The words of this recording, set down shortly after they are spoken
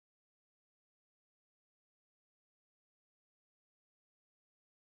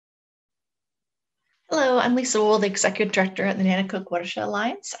Hello, I'm Lisa Wool, the Executive Director at the Nanticoke Watershed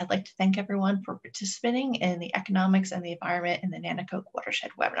Alliance. I'd like to thank everyone for participating in the Economics and the Environment in the Nanticoke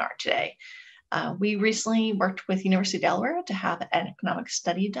Watershed webinar today. We recently worked with University of Delaware to have an economic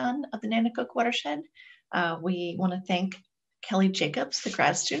study done of the Nanticoke Watershed. We want to thank Kelly Jacobs, the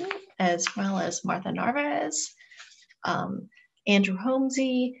grad student, as well as Martha Narvaez, Andrew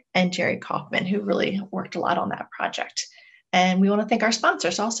Holmesy, and Jerry Kaufman, who really worked a lot on that project. And we want to thank our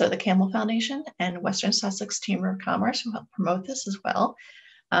sponsors also, the Campbell Foundation and Western Sussex Chamber of Commerce, who helped promote this as well.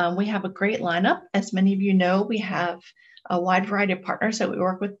 We have a great lineup. As many of you know, we have a wide variety of partners that we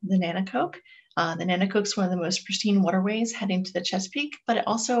work with in the Nanticoke. The Nanticoke is one of the most pristine waterways heading to the Chesapeake, but it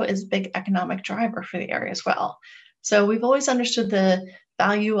also is a big economic driver for the area as well. So we've always understood the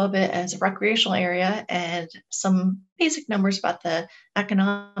value of it as a recreational area and some basic numbers about the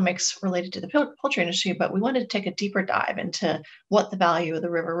economics related to the poultry industry, but we wanted to take a deeper dive into what the value of the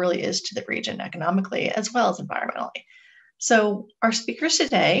river really is to the region economically as well as environmentally. So our speakers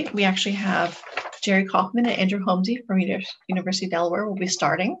today, we actually have Jerry Kaufman and Andrew Holmesy from University of Delaware will be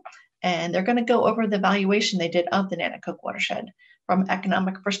starting, and they're going to go over the valuation they did of the Nanticoke watershed from an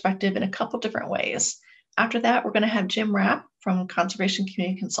economic perspective in a couple different ways. After that, we're going to have Jim Rapp from Conservation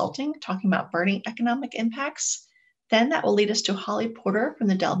Community Consulting talking about birding economic impacts. Then that will lead us to Holly Porter from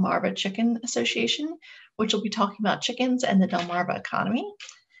the Delmarva Chicken Association, which will be talking about chickens and the Delmarva economy.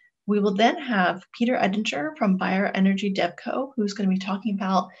 We will then have Peter Edinger from Bioenergy DevCo, who's going to be talking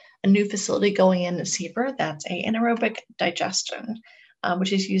about a new facility going in Seaver. That's an anaerobic digestion,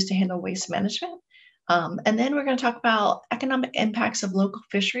 which is used to handle waste management. And then we're going to talk about economic impacts of local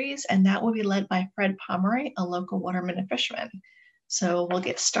fisheries, and that will be led by Fred Pomeroy, a local waterman and fisherman. So we'll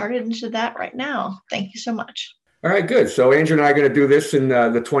get started into that right now. Thank you so much. All right, good. So Andrew and I are going to do this in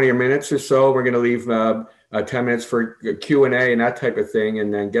the 20 minutes or so. We're going to leave 10 minutes for Q&A and that type of thing,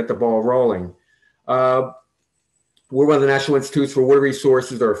 and then get the ball rolling. We're one of the National Institutes for Water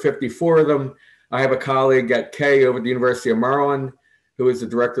Resources. There are 54 of them. I have a colleague at Kay over at the University of Maryland, who is the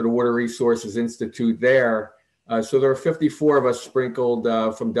director of the Water Resources Institute there. So there are 54 of us sprinkled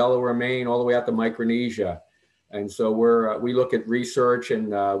from Delaware, Maine, all the way out to Micronesia. And so we look at research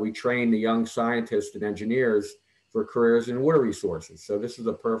and we train the young scientists and engineers for careers in water resources. So this is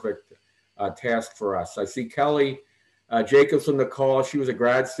a perfect task for us. I see Kelly Jacobs on the call. She was a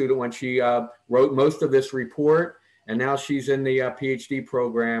grad student when she wrote most of this report, and now she's in the PhD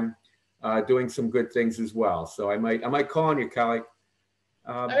program doing some good things as well. So I might call on you, Kelly.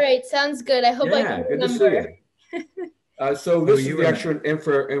 All right, sounds good. I hope I can remember. So this is the extra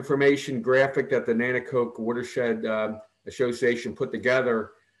information graphic that the Nanticoke Watershed Association put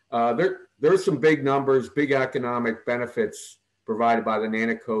together. There's some big numbers, big economic benefits provided by the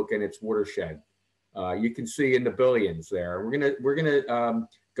Nanticoke and its watershed. You can see in the billions there. We're gonna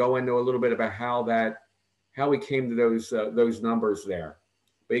go into a little bit about how we came to those numbers there.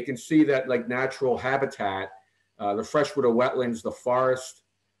 But you can see that, like, natural habitat, the freshwater wetlands, the forest,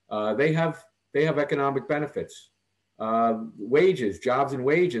 they have economic benefits, jobs and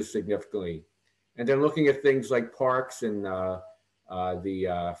wages significantly. And then looking at things like parks and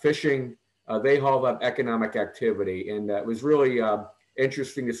the fishing, they all have economic activity. And it was really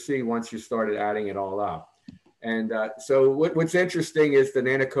interesting to see once you started adding it all up. And so what's interesting is the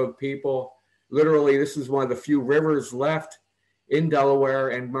Nanticoke people, literally, this is one of the few rivers left in Delaware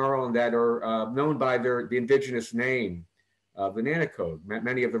and Maryland that are known by the indigenous name of the Nanticoke.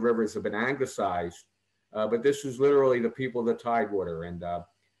 Many of the rivers have been anglicized, but this is literally the people of the Tidewater. And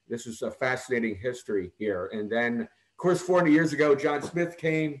this is a fascinating history here. And then, of course, 400 years ago, John Smith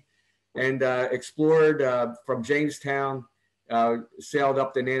came and explored from Jamestown, sailed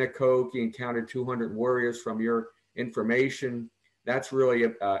up the Nanticoke. He encountered 200 warriors from your information. That's really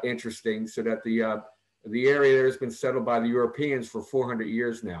interesting, so that the area there has been settled by the Europeans for 400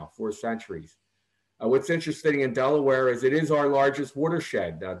 years now, 4 centuries. What's interesting in Delaware is it is our largest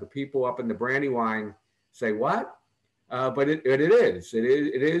watershed. The people up in the Brandywine say, what? But it is. It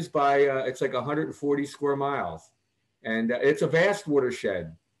is by, it's like 140 square miles. And it's a vast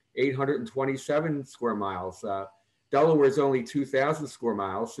watershed, 827 square miles. Delaware is only 2,000 square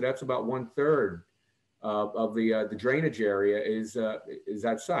miles, so that's about 1/3 of the drainage area is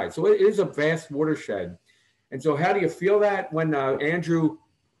that size. So it is a vast watershed. And so how do you feel that? When Andrew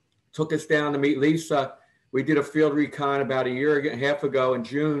took us down to meet Lisa, we did a field recon about a year and a half ago in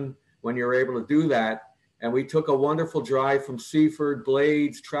June, when you were able to do that. And we took a wonderful drive from Seaford,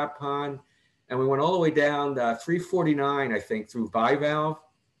 Blades, Trap Pond, and we went all the way down 349, I think, through Bivalve.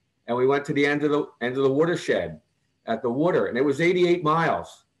 And we went to the end of the watershed at the water, and it was 88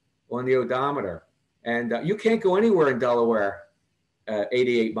 miles on the odometer. And you can't go anywhere in Delaware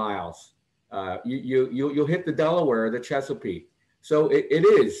 88 miles. You'll hit the Delaware, the Chesapeake. So it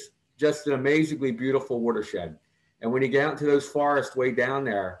is just an amazingly beautiful watershed. And when you get out into those forests way down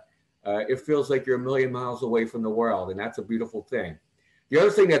there, it feels like you're a million miles away from the world, and that's a beautiful thing. The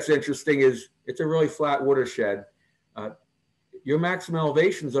other thing that's interesting is it's a really flat watershed. Your maximum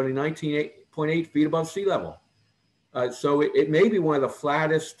elevation is only 19.8 feet above sea level. So it may be one of the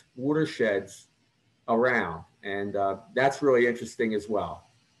flattest watersheds around, and that's really interesting as well.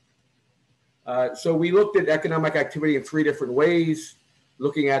 So we looked at economic activity in 3 different ways,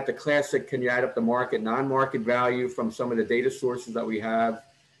 looking at the classic, can you add up the market, non-market value from some of the data sources that we have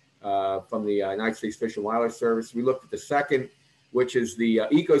from the United States Fish and Wildlife Service. We looked at the second, which is the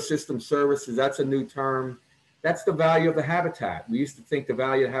ecosystem services. That's a new term. That's the value of the habitat. We used to think the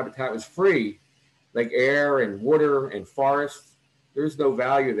value of the habitat was free, like air and water and forests. There's no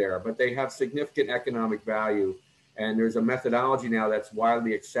value there, but they have significant economic value. And there's a methodology now that's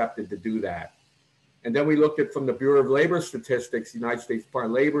widely accepted to do that. And then we looked at, from the Bureau of Labor Statistics, United States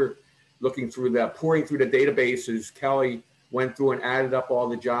Department of Labor, pouring through the databases. Kelly went through and added up all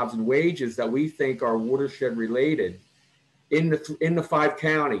the jobs and wages that we think are watershed related in the 5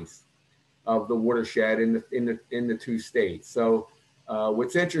 counties of the watershed in the 2 states. So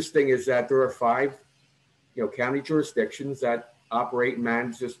what's interesting is that there are 5 county jurisdictions that operate and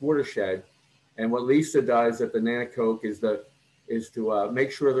manage this watershed. And what Lisa does at the Nanticoke is to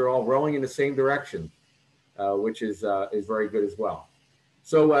make sure they're all rowing in the same direction, which is very good as well.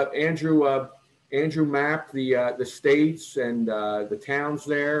 So Andrew mapped the states and the towns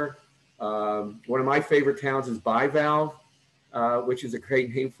there. One of my favorite towns is Bivalve, which is a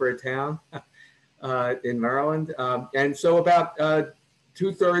great name for a town in Maryland. And so about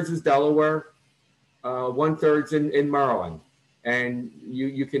 2/3 is Delaware, 1/3 in Maryland. And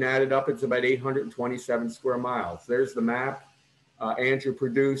you can add it up, it's about 827 square miles. There's the map Andrew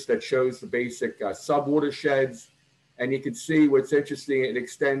produced that shows the basic sub-watersheds. And you can see what's interesting, it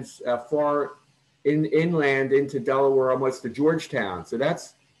extends far inland into Delaware, almost to Georgetown. So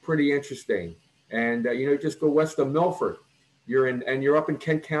that's pretty interesting. And just go west of Milford. You're up in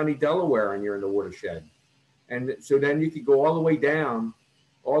Kent County, Delaware, and you're in the watershed. And so then you could go all the way down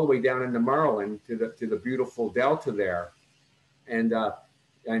into Maryland to the beautiful delta there. And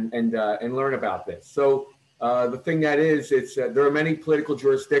learn about this. So the thing that is, there are many political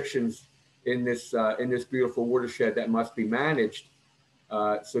jurisdictions in this beautiful watershed that must be managed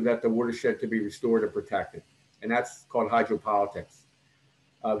so that the watershed can be restored and protected, and that's called hydropolitics.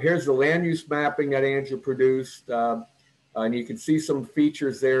 Here's the land use mapping that Andrew produced, and you can see some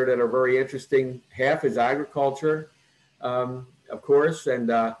features there that are very interesting. Half is agriculture, of course, and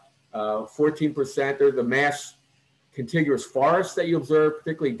 14% are the mass contiguous forests that you observe,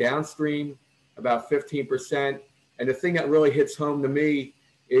 particularly downstream, about 15%. And the thing that really hits home to me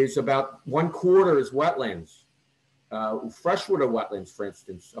is about 1/4 is wetlands, freshwater wetlands, for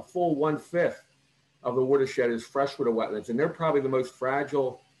instance. A full 1/5 of the watershed is freshwater wetlands, and they're probably the most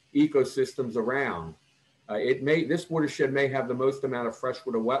fragile ecosystems around. This watershed may have the most amount of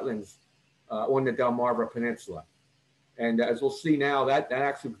freshwater wetlands on the Delmarva Peninsula. And as we'll see now, that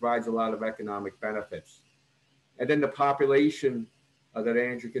actually provides a lot of economic benefits. And then the population that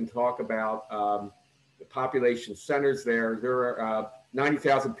Andrew can talk about, the population centers there. There are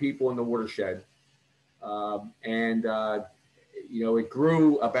 90,000 people in the watershed. It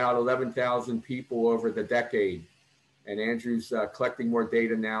grew about 11,000 people over the decade. And Andrew's collecting more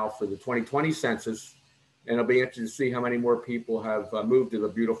data now for the 2020 census. And it'll be interesting to see how many more people have moved to the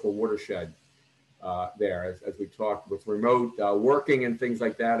beautiful watershed there. As we talked with remote working and things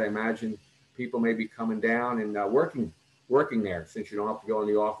like that, I imagine people may be coming down and working there, since you don't have to go in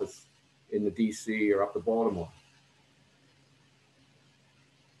the office in the DC or up to Baltimore.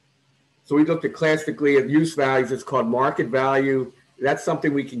 So we looked at classically at use values. It's called market value. That's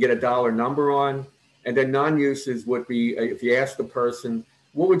something we can get a dollar number on. And then non-uses would be, if you ask the person,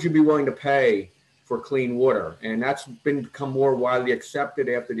 what would you be willing to pay for clean water? And that's become more widely accepted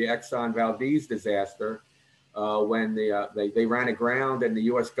after the Exxon Valdez disaster, when they ran aground and the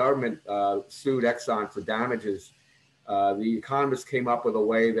U.S. government sued Exxon for damages. The economists came up with a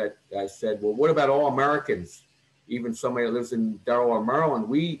way that said, well, what about all Americans? Even somebody that lives in Delaware, Maryland,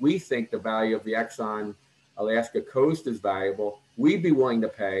 we think the value of the Exxon Alaska coast is valuable. We'd be willing to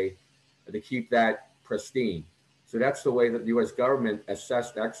pay to keep that pristine. So that's the way that the U.S. government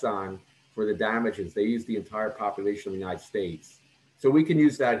assessed Exxon for the damages. They used the entire population of the United States. So we can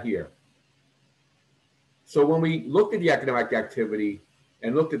use that here. So when we looked at the economic activity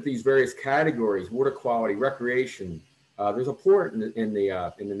and looked at these various categories, water quality, recreation, there's a port in the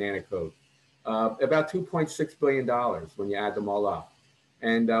Nanticoke, about $2.6 billion when you add them all up.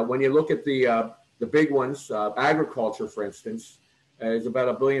 And when you look at the big ones, agriculture, for instance, is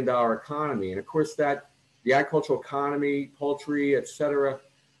about $1 billion economy. And of course the agricultural economy, poultry, et cetera,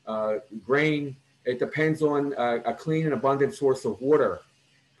 grain, it depends on a clean and abundant source of water,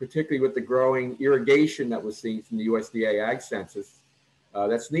 particularly with the growing irrigation that we're seeing from the USDA Ag Census.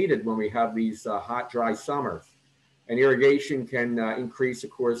 That's needed when we have these hot, dry summers. And irrigation can increase, of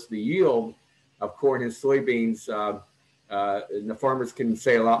course, the yield of corn and soybeans. And the farmers can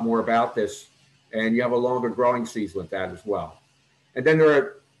say a lot more about this. And you have a longer growing season with that as well. And then there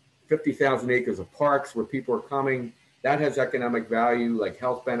are 50,000 acres of parks where people are coming. That has economic value, like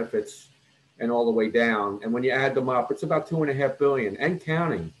health benefits and all the way down. And when you add them up, it's about $2.5 billion and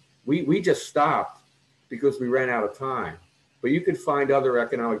counting. We just stopped because we ran out of time. But you could find other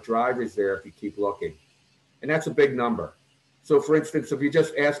economic drivers there if you keep looking. And that's a big number. So for instance, if you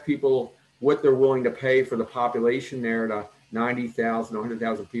just ask people what they're willing to pay for the population there, the 90,000,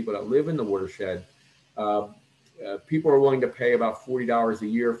 100,000 people that live in the watershed, people are willing to pay about $40 a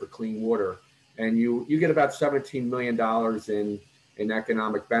year for clean water. And you get about $17 million in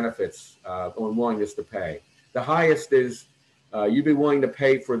economic benefits on willingness to pay. The highest is you'd be willing to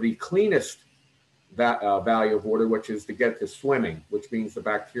pay for the cleanest value of water, which is to get to swimming, which means the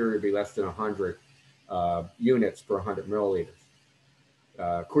bacteria would be less than 100 units per 100 milliliters.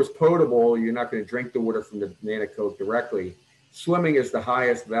 Of course, potable, you're not going to drink the water from the Nanticoke directly. Swimming is the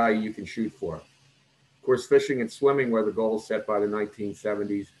highest value you can shoot for. Of course, fishing and swimming were the goals set by the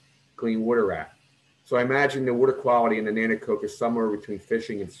 1970s Clean Water Act. So I imagine the water quality in the Nanticoke is somewhere between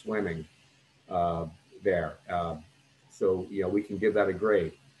fishing and swimming there. So, we can give that a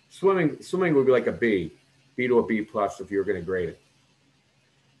grade. Swimming would be like a B to a B plus if you're going to grade it.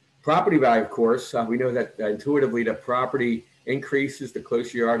 Property value, of course, we know that intuitively the property increases the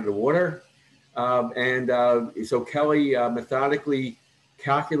closer you are to the water. So Kelly methodically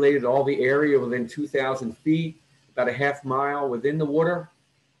calculated all the area within 2,000 feet, about a half mile within the water,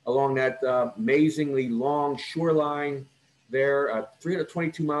 along that amazingly long shoreline there,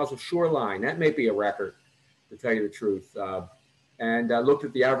 322 miles of shoreline. That may be a record, to tell you the truth. And looked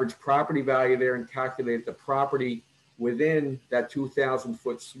at the average property value there and calculated the property within that 2,000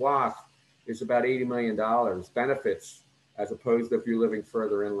 foot swath is about $80 million benefits, as opposed to if you're living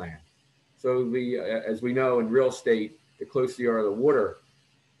further inland. So as we know in real estate, the closer you are to the water,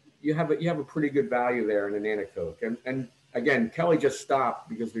 you have a pretty good value there in the Nanticoke. And again, Kelly just stopped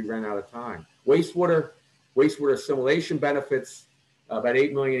because we ran out of time. Wastewater assimilation benefits, about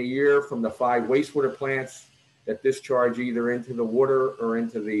 $8 million a year from the 5 wastewater plants that discharge either into the water or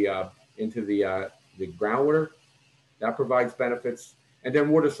into the groundwater. That provides benefits. And then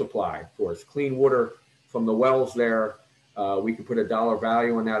water supply, of course, clean water from the wells there. We could put a dollar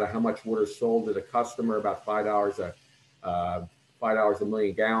value on that of how much water is sold to the customer, about $5 a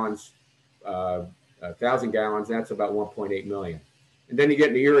million gallons, 1,000 gallons. That's about 1.8 million. And then you get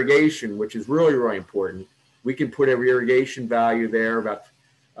into irrigation, which is really, really important. We can put every irrigation value there, about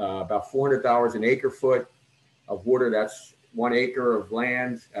 $400 an acre foot of water. That's 1 acre of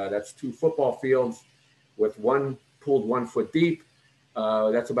land. That's 2 football fields with one pooled 1 foot deep.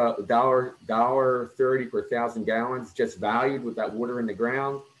 That's about $1.30 per 1,000 gallons, just valued with that water in the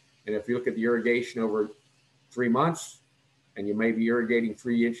ground. And if you look at the irrigation over 3 months, and you may be irrigating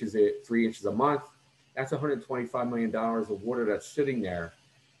 3 inches a month, that's $125 million of water that's sitting there.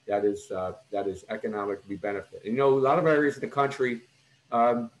 That is economically benefit. And, a lot of areas in the country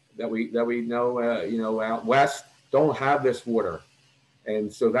that we know, out west don't have this water,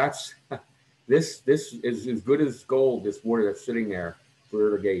 and so that's this is as good as gold. This water that's sitting there for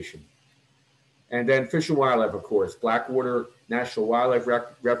irrigation. And then fish and wildlife, of course. Blackwater National Wildlife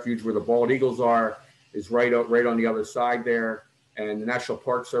Refuge, where the bald eagles are, is right on the other side there. And the National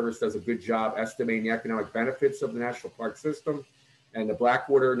Park Service does a good job estimating the economic benefits of the national park system. And the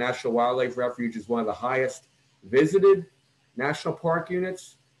Blackwater National Wildlife Refuge is one of the highest visited national park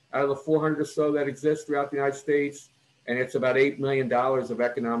units out of the 400 or so that exist throughout the United States. And it's about $8 million of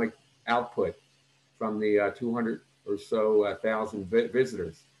economic output from the 200 or so thousand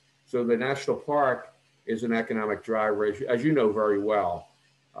visitors. So the national park is an economic driver, as you know very well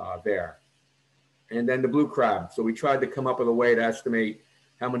there. And then the blue crab. So we tried to come up with a way to estimate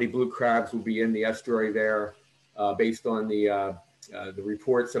how many blue crabs will be in the estuary there based on the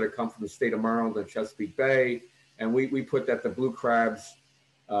reports that have come from the state of Maryland and Chesapeake Bay. And we put that the blue crabs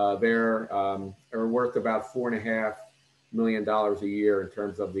there are worth about $4.5 million a year in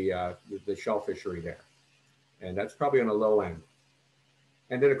terms of the shell fishery there. And that's probably on the low end.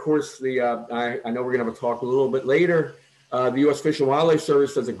 And then, of course, I know we're going to have a talk a little bit later. The U.S. Fish and Wildlife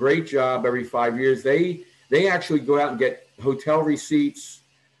Service does a great job every 5 years. They actually go out and get hotel receipts.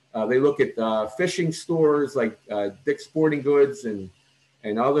 They look at fishing stores like Dick's Sporting Goods and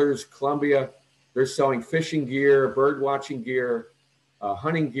others, Columbia. They're selling fishing gear, bird watching gear,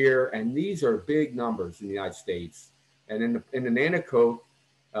 hunting gear, and these are big numbers in the United States. And in the Nanticoke,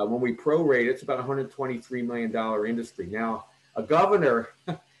 when we prorate, it's about $123 million industry. Now, a governor,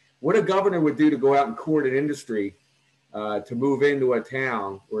 what a governor would do to go out and court an industry to move into a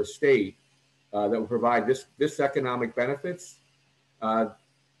town or a state that will provide this economic benefits,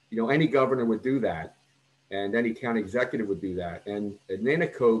 any governor would do that, and any county executive would do that. And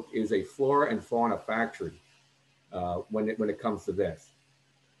Nanticoke is a flora and fauna factory when it comes to this.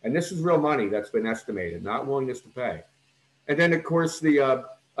 And this is real money that's been estimated, not willingness to pay. And then, of course, the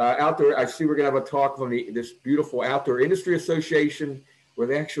outdoor, I see we're going to have a talk from this beautiful Outdoor Industry Association, where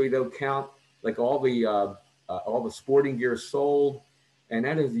they'll count like all the sporting gear sold. And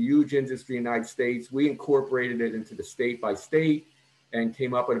that is a huge industry in the United States. We incorporated it into the state by state and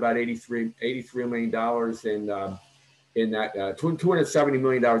came up with about $83 million in that $270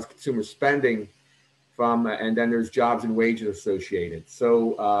 million consumer spending from, and then there's jobs and wages associated.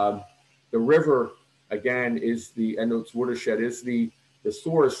 So the river, again, and its watershed is the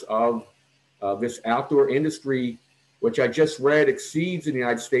source of this outdoor industry, which I just read exceeds in the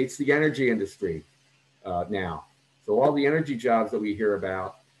United States the energy industry now. So all the energy jobs that we hear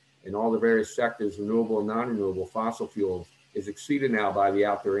about in all the various sectors, renewable and non-renewable, fossil fuels, is exceeded now by the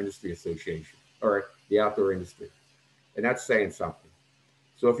Outdoor Industry Association, or the outdoor industry. And that's saying something.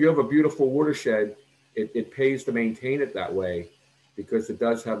 So if you have a beautiful watershed, it pays to maintain it that way because it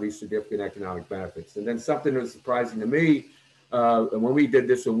does have these significant economic benefits. And then something that was surprising to me, and when we did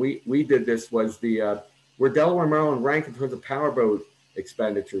this, was where Delaware and Maryland rank in terms of powerboat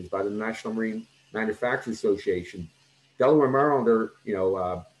expenditures by the National Marine Manufacturers Association. Delaware and Maryland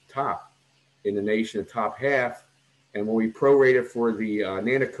are, top in the nation, the top half. And when we prorate it for the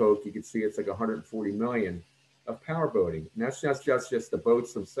Nanticoke, you can see it's like 140 million of powerboating. And that's not just the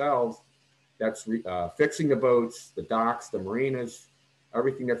boats themselves. That's fixing the boats, the docks, the marinas,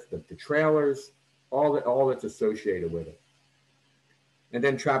 everything that's the trailers, all that's associated with it. And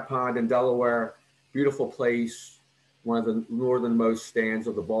then Trap Pond in Delaware, beautiful place, one of the northernmost stands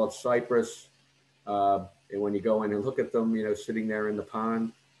of the bald cypress. And when you go in and look at them, sitting there in the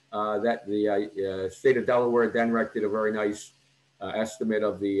pond, that the state of Delaware, DENREC, did a very nice estimate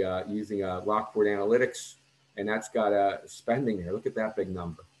of the using Lockport Analytics, and that's got a spending there. Look at that big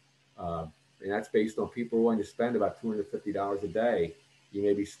number. And that's based on people willing to spend about $250 a day. You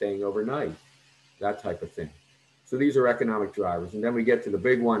may be staying overnight, that type of thing. So these are economic drivers. And then we get to the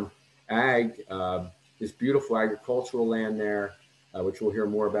big one, ag, this beautiful agricultural land there, which we'll hear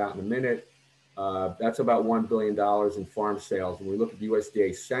more about in a minute. That's about $1 billion in farm sales. When we look at the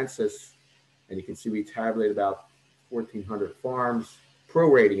USDA census, and you can see we tabulate about 1,400 farms,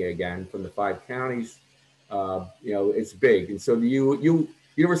 prorating it again from the 5 counties, it's big. And so the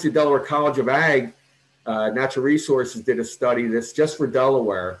University of Delaware College of Ag, Natural Resources did a study this just for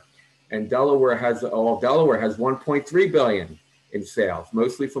Delaware, and Delaware has 1.3 billion in sales,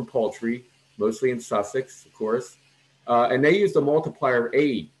 mostly from poultry, mostly in Sussex, of course, and they used a multiplier of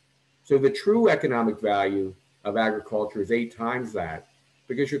 8. So the true economic value of agriculture is 8 times that,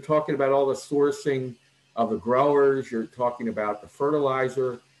 because you're talking about all the sourcing of the growers, you're talking about the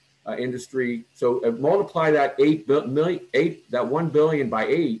fertilizer industry. So multiply that 1 billion by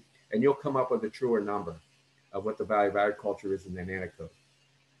 8, and you'll come up with a truer number of what the value of agriculture is in the Nanticoke.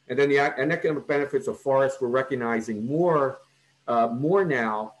 And then the economic benefits of forests, we're recognizing more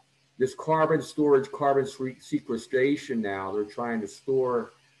now. This carbon storage, carbon sequestration now, they're trying to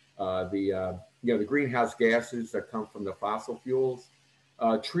store the greenhouse gases that come from the fossil fuels.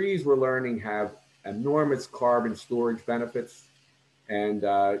 Trees, we're learning, have enormous carbon storage benefits. And,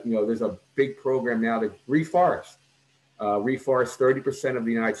 there's a big program now to reforest. Reforest 30% of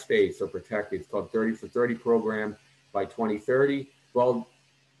the United States are protected. It's called 30 for 30 program by 2030. Well,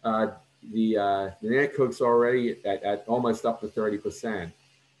 the Nanticoke's already at almost up to 30%.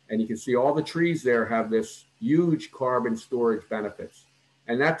 And you can see all the trees there have this huge carbon storage benefits.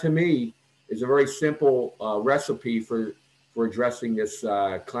 And that, to me, is a very simple recipe for addressing this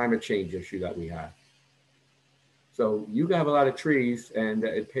climate change issue that we have. So you have a lot of trees, and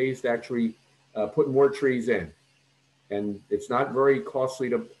it pays to actually put more trees in. And it's not very costly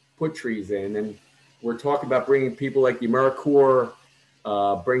to put trees in. And we're talking about bringing people like the AmeriCorps,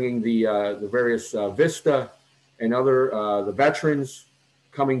 bringing the various Vista and other, the veterans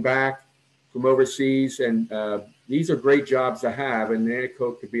coming back from overseas. And these are great jobs to have, and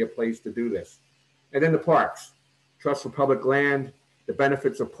Nanticoke could be a place to do this. And then the parks, Trust for Public Land, the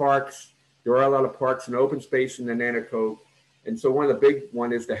benefits of parks. There are a lot of parks and open space in the Nanticoke. And so one of the big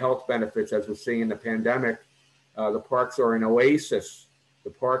one is the health benefits, as we're seeing in the pandemic. The parks are an oasis. The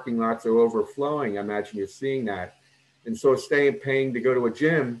parking lots are overflowing. I imagine you're seeing that. And so paying to go to a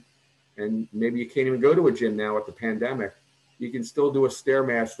gym, and maybe you can't even go to a gym now with the pandemic, you can still do a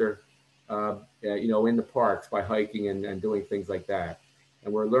Stairmaster, in the parks by hiking and doing things like that.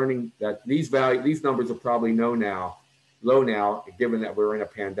 And we're learning that these numbers are probably low now, given that we're in a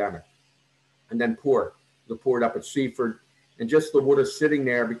pandemic. And then the port up at Seaford, and just the water sitting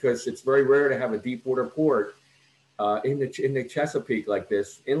there, because it's very rare to have a deep water port in the Chesapeake like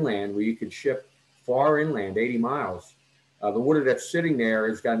this, inland, where you could ship far inland, 80 miles. The water that's sitting there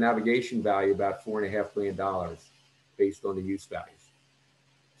has got a navigation value about $4.5 million based on the use values.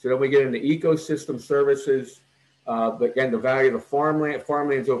 So then we get into ecosystem services. Again, the value of the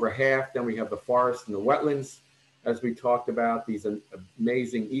farmland's over half. Then we have the forest and the wetlands, as we talked about, these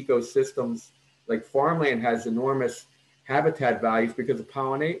amazing ecosystems. Like farmland has enormous habitat values because of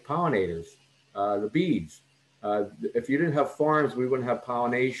pollinators, the bees. If you didn't have farms, we wouldn't have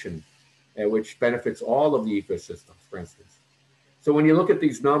pollination, which benefits all of the ecosystems, for instance. So when you look at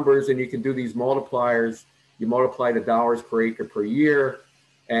these numbers and you can do these multipliers, you multiply the dollars per acre per year.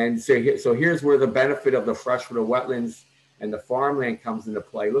 And so here's where the benefit of the freshwater wetlands and the farmland comes into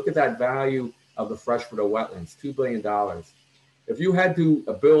play. Look at that value of the freshwater wetlands, $2 billion. If you had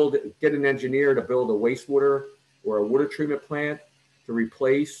to get an engineer to build a wastewater or a water treatment plant to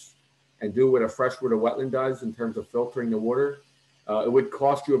replace and do what a freshwater wetland does in terms of filtering the water, it would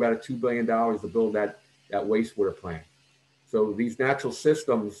cost you about $2 billion to build that wastewater plant. So these natural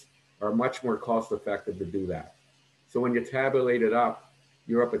systems are much more cost effective to do that. So when you tabulate it up,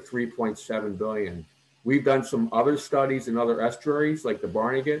 you're up at 3.7 billion. We've done some other studies in other estuaries like the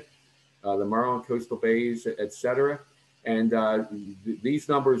Barnegat, the Maryland coastal bays, et cetera. And these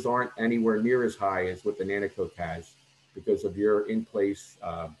numbers aren't anywhere near as high as what the Nanticoke has because of your in-place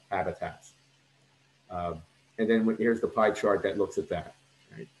habitats. And then here's the pie chart that looks at that.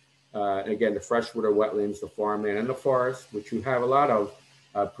 Right? Again, the freshwater wetlands, the farmland, and the forest, which you have a lot of,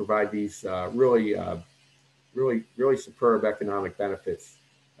 provide these really superb economic benefits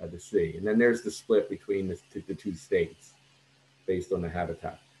to see. And then there's the split between the two states based on the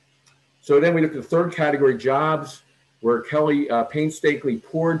habitat. So then we look at the third category, jobs, where Kelly painstakingly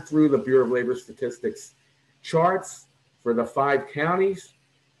poured through the Bureau of Labor Statistics charts for the 5 counties.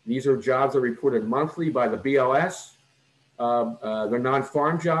 These are jobs that are reported monthly by the BLS. They're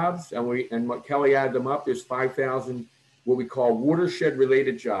non-farm jobs, and what Kelly added them up, there's 5,000 what we call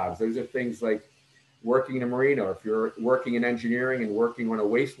watershed-related jobs. Those are things like working in a marina, or if you're working in engineering and working on a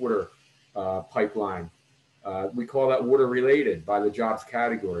wastewater pipeline. We call that water-related by the jobs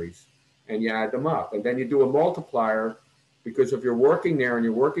categories, and you add them up. And then you do a multiplier, because if you're working there and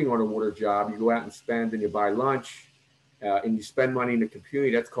you're working on a water job, you go out and spend and you buy lunch, and you spend money in the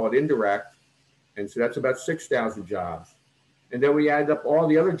community. That's called indirect. And so that's about 6,000 jobs. And then we add up all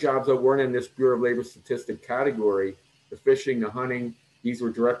the other jobs that weren't in this Bureau of Labor Statistic category, the fishing, the hunting. These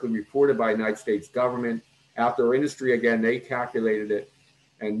were directly reported by the United States government. Outdoor industry, again, they calculated it.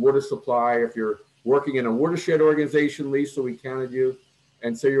 And water supply, if you're working in a watershed organization, Lisa, we counted you.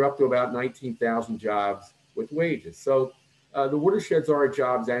 And so you're up to about 19,000 jobs with wages. So the watersheds are a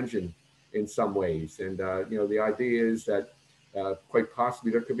jobs engine in some ways. And, the idea is that quite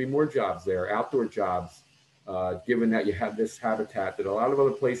possibly there could be more jobs there, outdoor jobs, given that you have this habitat that a lot of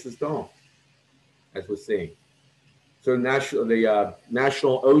other places don't, as we're seeing. So the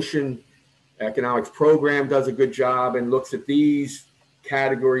National Ocean Economics Program does a good job and looks at these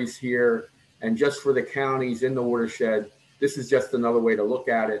categories here. And just for the counties in the watershed, this is just another way to look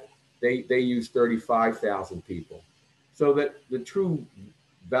at it. They use 35,000 people. So that the true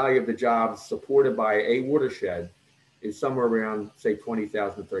value of the jobs supported by a watershed is somewhere around, say,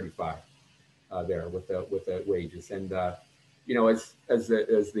 20,000 to 35 there with the wages. And as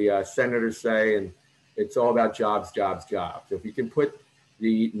the senators say, and it's all about jobs, jobs, jobs. If you can put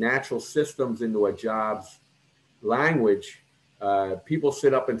the natural systems into a jobs language, people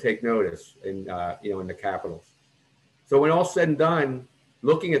sit up and take notice in the capitals. So when all's said and done,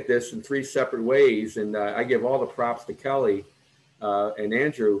 looking at this in 3 separate ways, and I give all the props to Kelly and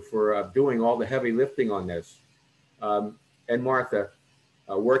Andrew for doing all the heavy lifting on this, and Martha,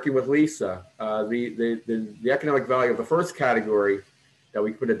 working with Lisa. The economic value of the first category that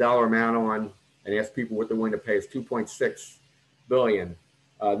we put a dollar amount on and ask people what they're willing to pay is 2.6 billion.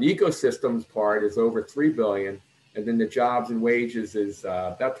 The ecosystems part is over 3 billion, and then the jobs and wages is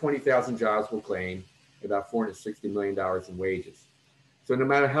about 20,000 jobs we'll claim, about $460 million in wages. So no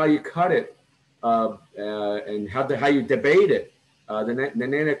matter how you cut it and how you debate it, the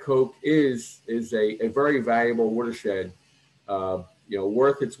Nanticoke is a very valuable watershed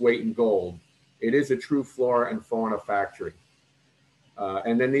worth its weight in gold. It is a true flora and fauna factory.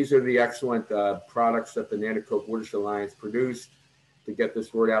 And then these are the excellent products that the Nanticoke Watershed Alliance produced to get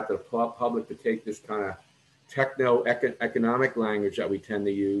this word out to the public, to take this kind of techno-economic language that we tend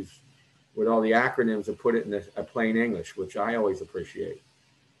to use with all the acronyms and put it in a plain English, which I always appreciate.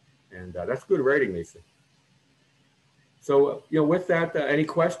 And that's good rating, Lisa. So, with that, any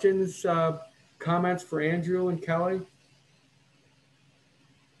questions, comments for Andrew and Kelly?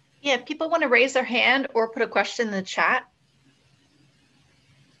 Yeah, if people want to raise their hand or put a question in the chat.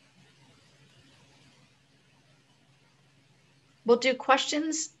 We'll do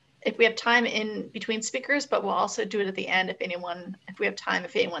questions if we have time in between speakers, but we'll also do it at the end if we have time,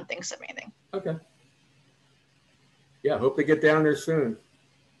 if anyone thinks of anything. Okay. Yeah, hope they get down there soon.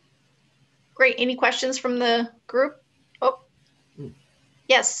 Great. Any questions from the group? Oh,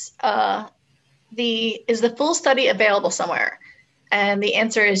 yes. Is the full study available somewhere? And the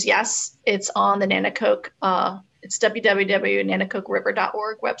answer is yes. It's on the Nanticoke. It's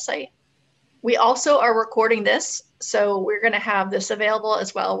www.nanticokeriver.org website. We also are recording this, so we're going to have this available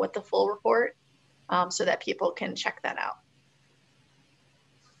as well with the full report, so that people can check that out.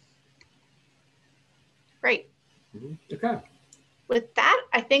 Great. Okay. With that,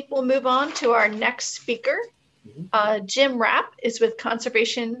 I think we'll move on to our next speaker. Jim Rapp is with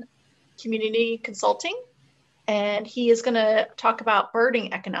Conservation Community Consulting, and he is going to talk about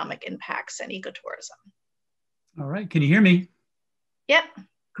birding economic impacts and ecotourism. All right. Can you hear me? Yep.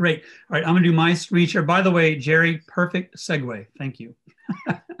 Great. All right. I'm going to do my screen share. By the way, Jerry, perfect segue. Thank you.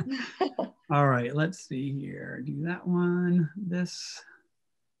 All right. Let's see here. Do that one, this,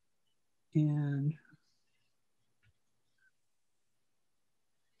 and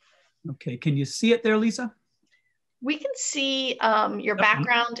okay. Can you see it there, Lisa? We can see your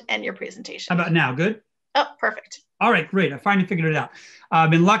background and your presentation. How about now? Good? Oh, perfect. All right, great. I finally figured it out.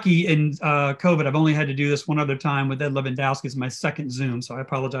 I've been lucky in COVID. I've only had to do this one other time with Ed Lewandowski. It's my second Zoom, so I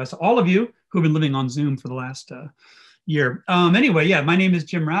apologize to all of you who've been living on Zoom for the last year. Anyway, yeah, my name is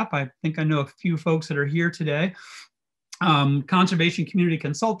Jim Rapp. I think I know a few folks that are here today. Conservation Community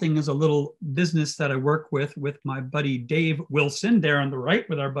Consulting is a little business that I work with my buddy Dave Wilson there on the right,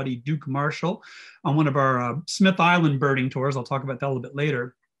 with our buddy Duke Marshall on one of our Smith Island birding tours. I'll talk about that a little bit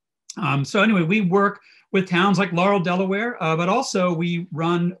later. So anyway, we work with towns like Laurel, Delaware, but also we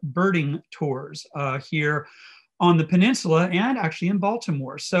run birding tours here on the peninsula and actually in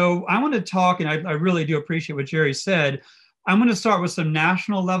Baltimore. So I want to talk, and I really do appreciate what Jerry said. I'm going to start with some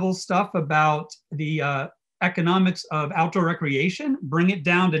national level stuff about the economics of outdoor recreation, bring it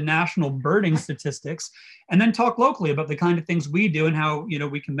down to national birding statistics, and then talk locally about the kind of things we do and how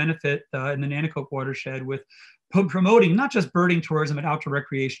we can benefit in the Nanticoke watershed with promoting not just birding tourism, but outdoor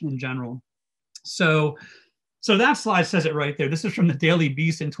recreation in general. So that slide says it right there. This is from the Daily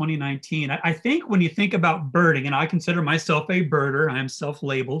Beast in 2019. I think when you think about birding, and I consider myself a birder, I am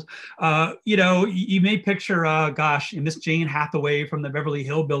self-labeled, you may picture, Miss Jane Hathaway from the Beverly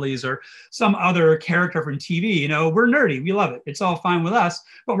Hillbillies or some other character from TV. We're nerdy, we love it. It's all fine with us,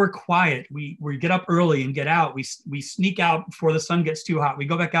 but we're quiet. We get up early and get out. We sneak out before the sun gets too hot. We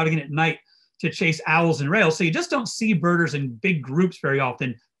go back out again at night to chase owls and rails. So you just don't see birders in big groups very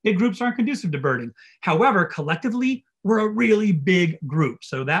often. Big groups aren't conducive to birding. However, collectively, we're a really big group.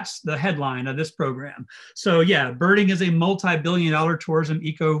 So that's the headline of this program. So yeah, birding is a multi-billion-dollar tourism,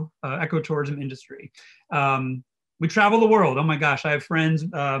 ecotourism industry. We travel the world. Oh my gosh, I have friends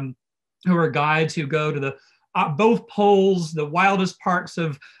who are guides who go to the both poles, the wildest parts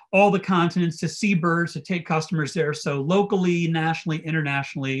of all the continents to see birds, to take customers there. So locally, nationally,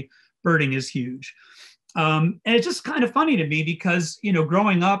 internationally, birding is huge. And it's just kind of funny to me because,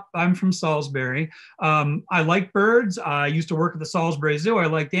 growing up, I'm from Salisbury. I like birds. I used to work at the Salisbury Zoo. I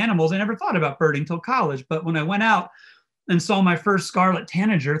liked animals. I never thought about birding till college. But when I went out and saw my first scarlet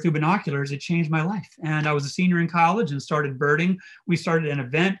tanager through binoculars, it changed my life. And I was a senior in college and started birding. We started an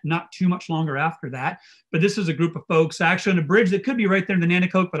event not too much longer after that. But this is a group of folks actually on a bridge that could be right there in the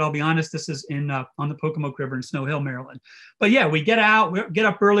Nanticoke, but I'll be honest, this is on the Pocomoke River in Snow Hill, Maryland. But yeah, we get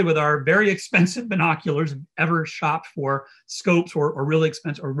up early with our very expensive binoculars, ever shopped for scopes or really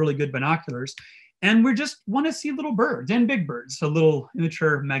expensive or really good binoculars. And we just want to see little birds and big birds, a little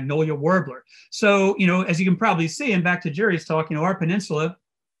immature magnolia warbler. So, as you can probably see, and back to Jerry's talk, our peninsula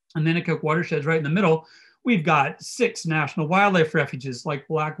and Nanticoke watershed's right in the middle. We've got 6 national wildlife refuges like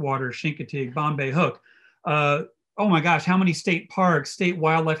Blackwater, Chincoteague, Bombay Hook. oh my gosh, how many state parks, state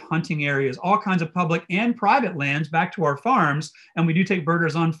wildlife hunting areas, all kinds of public and private lands back to our farms. And we do take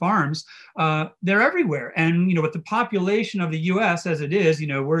birders on farms. They're everywhere. And, you know, with the population of the US as it is, you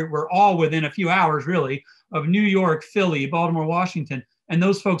know, we're all within a few hours really of New York, Philly, Baltimore, Washington. And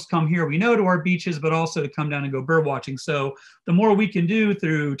those folks come here, we know, to our beaches, but also to come down and go bird watching. So the more we can do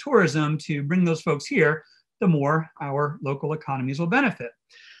through tourism to bring those folks here, the more our local economies will benefit.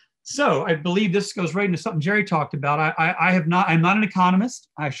 So I believe this goes right into something Jerry talked about. I'm not an economist.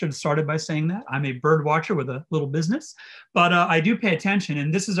 I should have started by saying that. I'm a bird watcher with a little business, but I do pay attention.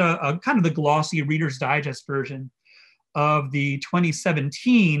 And this is a kind of the glossy Reader's Digest version of the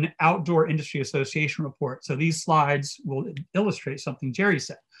 2017 Outdoor Industry Association report. So these slides will illustrate something Jerry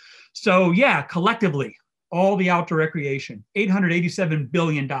said. So yeah, collectively, all the outdoor recreation, $887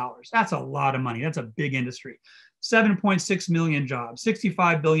 billion. That's a lot of money. That's a big industry. 7.6 million jobs,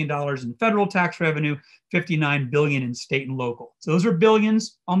 $65 billion in federal tax revenue, 59 billion in state and local. So those are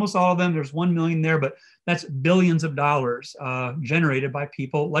billions, almost all of them. There's 1 million there, but that's billions of dollars generated by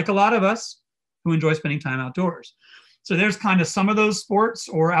people like a lot of us who enjoy spending time outdoors. So there's kind of some of those sports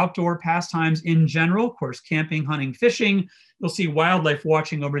or outdoor pastimes in general. Of course, camping, hunting, fishing. You'll see wildlife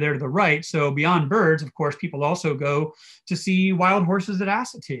watching over there to the right. So beyond birds, of course, people also go to see wild horses at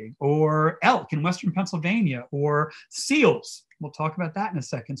Assateague, or elk in Western Pennsylvania, or seals. We'll talk about that in a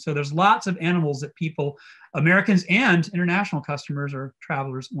second. So there's lots of animals that people, Americans and international customers or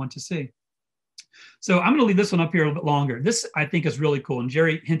travelers, want to see. So I'm going to leave this one up here a little bit longer. This, I think, is really cool. And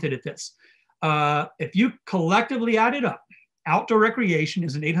Jerry hinted at this. If you collectively add it up, outdoor recreation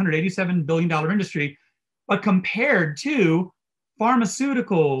is an $887 billion industry, but compared to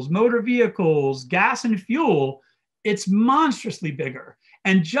pharmaceuticals, motor vehicles, gas and fuel, it's monstrously bigger,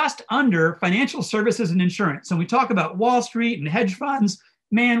 and just under financial services and insurance. So we talk about Wall Street and hedge funds,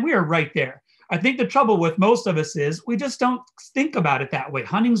 man, we are right there. I think the trouble with most of us is we just don't think about it that way.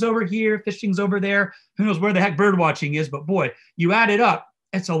 Hunting's over here, fishing's over there. Who knows where the heck bird watching is, but boy, you add it up,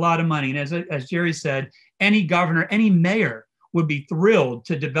 it's a lot of money. And as Jerry said, any governor, any mayor would be thrilled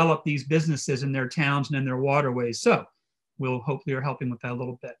to develop these businesses in their towns and in their waterways. So we'll hopefully are helping with that a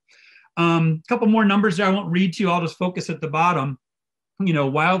little bit. A couple more numbers there I won't read to you. I'll just focus at the bottom. You know,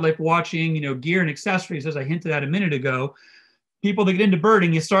 wildlife watching, you know, gear and accessories, as I hinted at a minute ago. People that get into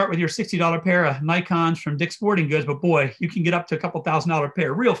birding, you start with your $60 pair of Nikons from Dick's Sporting Goods, but boy, you can get up to a couple $1,000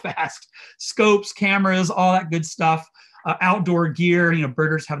 pair real fast. Scopes, cameras, all that good stuff. Outdoor gear, you know,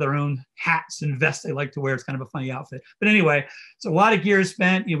 birders have their own hats and vests they like to wear. It's kind of a funny outfit. But anyway, so a lot of gear is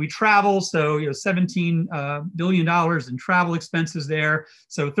spent. You know, we travel, so, you know, $17 billion in travel expenses there.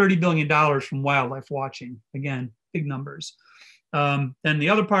 So $30 billion from wildlife watching. Again, big numbers. Then the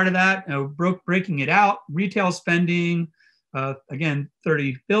other part of that, you know, breaking it out, retail spending, again,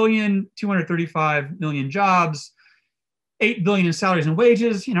 30 billion, 235 million jobs, 8 billion in salaries and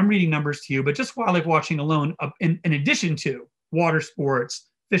wages. You know, I'm reading numbers to you, but just wildlife watching alone, in addition to water sports,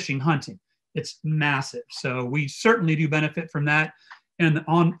 fishing, hunting, it's massive. So we certainly do benefit from that, and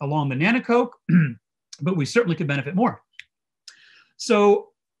along the Nanticoke, but we certainly could benefit more. So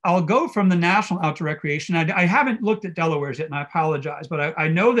I'll go from the national outdoor recreation. I haven't looked at Delaware's yet, and I apologize, but I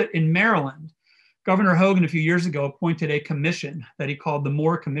know that in Maryland, Governor Hogan a few years ago appointed a commission that he called the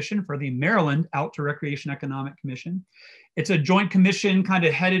Moore Commission for the Maryland Outdoor Recreation Economic Commission. It's a joint commission kind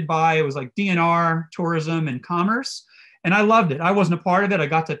of headed by, it was like DNR, tourism, and commerce. And I loved it. I wasn't a part of it. I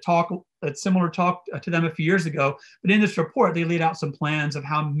got to talk, a similar talk to them a few years ago. But in this report, they laid out some plans of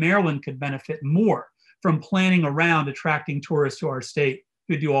how Maryland could benefit more from planning around attracting tourists to our state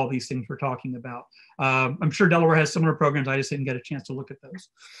who do all these things we're talking about. I'm sure Delaware has similar programs. I just didn't get a chance to look at those.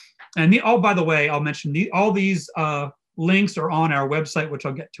 And by the way, I'll mention all these links are on our website, which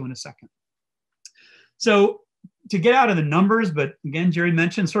I'll get to in a second. So to get out of the numbers, but again, Jerry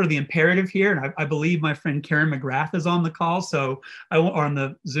mentioned sort of the imperative here, and I believe my friend Karen McGrath is on the call, so or on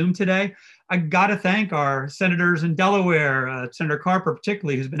the Zoom today. I got to thank our senators in Delaware, Senator Carper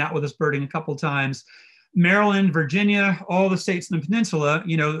particularly, who's been out with us birding a couple of times. Maryland, Virginia, all the states in the peninsula,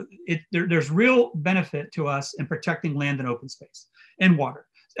 you know, there's real benefit to us in protecting land and open space and water.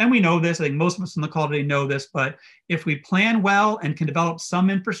 And we know this, I think most of us on the call today know this, but if we plan well and can develop some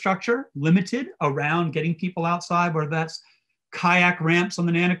infrastructure, limited around getting people outside, whether that's kayak ramps on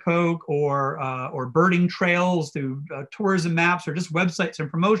the Nanticoke or birding trails through tourism maps or just websites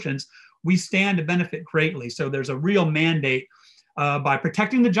and promotions, we stand to benefit greatly. So there's a real mandate by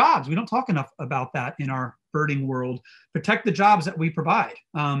protecting the jobs. We don't talk enough about that in our birding world. Protect the jobs that we provide.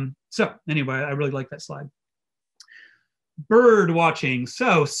 So anyway, I really like that slide. bird watching.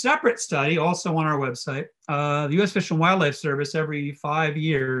 So separate study also on our website. The U.S. Fish and Wildlife Service every 5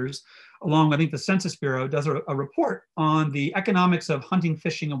 years, along with I think the Census Bureau, does a report on the economics of hunting,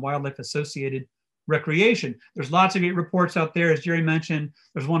 fishing, and wildlife associated recreation. There's lots of great reports out there, as Jerry mentioned.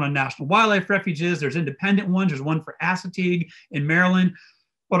 There's one on national wildlife refuges. There's independent ones. There's one for Assateague in Maryland.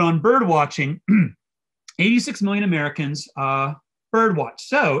 But on bird watching, 86 million Americans bird watch.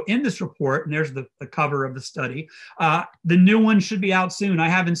 So in this report, and there's the cover of the study, the new one should be out soon. I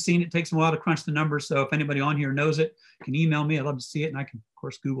haven't seen it. It takes a while to crunch the numbers. So if anybody on here knows it, can email me. I'd love to see it. And I can, of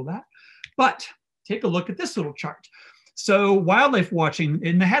course, Google that. But take a look at this little chart. So wildlife watching,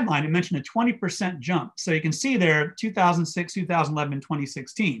 in the headline, it mentioned a 20% jump. So you can see there, 2006, 2011,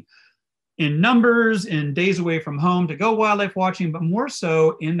 2016. In numbers, in days away from home to go wildlife watching, but more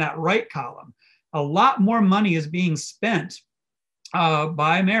so in that right column. A lot more money is being spent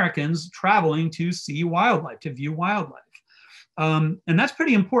by Americans traveling to see wildlife, to view wildlife. And that's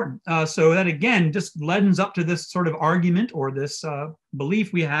pretty important. So that, again, just lends up to this sort of argument or this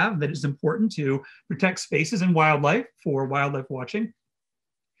belief we have that it's important to protect spaces and wildlife for wildlife watching.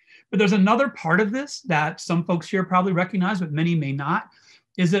 But there's another part of this that some folks here probably recognize, but many may not,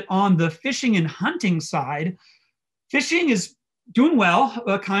 is that on the fishing and hunting side, fishing is doing well,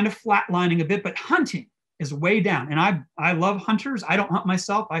 kind of flatlining a bit, but hunting is way down. And I love hunters. I don't hunt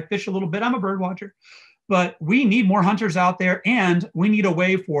myself. I fish a little bit. I'm a bird watcher. But we need more hunters out there, and we need a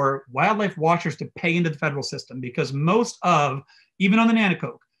way for wildlife watchers to pay into the federal system, because most of, even on the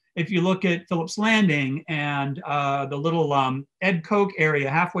Nanticoke, if you look at Phillips Landing and the little Ed Koch area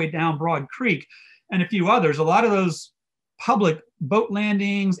halfway down Broad Creek and a few others, a lot of those public boat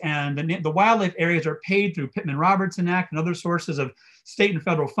landings and the wildlife areas are paid through Pittman-Robertson Act and other sources of state and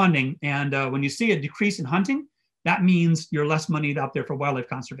federal funding. And when you see a decrease in hunting, that means you're less money out there for wildlife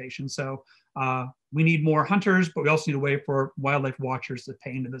conservation. So we need more hunters, but we also need a way for wildlife watchers to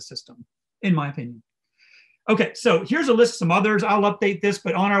pay into the system, in my opinion. Okay, so here's a list of some others. I'll update this,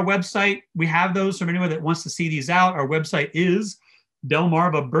 but on our website, we have those. So anyone that wants to see these out, our website is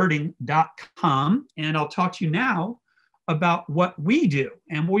delmarvabirding.com. And I'll talk to you now about what we do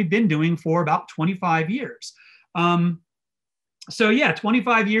and what we've been doing for about 25 years. So yeah,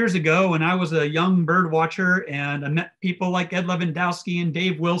 25 years ago, when I was a young bird watcher and I met people like Ed Lewandowski and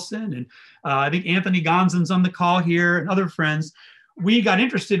Dave Wilson, and I think Anthony Gonzon's on the call here and other friends, we got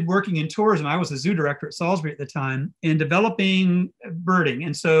interested working in tourism. I was a zoo director at Salisbury at the time, in developing birding.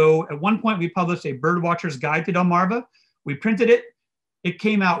 And so at one point we published a Bird Watcher's Guide to Delmarva. We printed it. It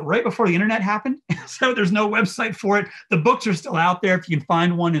came out right before the internet happened. So there's no website for it. The books are still out there if you can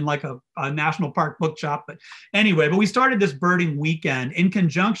find one in like a national park bookshop. But anyway, we started this birding weekend in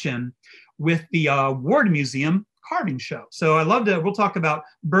conjunction with the Ward Museum carving show. So we'll talk about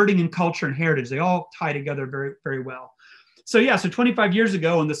birding and culture and heritage. They all tie together very, very well. So yeah, so 25 years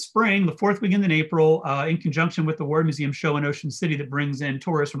ago in the spring, the fourth weekend in April, in conjunction with the Ward Museum show in Ocean City that brings in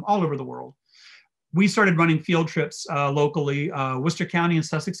tourists from all over the world, we started running field trips locally, Worcester County and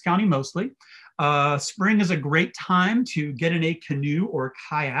Sussex County mostly. Spring is a great time to get in a canoe or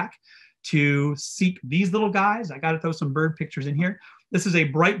kayak to seek these little guys. I got to throw some bird pictures in here. This is a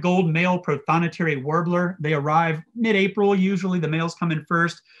bright gold male prothonotary warbler. They arrive mid-April usually. The males come in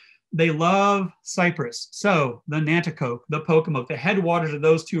first. They love cypress. So the Nanticoke, the Pocomoke, the headwaters of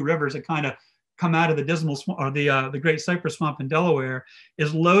those two rivers that kind of come out of the Dismal Swamp, or the Great Cypress Swamp in Delaware,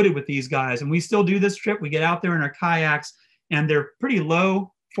 is loaded with these guys. And we still do this trip. We get out there in our kayaks, and they're pretty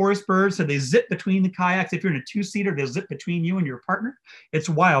low forest birds, so they zip between the kayaks. If you're in a two-seater, they'll zip between you and your partner. It's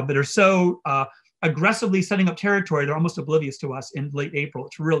wild, but they're so aggressively setting up territory, they're almost oblivious to us in late April.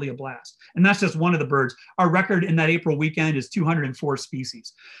 It's really a blast. And that's just one of the birds. Our record in that April weekend is 204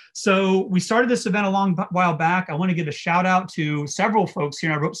 species. So we started this event a long while back. I want to give a shout out to several folks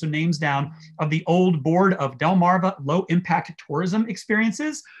here. I wrote some names down of the old board of Delmarva Low Impact Tourism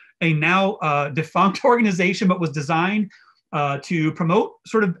Experiences, a now defunct organization, but was designed to promote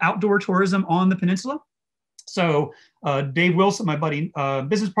sort of outdoor tourism on the peninsula. So Dave Wilson, my buddy,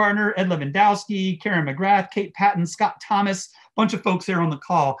 business partner, Ed Lewandowski, Karen McGrath, Kate Patton, Scott Thomas, a bunch of folks there on the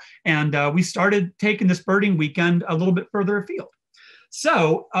call. And we started taking this birding weekend a little bit further afield.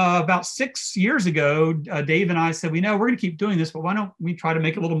 So about 6 years ago, Dave and I said, we're going to keep doing this, but why don't we try to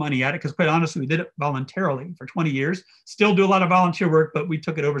make a little money at it? Because quite honestly, we did it voluntarily for 20 years, still do a lot of volunteer work, but we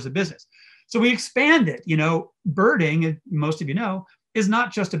took it over as a business. So we expanded. Birding, most of you know, is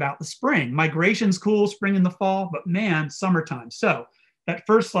not just about the spring. Migration's cool, spring and the fall, but man, summertime. So that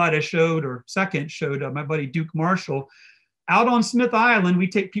first slide I showed, or second, showed my buddy Duke Marshall. Out on Smith Island, we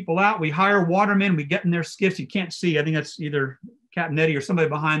take people out, we hire watermen, we get in their skiffs. You can't see, I think that's either Captain Eddie or somebody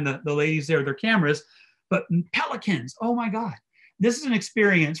behind the ladies there, their cameras. But pelicans, oh my God. This is an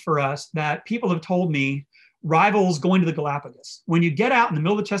experience for us that people have told me rivals going to the Galapagos. When you get out in the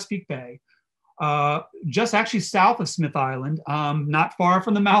middle of the Chesapeake Bay, just actually south of Smith Island, not far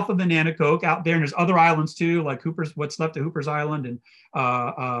from the mouth of the Nanticoke out there, and there's other islands too, like Hooper's, what's left of Hooper's Island,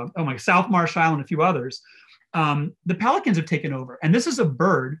 and South Marsh Island, a few others. The pelicans have taken over. And this is a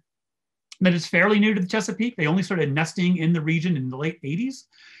bird that is fairly new to the Chesapeake. They only started nesting in the region in the late 80s.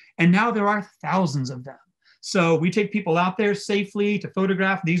 And now there are thousands of them. So we take people out there safely to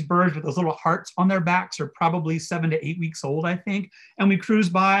photograph these birds with those little hearts on their backs, are probably 7 to 8 weeks old, I think. And we cruise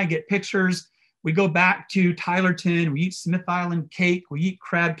by, get pictures. We go back to Tylerton, we eat Smith Island cake, we eat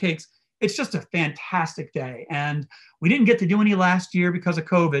crab cakes. It's just a fantastic day. And we didn't get to do any last year because of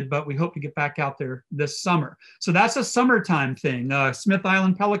COVID, but we hope to get back out there this summer. So that's a summertime thing. Smith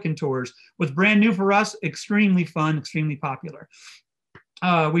Island Pelican Tours was brand new for us, extremely fun, extremely popular.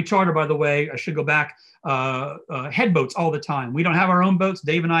 We charter, by the way, I should go back, head boats all the time. We don't have our own boats.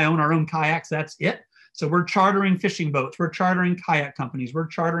 Dave and I own our own kayaks, that's it. So we're chartering fishing boats, we're chartering kayak companies, we're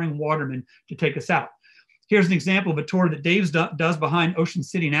chartering watermen to take us out. Here's an example of a tour that Dave does behind Ocean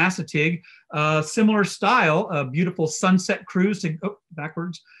City and Assateague. Similar style, a beautiful sunset cruise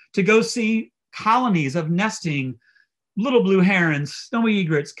to go see colonies of nesting little blue herons, snowy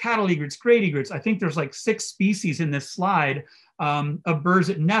egrets, cattle egrets, great egrets. I think there's like 6 species in this slide of birds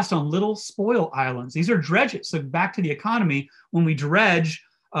that nest on little spoil islands. These are dredges. So back to the economy, when we dredge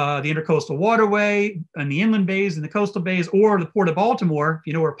the intercoastal waterway and the inland bays and the coastal bays, or the Port of Baltimore, if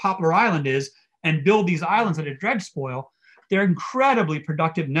you know where Poplar Island is, and build these islands that are dredge spoil, they're incredibly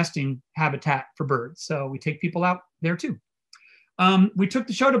productive nesting habitat for birds. So we take people out there too. We took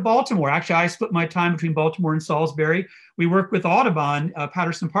the show to Baltimore. Actually, I split my time between Baltimore and Salisbury. We worked with Audubon,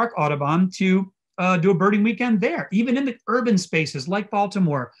 Patterson Park Audubon, to do a birding weekend there. Even in the urban spaces like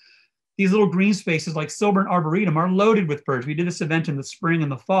Baltimore, these little green spaces like Silburn Arboretum are loaded with birds. We did this event in the spring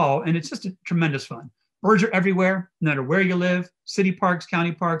and the fall, and it's just a tremendous fun. Birds are everywhere, no matter where you live, city parks,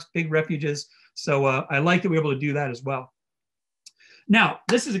 county parks, big refuges. So I like that we're able to do that as well. Now,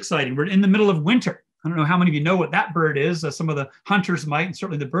 this is exciting. We're in the middle of winter. I don't know how many of you know what that bird is. Some of the hunters might, and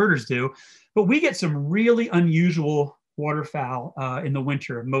certainly the birders do. But we get some really unusual waterfowl in the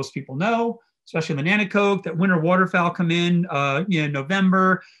winter. Most people know, especially in the Nanticoke, that winter waterfowl come in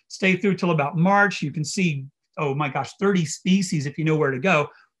November, stay through till about March. You can see, oh my gosh, 30 species if you know where to go.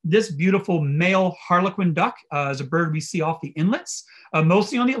 This beautiful male harlequin duck is a bird we see off the inlets,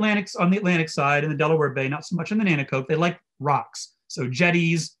 mostly on the Atlantic side in the Delaware Bay, not so much in the Nanticoke. They like rocks, so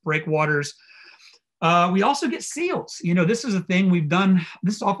jetties, breakwaters. We also get seals. You know, this is a thing we've done.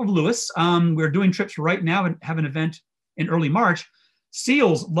 This is off of Lewis. We're doing trips right now and have an event in early March.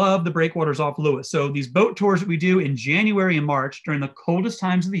 Seals love the breakwaters off Lewis. So these boat tours that we do in January and March during the coldest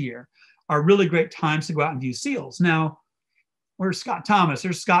times of the year are really great times to go out and view seals. Now, where's Scott Thomas?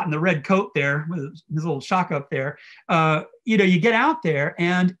 There's Scott in the red coat there with his little shock up there. You get out there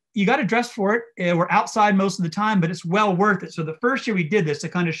and you got to dress for it. We're outside most of the time, but it's well worth it. So the first year we did this to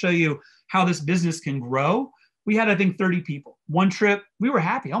kind of show you how this business can grow, we had, I think, 30 people. One trip, we were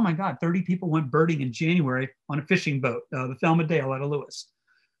happy. Oh my God, 30 people went birding in January on a fishing boat, the Thelma Dale out of Lewis.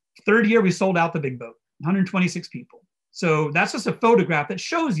 Third year, we sold out the big boat, 126 people. So that's just a photograph that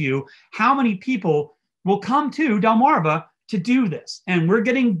shows you how many people will come to Delmarva to do this. And we're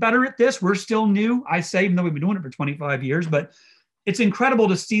getting better at this. We're still new, I say, even though we've been doing it for 25 years, but it's incredible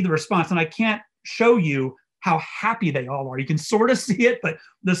to see the response. And I can't show you how happy they all are. You can sort of see it, but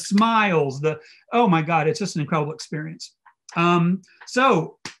the smiles, oh my God, it's just an incredible experience.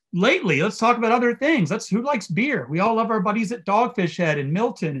 So lately, let's talk about other things. Who likes beer? We all love our buddies at Dogfish Head and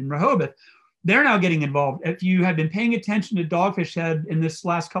Milton and Rehoboth. They're now getting involved. If you have been paying attention to Dogfish Head in this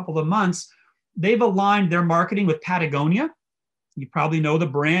last couple of months, they've aligned their marketing with Patagonia. You probably know the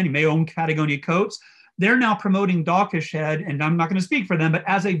brand. You may own Patagonia coats. They're now promoting Dogfish Head, and I'm not going to speak for them, but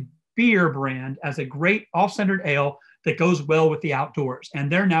as a beer brand, as a great off-centered ale that goes well with the outdoors.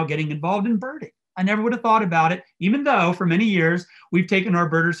 And they're now getting involved in birding. I never would have thought about it, even though for many years we've taken our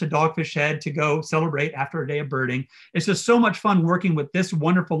birders to Dogfish Head to go celebrate after a day of birding. It's just so much fun working with this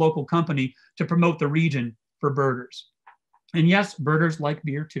wonderful local company to promote the region for birders. And yes, birders like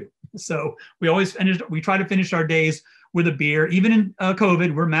beer too. So we try to finish our days with a beer. Even in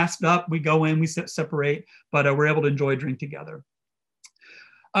COVID, we're masked up, we go in, we separate, but we're able to enjoy a drink together.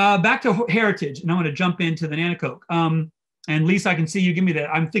 Back to heritage, and I'm going to jump into the Nanticoke. And Lisa, I can see you give me that.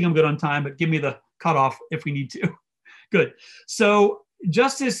 I think I'm good on time, but give me the cutoff if we need to. Good. So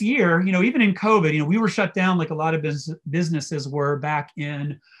just this year, even in COVID, we were shut down like a lot of businesses were back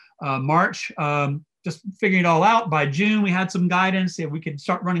in March. just figuring it all out. By June, we had some guidance. We could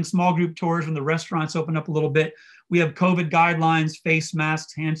start running small group tours when the restaurants open up a little bit. We have COVID guidelines, face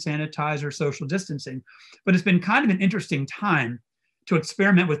masks, hand sanitizer, social distancing. But it's been kind of an interesting time to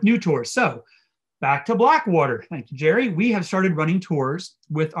experiment with new tours. So back to Blackwater. Thank you, Jerry. We have started running tours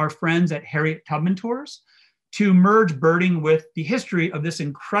with our friends at Harriet Tubman Tours to merge birding with the history of this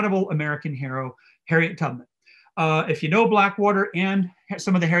incredible American hero, Harriet Tubman. If you know Blackwater and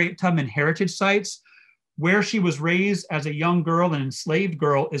some of the Harriet Tubman heritage sites, where she was raised as a young girl, an enslaved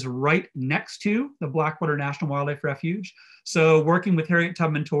girl, is right next to the Blackwater National Wildlife Refuge. So working with Harriet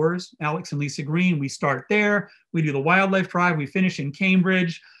Tubman Tours, Alex and Lisa Green, we start there. We do the wildlife drive. We finish in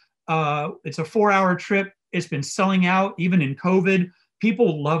Cambridge. It's a 4-hour trip. It's been selling out even in COVID.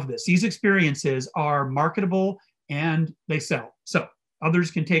 People love this. These experiences are marketable and they sell. So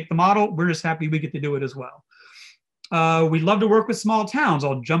others can take the model. We're just happy we get to do it as well. We love to work with small towns.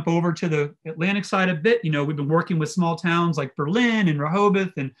 I'll jump over to the Atlantic side a bit. You know, we've been working with small towns like Berlin and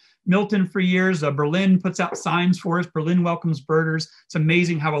Rehoboth and Milton for years. Berlin puts out signs for us. Berlin welcomes birders. It's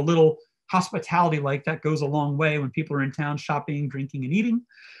amazing how a little hospitality like that goes a long way when people are in town shopping, drinking, and eating.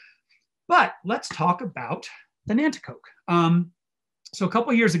 But let's talk about the Nanticoke. So a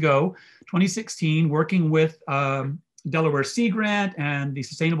couple of years ago, 2016, working with Delaware Sea Grant and the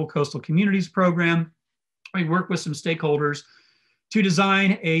Sustainable Coastal Communities Program, we worked with some stakeholders to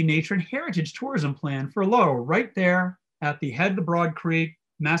design a nature and heritage tourism plan for Laurel right there at the head of the Broad Creek,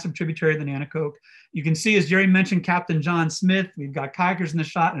 massive tributary of the Nanticoke. You can see, as Jerry mentioned, Captain John Smith. We've got kayakers in the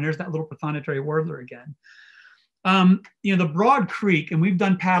shot, and there's that little prothonotary warbler again. You know, the Broad Creek, and we've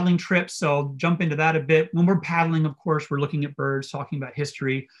done paddling trips, so I'll jump into that a bit. When we're paddling, of course, we're looking at birds, talking about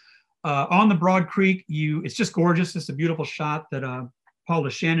history. On the Broad Creek, it's just gorgeous. It's a beautiful shot that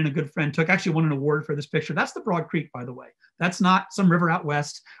Paula Shannon, a good friend, took. Actually won an award for this picture. That's the Broad Creek, by the way. That's not some river out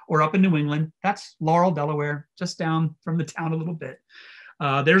west or up in New England. That's Laurel, Delaware, just down from the town a little bit.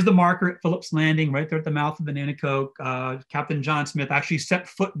 There's the marker at Phillips Landing, right there at the mouth of the Nanticoke. Captain John Smith actually set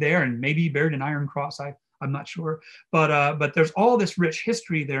foot there and maybe buried an iron cross. I'm not sure. But there's all this rich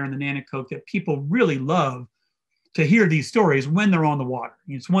history there in the Nanticoke that people really love to hear these stories when they're on the water.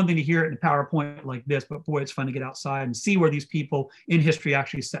 It's one thing to hear it in a PowerPoint like this, but boy, it's fun to get outside and see where these people in history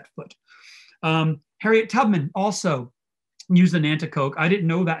actually set foot. Harriet Tubman also used the Nanticoke. I didn't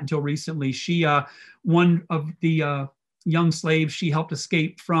know that until recently. She, one of the young slaves she helped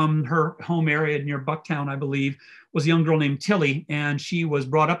escape from her home area near Bucktown, I believe, was a young girl named Tilly, and she was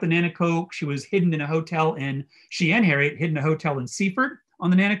brought up the Nanticoke. She was hidden in a hotel, and she and Harriet hid in a hotel in Seaford on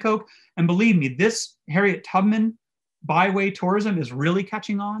the Nanticoke. And believe me, this Harriet Tubman byway tourism is really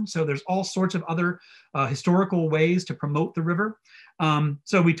catching on. So there's all sorts of other historical ways to promote the river.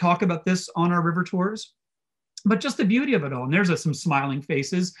 So we talk about this on our river tours, but just the beauty of it all. And there's some smiling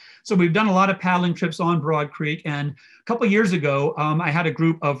faces. So we've done a lot of paddling trips on Broad Creek. And a couple of years ago, I had a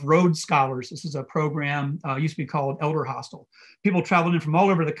group of Rhodes Scholars. This is a program, used to be called Elder Hostel. People traveled in from all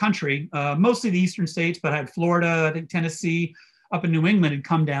over the country, mostly the eastern states, but I had Florida, I think Tennessee, up in New England had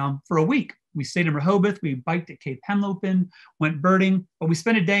come down for a week. We stayed in Rehoboth, we biked at Cape Henlopen, went birding, but we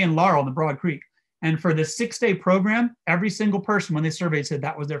spent a day in Laurel on the Broad Creek. And for this 6-day program, every single person when they surveyed said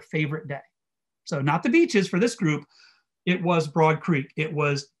that was their favorite day. So not the beaches for this group, it was Broad Creek. It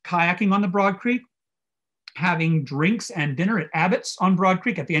was kayaking on the Broad Creek, having drinks and dinner at Abbott's on Broad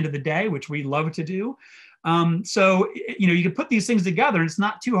Creek at the end of the day, which we love to do. So, you know, you can put these things together and it's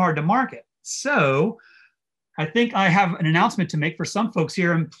not too hard to market. So I think I have an announcement to make for some folks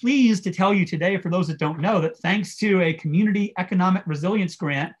here. I'm pleased to tell you today, for those that don't know, that thanks to a community economic resilience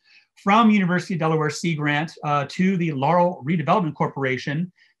grant from University of Delaware Sea Grant to the Laurel Redevelopment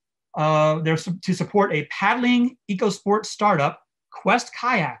Corporation, there's to support a paddling eco-sport startup. Quest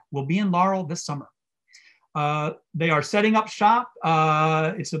Kayak will be in Laurel this summer. They are setting up shop.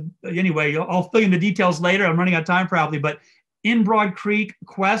 Anyway, I'll fill in the details later. I'm running out of time probably, but in Broad Creek,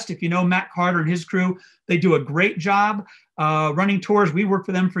 Quest, if you know Matt Carter and his crew, they do a great job running tours. We worked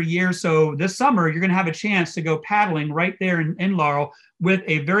for them for years. So this summer, you're going to have a chance to go paddling right there in Laurel with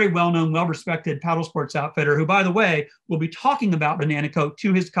a very well-known, well-respected paddle sports outfitter who, by the way, will be talking about the Nanticoke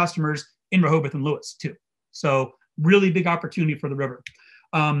to his customers in Rehoboth and Lewis too. So really big opportunity for the river.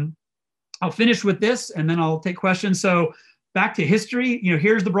 I'll finish with this and then I'll take questions. So back to history, you know,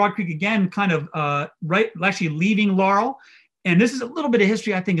 here's the Broad Creek again, kind of actually leaving Laurel. And this is a little bit of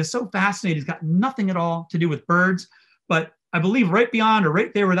history I think is so fascinating. It's got nothing at all to do with birds, but I believe right beyond or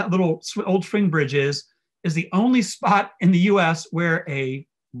right there where that little old swing bridge is the only spot in the US where a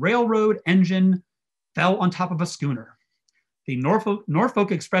railroad engine fell on top of a schooner. The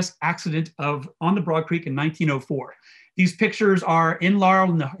Norfolk Express accident on the Broad Creek in 1904. These pictures are in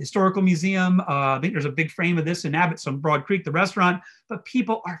Laurel in the Historical Museum. I think there's a big frame of this in Abbott's on Broad Creek, the restaurant. But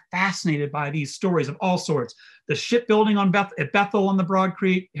people are fascinated by these stories of all sorts. The shipbuilding at Bethel on the Broad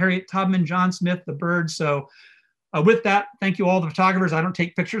Creek, Harriet Tubman, John Smith, the birds. So with that, thank you all the photographers. I don't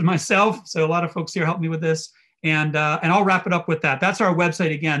take pictures myself, so a lot of folks here help me with this. And I'll wrap it up with that. That's our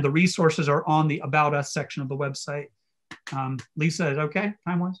website again. The resources are on the About Us section of the website. Lisa, is it okay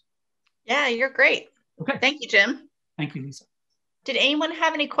time-wise? Yeah, you're great. Okay. Thank you, Jim. Thank you, Lisa. Did anyone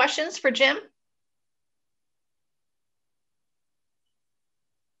have any questions for Jim?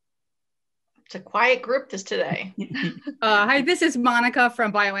 It's a quiet group this today. Hi, this is Monica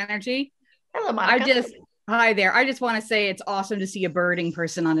from Bioenergy. Hello, Monica. Hi there. I just want to say it's awesome to see a birding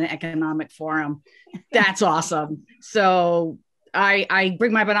person on an economic forum. That's awesome. So I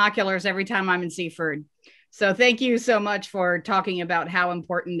bring my binoculars every time I'm in Seaford. So thank you so much for talking about how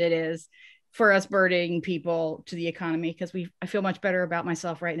important it is for us birding people to the economy, because I feel much better about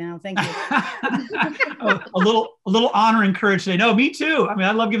myself right now. Thank you. a little honor and courage today. No, me too. I mean,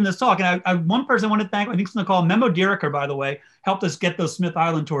 I love giving this talk. And one person I want to thank, I think it's going to call Memo Dereker, by the way, helped us get those Smith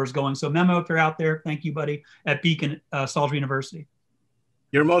Island tours going. So Memo, if you're out there, thank you, buddy, at Beacon, Salisbury University.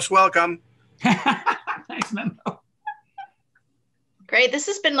 You're most welcome. Thanks, Memo. Great. This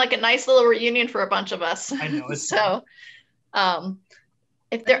has been like a nice little reunion for a bunch of us. I know. So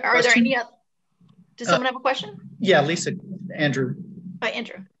if there are there any other, does someone have a question? Yeah, Lisa, Andrew. Hi,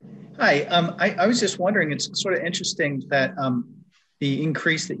 Andrew. Hi, I was just wondering, it's sort of interesting that the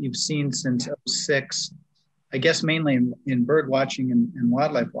increase that you've seen since 2006, I guess mainly in bird watching and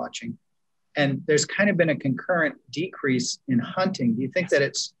wildlife watching, and there's kind of been a concurrent decrease in hunting. Do you think that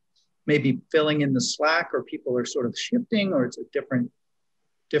it's maybe filling in the slack, or people are sort of shifting, or it's a different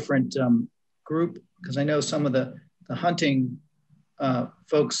group? Because I know some of the hunting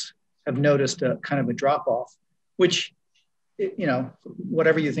folks have noticed a kind of a drop off, which, you know,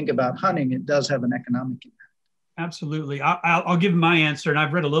 whatever you think about hunting, it does have an economic impact. Absolutely. I'll give my answer, and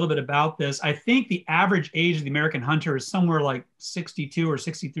I've read a little bit about this. I think the average age of the American hunter is somewhere like 62 or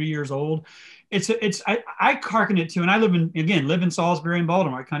 63 years old. I hearken it to, and I live in Salisbury and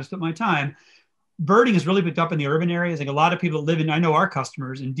Baltimore. I kind of split my time. Birding has really picked up in the urban areas. I think a lot of people live in, I know our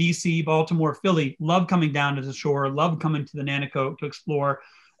customers in DC, Baltimore, Philly, love coming down to the shore, love coming to the Nanticoke to explore.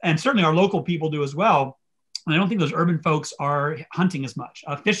 And certainly our local people do as well. And I don't think those urban folks are hunting as much.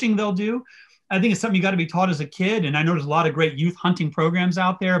 Fishing they'll do. I think it's something you got to be taught as a kid. And I know there's a lot of great youth hunting programs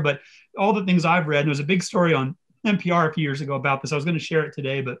out there, but all the things I've read, and there was a big story on NPR a few years ago about this. I was going to share it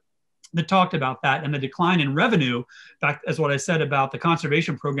today, but they talked about that and the decline in revenue. Back as what I said about the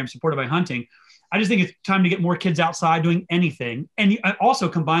conservation program supported by hunting. I just think it's time to get more kids outside doing anything. And also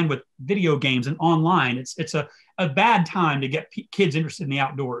combined with video games and online, it's a bad time to get kids interested in the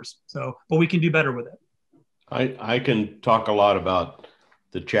outdoors. So, but we can do better with it. I can talk a lot about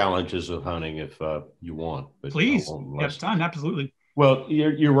the challenges of hunting if you want. But please, you have time, absolutely. Well,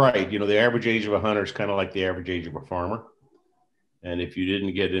 you're right. You know, the average age of a hunter is kind of like the average age of a farmer. And if you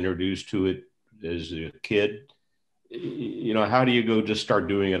didn't get introduced to it as a kid, you know, how do you go just start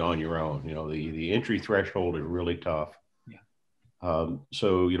doing it on your own? You know, the entry threshold is really tough. Yeah.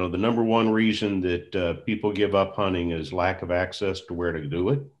 So, you know, the number one reason that people give up hunting is lack of access to where to do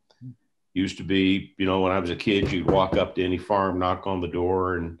it. Used to be, you know, when I was a kid, you'd walk up to any farm, knock on the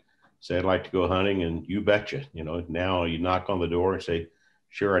door and say, I'd like to go hunting. And you betcha, you know, now you knock on the door and say,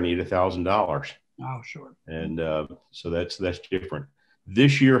 sure, I need $1,000. Oh, sure. And so that's different.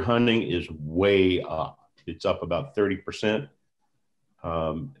 This year, hunting is way up. It's up about 30%.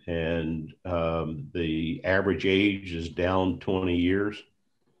 And the average age is down 20 years.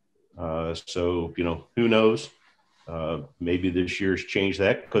 So, you know, who knows? Maybe this year's changed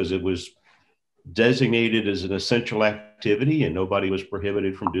that because it was designated as an essential activity and nobody was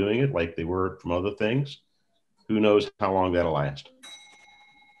prohibited from doing it like they were from other things. Who knows how long that'll last?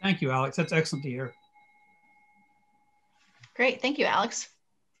 Thank you, Alex. That's excellent to hear. Great. Thank you, Alex.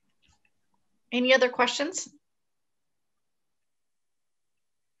 Any other questions?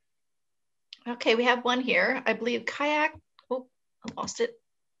 Okay, we have one here. I believe kayak, oh, I lost it.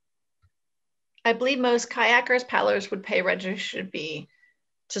 I believe most kayakers, paddlers would pay registration fee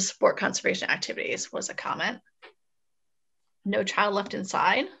to support conservation activities, was a comment. No child left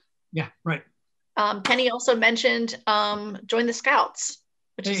inside. Yeah, right. Kenny also mentioned join the Scouts.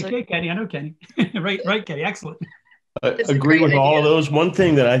 Which is Kenny, I know Kenny. right, Kenny, excellent. Agree with all of those. One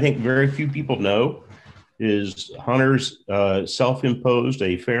thing that I think very few people know is hunters self-imposed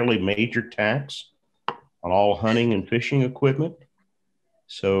a fairly major tax on all hunting and fishing equipment.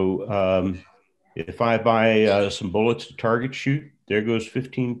 So if I buy some bullets to target shoot, there goes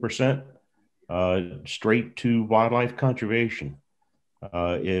 15% straight to wildlife conservation.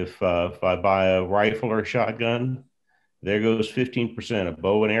 If I buy a rifle or a shotgun, there goes 15%. A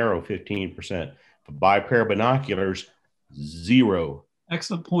bow and arrow, 15%. If I buy a pair of binoculars, 0.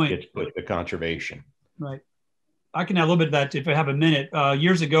 Excellent point. Gets put to conservation. Right. I can add a little bit of that if I have a minute.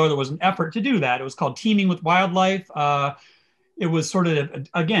 Years ago, there was an effort to do that. It was called Teaming with Wildlife. It was sort of,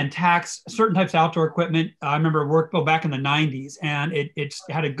 again, tax certain types of outdoor equipment. I remember work back in the 90s, and it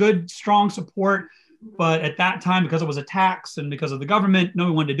had a good, strong support. But at that time, because it was a tax and because of the government, no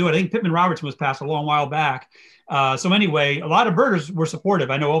one wanted to do it. I think Pittman-Robertson was passed a long while back. So anyway, a lot of birders were supportive.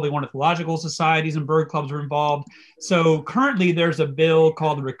 I know all the ornithological societies and bird clubs were involved. So currently there's a bill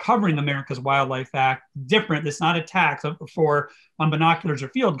called the Recovering America's Wildlife Act. Different, it's not a tax on binoculars or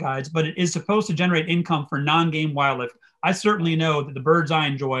field guides, but it is supposed to generate income for non-game wildlife. I certainly know that the birds I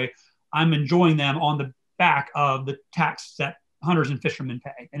enjoy, I'm enjoying them on the back of the tax that hunters and fishermen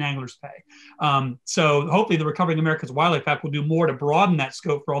pay and anglers pay. So hopefully the Recovering America's Wildlife Act will do more to broaden that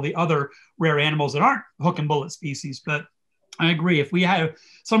scope for all the other rare animals that aren't hook and bullet species. But I agree, if we have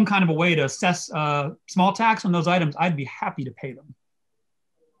some kind of a way to assess small tax on those items, I'd be happy to pay them.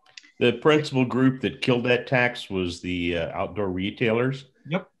 The principal group that killed that tax was the outdoor retailers.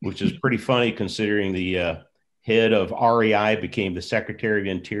 Yep. Which is pretty funny considering the head of REI became the Secretary of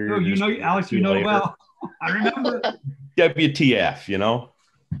Interior. Oh, you know, Alex, you know it well. I remember. WTF, you know?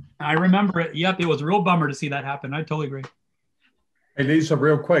 I remember it. Yep, it was a real bummer to see that happen. I totally agree. Hey, Lisa,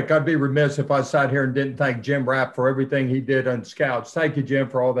 real quick, I'd be remiss if I sat here and didn't thank Jim Rapp for everything he did on Scouts. Thank you, Jim,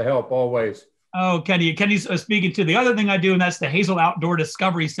 for all the help always. Oh, Kenny's speaking to the other thing I do, and that's the Hazel Outdoor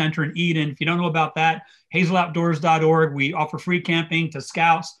Discovery Center in Eden. If you don't know about that, hazoloutdoors.org. We offer free camping to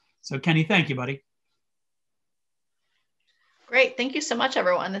Scouts. So Kenny, thank you, buddy. Great. Thank you so much,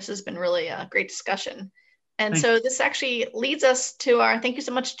 everyone. This has been really a great discussion. And so this actually leads us to thank you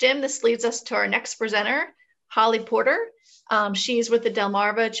so much, Jim. This leads us to our next presenter, Holly Porter. She's with the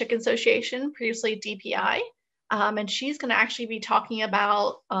Delmarva Chicken Association, previously DPI. And she's going to actually be talking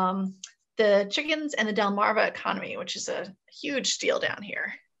about the chickens and the Delmarva economy, which is a huge deal down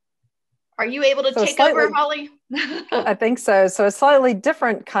here. Are you able to take over, Holly? I think so. So a slightly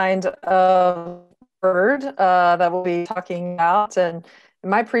different kind of bird that we'll be talking about. And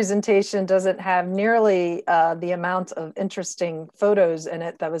my presentation doesn't have nearly the amount of interesting photos in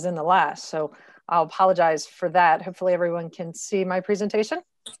it that was in the last. So I'll apologize for that. Hopefully everyone can see my presentation.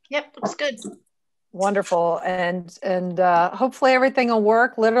 Yep, looks good. Wonderful. And hopefully everything will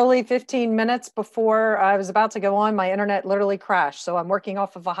work. Literally 15 minutes before I was about to go on, my internet literally crashed. So I'm working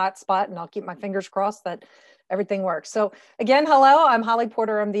off of a hotspot, and I'll keep my fingers crossed that everything works. So again, hello, I'm Holly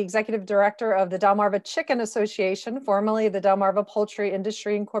Porter. I'm the Executive Director of the Delmarva Chicken Association, formerly the Delmarva Poultry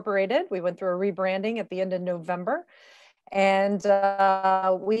Industry Incorporated. We went through a rebranding at the end of November. And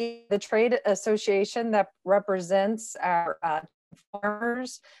the trade association that represents our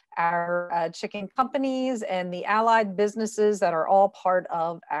farmers, our chicken companies, and the allied businesses that are all part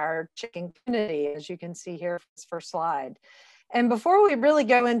of our chicken community, as you can see here for this first slide. And before we really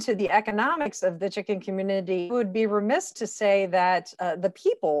go into the economics of the chicken community, it would be remiss to say that the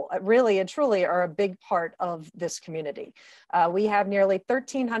people really and truly are a big part of this community. We have nearly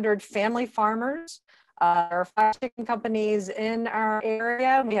 1,300 family farmers. There are 5 chicken companies in our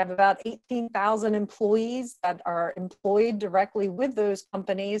area. We have about 18,000 employees that are employed directly with those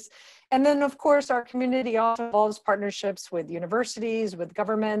companies. And then, of course, our community also involves partnerships with universities, with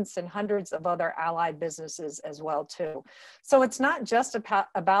governments, and hundreds of other allied businesses as well, too. So it's not just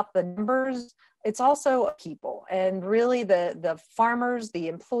about the numbers, it's also people. And really the farmers, the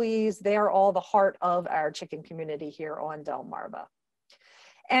employees, they are all the heart of our chicken community here on Delmarva.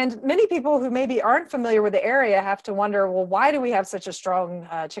 And many people who maybe aren't familiar with the area have to wonder, well, why do we have such a strong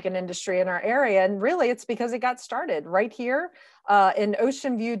chicken industry in our area? And really, it's because it got started right here in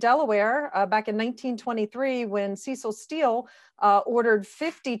Ocean View, Delaware, back in 1923, when Cecil Steele ordered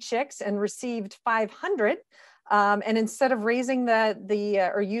 50 chicks and received 500. And instead of raising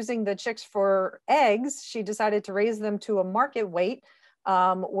or using the chicks for eggs, she decided to raise them to a market weight,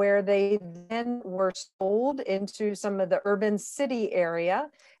 where they then were sold into some of the urban city area.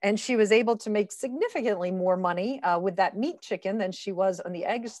 And she was able to make significantly more money with that meat chicken than she was on the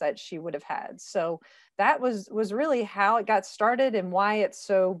eggs that she would have had. So that was really how it got started and why it's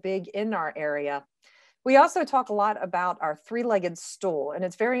so big in our area. We also talk a lot about our 3-legged stool, and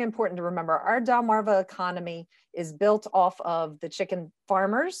it's very important to remember our Delmarva economy is built off of the chicken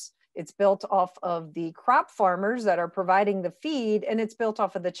farmers. It's built off of the crop farmers that are providing the feed, and it's built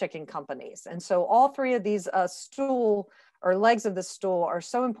off of the chicken companies. And so all 3 of these legs of the stool are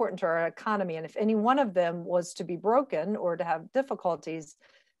so important to our economy. And if any one of them was to be broken or to have difficulties,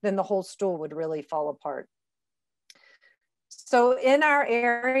 then the whole stool would really fall apart. So in our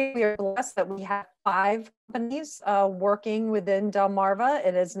area, we are blessed that we have 5 companies working within Delmarva.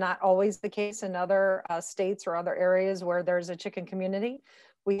 It is not always the case in other states or other areas where there's a chicken community.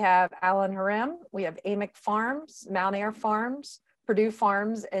 We have Allen Harem, we have Amick Farms, Mount Air Farms, Purdue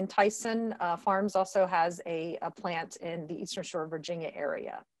Farms, and Tyson Farms also has a plant in the Eastern Shore of Virginia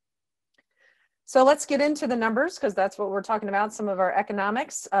area. So let's get into the numbers because that's what we're talking about, some of our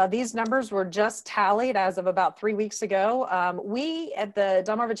economics. These numbers were just tallied as of about 3 weeks ago. We at the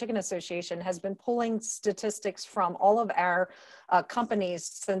Delmarva Chicken Association has been pulling statistics from all of our companies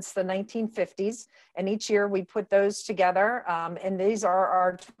since the 1950s. And each year we put those together. And these are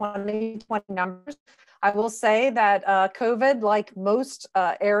our 2020 numbers. I will say that COVID, like most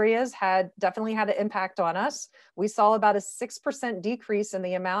areas, definitely had an impact on us. We saw about a 6% decrease in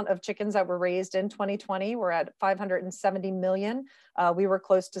the amount of chickens that were raised in 2020. We're at 570 million. We were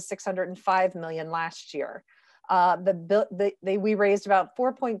close to 605 million last year. We raised about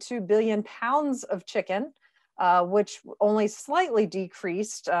 4.2 billion pounds of chicken, which only slightly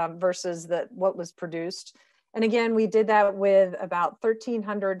decreased versus what was produced. And again, we did that with about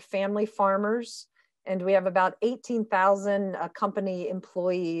 1,300 family farmers. And we have about 18,000 company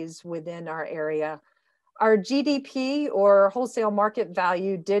employees within our area. Our GDP or wholesale market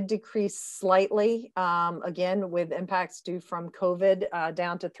value did decrease slightly, again, with impacts due from COVID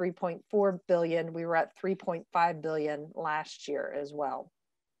down to 3.4 billion. We were at 3.5 billion last year as well.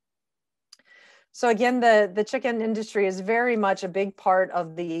 So again, the chicken industry is very much a big part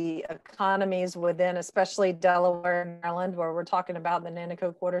of the economies within, especially Delaware and Maryland, where we're talking about the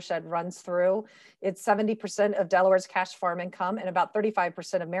Nanticoke Watershed runs through. It's 70% of Delaware's cash farm income and about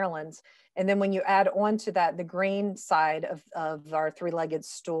 35% of Maryland's. And then when you add on to that, the grain side of our three-legged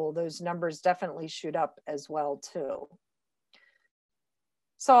stool, those numbers definitely shoot up as well too.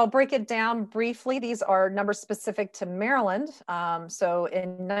 So I'll break it down briefly. These are numbers specific to Maryland. So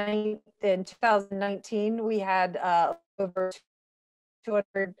in 2019, we had over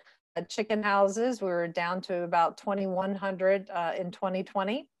 200 chicken houses. We were down to about 2,100 in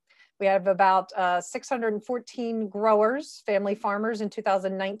 2020. We have about 614 growers, family farmers in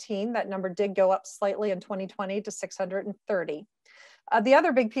 2019. That number did go up slightly in 2020 to 630. The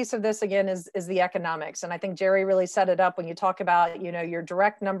other big piece of this, again, is the economics. And I think Jerry really set it up when you talk about, your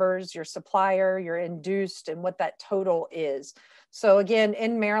direct numbers, your supplier, your induced, and what that total is. So again,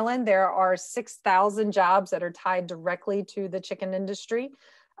 in Maryland, there are 6,000 jobs that are tied directly to the chicken industry.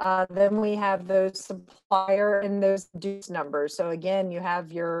 Then we have those supplier and those induced numbers. So again, you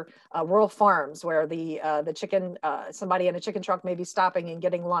have your rural farms where the chicken, somebody in a chicken truck may be stopping and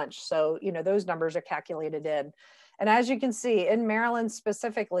getting lunch. So, those numbers are calculated in. And as you can see, in Maryland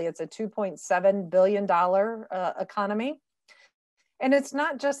specifically, it's a $2.7 billion economy. And it's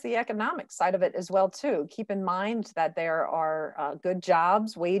not just the economic side of it as well, too. Keep in mind that there are good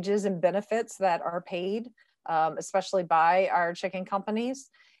jobs, wages, and benefits that are paid, especially by our chicken companies.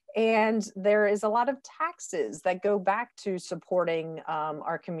 And there is a lot of taxes that go back to supporting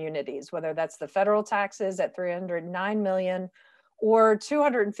our communities, whether that's the federal taxes at $309 million, or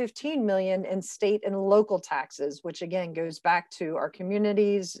 $215 million in state and local taxes, which again goes back to our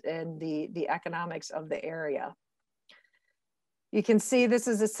communities and the economics of the area. You can see this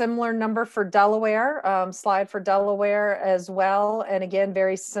is a similar number for Delaware, slide for Delaware as well. And again,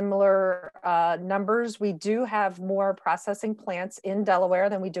 very similar numbers. We do have more processing plants in Delaware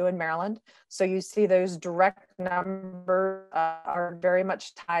than we do in Maryland. So you see those direct numbers are very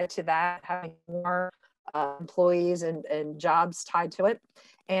much tied to that, having more employees and jobs tied to it.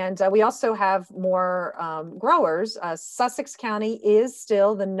 And we also have more growers. Sussex County is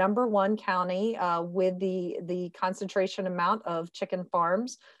still the #1 county with the concentration amount of chicken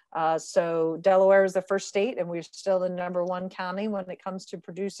farms. So Delaware is the first state, and we're still the #1 county when it comes to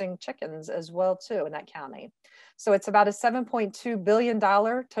producing chickens as well too in that county. So it's about a $7.2 billion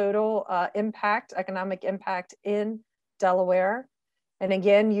total economic impact in Delaware. And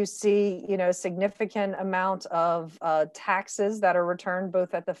again, you see, a significant amount of taxes that are returned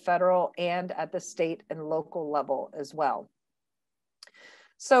both at the federal and at the state and local level as well.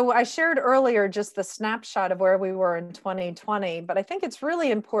 So I shared earlier just the snapshot of where we were in 2020, but I think it's really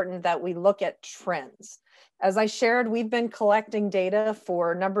important that we look at trends. As I shared, we've been collecting data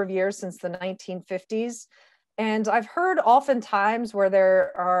for a number of years since the 1950s. And I've heard oftentimes where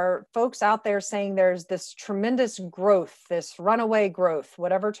there are folks out there saying there's this tremendous growth, this runaway growth,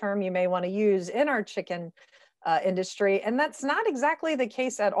 whatever term you may want to use in our chicken industry. And that's not exactly the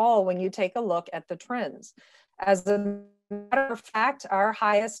case at all when you take a look at the trends. As a matter of fact, our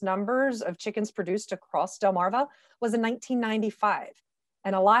highest numbers of chickens produced across Delmarva was in 1995.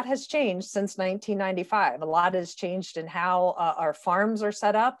 And a lot has changed since 1995. A lot has changed in how our farms are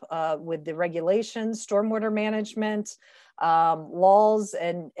set up with the regulations, stormwater management, laws,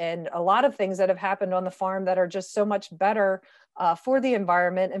 and a lot of things that have happened on the farm that are just so much better for the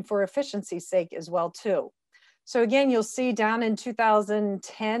environment and for efficiency's sake as well too. So again, you'll see down in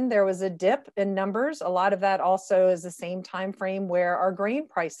 2010, there was a dip in numbers. A lot of that also is the same time frame where our grain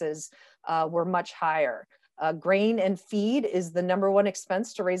prices were much higher. Grain and feed is the #1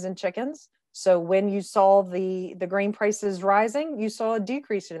 expense to raising chickens. So when you saw the grain prices rising, you saw a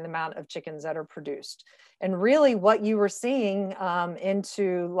decrease in the amount of chickens that are produced. And really what you were seeing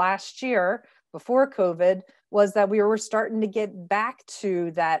into last year before COVID was that we were starting to get back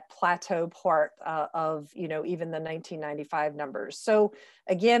to that plateau part of, you know, even the 1995 numbers. So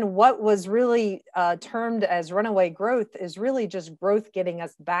again, what was really termed as runaway growth is really just growth getting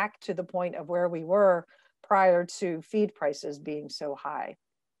us back to the point of where we were prior to feed prices being so high.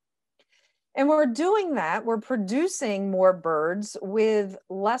 And we're doing that, we're producing more birds with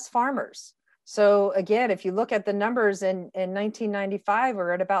less farmers. So again, if you look at the numbers in 1995,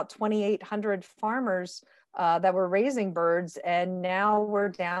 we're at about 2,800 farmers that were raising birds, and now we're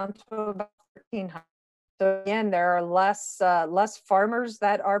down to about 1,300. So again, there are less farmers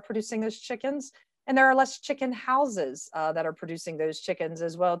that are producing those chickens, and there are less chicken houses that are producing those chickens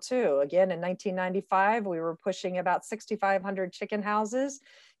as well too. Again, in 1995, we were pushing about 6,500 chicken houses,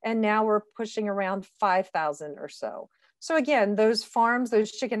 and now we're pushing around 5,000 or so. So again, those farms,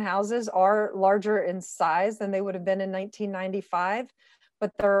 those chicken houses are larger in size than they would have been in 1995,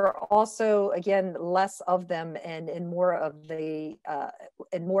 but there are also, again, less of them and in more of the,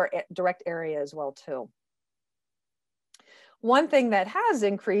 in more direct area as well too. One thing that has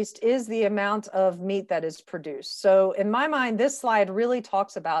increased is the amount of meat that is produced. So in my mind, this slide really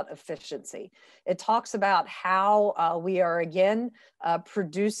talks about efficiency. It talks about how we are, again,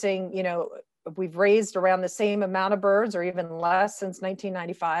 producing, you know, we've raised around the same amount of birds or even less since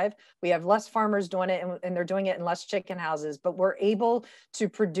 1995. We have less farmers doing it, and they're doing it in less chicken houses, but we're able to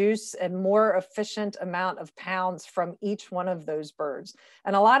produce a more efficient amount of pounds from each one of those birds.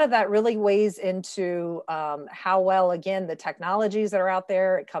 And a lot of that really weighs into how well, again, the technologies that are out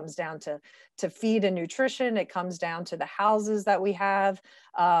there. It comes down to feed and nutrition. It comes down to the houses that we have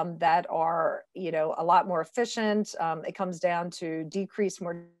that are, you know, a lot more efficient. It comes down to decreased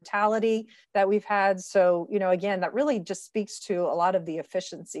mortality that we've had. So, you know, again, that really just speaks to a lot of the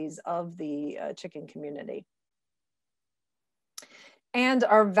efficiencies of the chicken community. And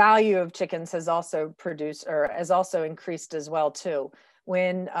our value of chickens has also increased as well too.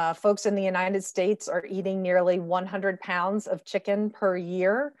 When folks in the United States are eating nearly 100 pounds of chicken per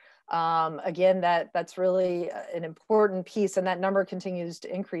year, again, that's really an important piece, and that number continues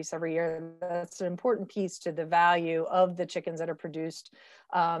to increase every year. That's an important piece to the value of the chickens that are produced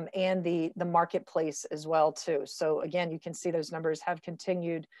and the marketplace as well too. So again, you can see those numbers have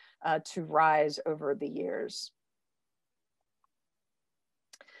continued to rise over the years.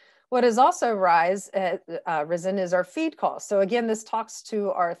 What has also risen is our feed costs. So again, this talks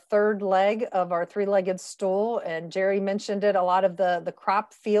to our third leg of our three-legged stool, and Jerry mentioned it. A lot of the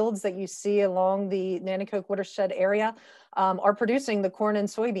crop fields that you see along the Nanticoke Watershed area are producing the corn and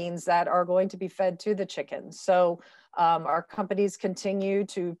soybeans that are going to be fed to the chickens. So our companies continue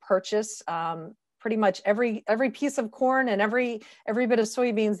to purchase pretty much every piece of corn and every bit of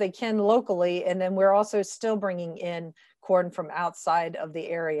soybeans they can locally, and then we're also still bringing in corn from outside of the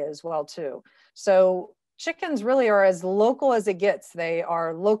area as well too. So chickens really are as local as it gets. They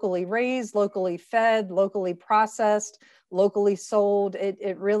are locally raised, locally fed, locally processed, locally sold.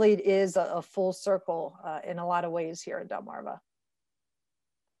 It really is a full circle in a lot of ways here in Delmarva.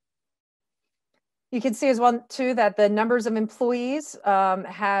 You can see as well too that the numbers of employees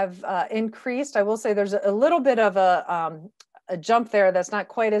have increased. I will say there's a little bit of a jump there that's not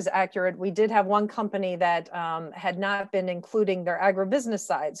quite as accurate. We did have one company that had not been including their agribusiness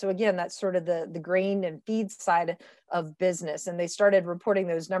side. So again, that's sort of the grain and feed side of business. And they started reporting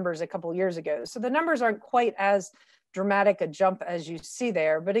those numbers a couple of years ago. So the numbers aren't quite as dramatic a jump as you see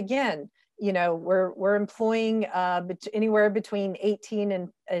there. But again, you know, we're employing anywhere between 18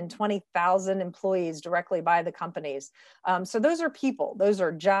 and 20,000 employees directly by the companies. So those are people, those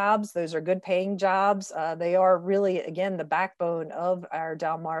are jobs, those are good paying jobs. They are really, again, the backbone of our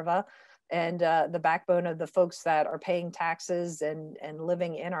Delmarva and the backbone of the folks that are paying taxes and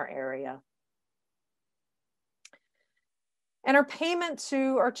living in our area. And our payment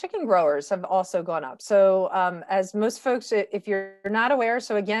to our chicken growers have also gone up. So as most folks, if you're not aware,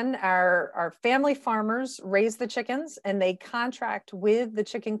 so again, our family farmers raise the chickens and they contract with the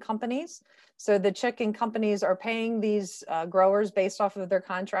chicken companies. So the chicken companies are paying these growers based off of their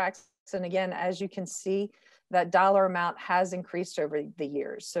contracts. And again, as you can see, that dollar amount has increased over the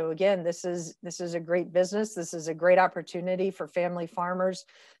years. So again, this is a great business. This is a great opportunity for family farmers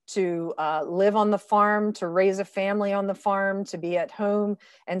to live on the farm, to raise a family on the farm, to be at home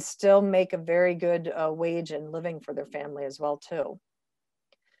and still make a very good wage and living for their family as well too.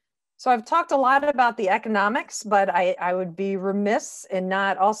 So I've talked a lot about the economics, but I would be remiss in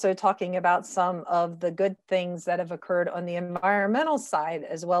not also talking about some of the good things that have occurred on the environmental side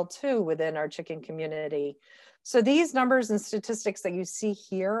as well too within our chicken community. So these numbers and statistics that you see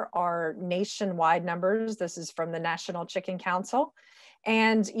here are nationwide numbers. This is from the National Chicken Council.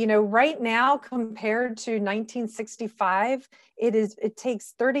 And, you know, right now compared to 1965, it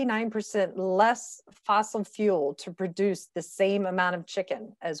takes 39% less fossil fuel to produce the same amount of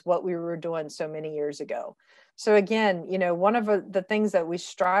chicken as what we were doing so many years ago. So again, you know, one of the things that we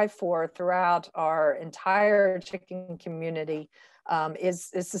strive for throughout our entire chicken community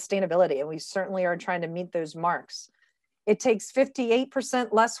is sustainability. And we certainly are trying to meet those marks. It takes 58%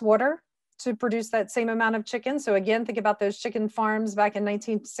 less water to produce that same amount of chicken. So again, think about those chicken farms back in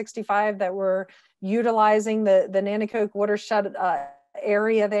 1965 that were utilizing the Nanticoke Watershed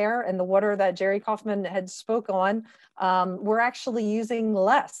area there and the water that Jerry Kaufman had spoke on. We're actually using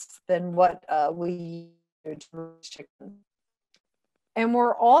less than what we use to produce chicken. And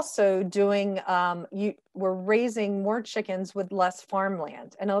we're also doing, we're raising more chickens with less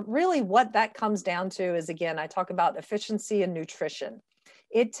farmland. And really what that comes down to is, again, I talk about efficiency and nutrition.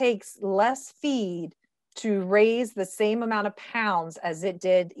 It takes less feed to raise the same amount of pounds as it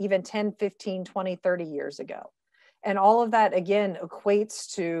did even 10, 15, 20, 30 years ago. And all of that, again,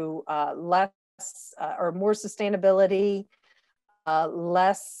 equates to less or more sustainability,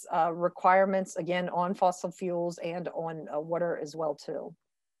 less requirements, again, on fossil fuels and on water as well, too.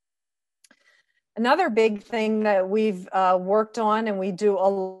 Another big thing that we've worked on, and we do a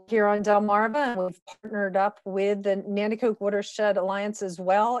lot here on Delmarva, and we've partnered up with the Nanticoke Watershed Alliance as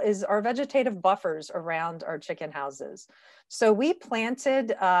well, is our vegetative buffers around our chicken houses. So we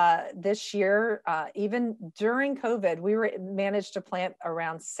planted this year, even during COVID, we managed to plant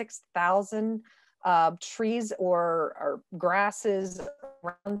around 6,000 trees or grasses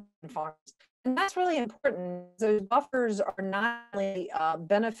around farms. And that's really important. Those buffers are not only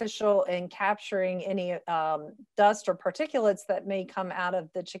beneficial in capturing any dust or particulates that may come out of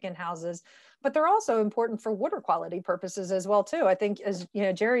the chicken houses, but they're also important for water quality purposes as well too. I think, as you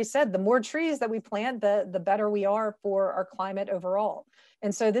know, Jerry said, the more trees that we plant, the better we are for our climate overall.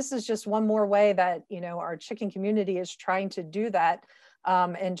 And so this is just one more way that, you know, our chicken community is trying to do that.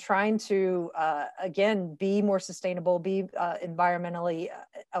 And trying to, again, be more sustainable, be environmentally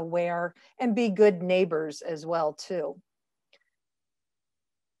aware, and be good neighbors as well, too.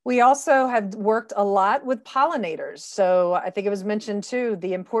 We also have worked a lot with pollinators. So I think it was mentioned, too,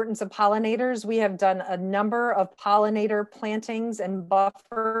 the importance of pollinators. We have done a number of pollinator plantings and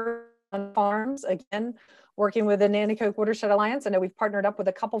buffers on farms, again, working with the Nanticoke Watershed Alliance. I know we've partnered up with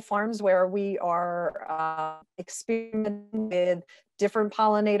a couple farms where we are experimenting with different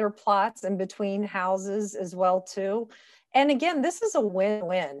pollinator plots in between houses as well too. And again, this is a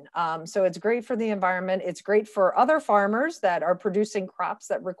win-win. So it's great for the environment. It's great for other farmers that are producing crops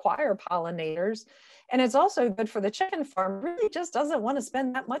that require pollinators. And it's also good for the chicken farm, really just doesn't want to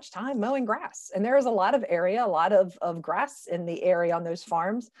spend that much time mowing grass. And there is a lot of area, a lot of grass in the area on those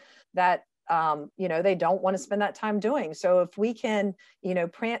farms that you know, they don't want to spend that time doing. So if we can, you know,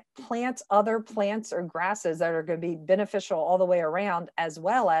 plant other plants or grasses that are going to be beneficial all the way around, as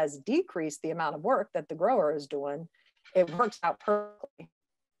well as decrease the amount of work that the grower is doing, it works out perfectly.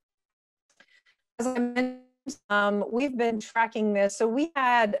 As I mentioned, we've been tracking this. So we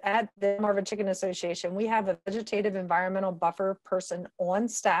had at the Delmarva Chicken Association, we have a vegetative environmental buffer person on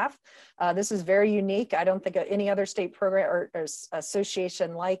staff. This is very unique. I don't think any other state program or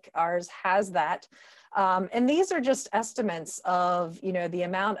association like ours has that. And these are just estimates of, you know, the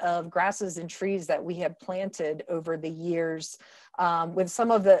amount of grasses and trees that we have planted over the years, with some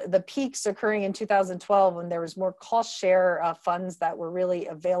of the peaks occurring in 2012 when there was more cost share funds that were really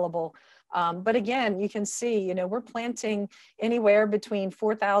available. But again, you can see, you know, we're planting anywhere between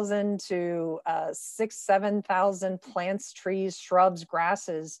 4,000 to 6,000, 7,000 plants, trees, shrubs,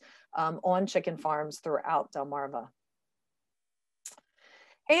 grasses on chicken farms throughout Delmarva.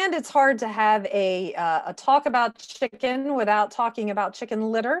 And it's hard to have a talk about chicken without talking about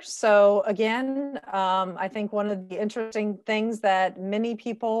chicken litter. So again, I think one of the interesting things that many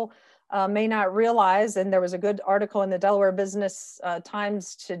people may not realize, and there was a good article in the Delaware Business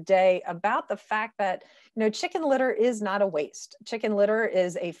Times today about the fact that, chicken litter is not a waste. Chicken litter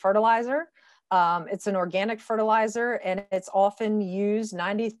is a fertilizer. It's an organic fertilizer, and it's often used,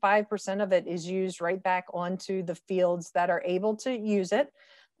 95% of it is used right back onto the fields that are able to use it,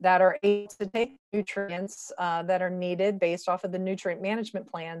 that are able to take nutrients that are needed based off of the nutrient management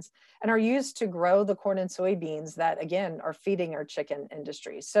plans, and are used to grow the corn and soybeans that, again, are feeding our chicken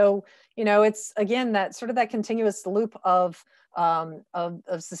industry. So, it's, again, that sort of that continuous loop of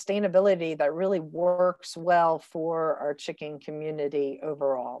sustainability that really works well for our chicken community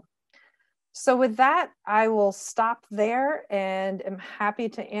overall. So with that, I will stop there and am happy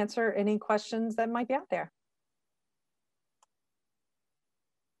to answer any questions that might be out there.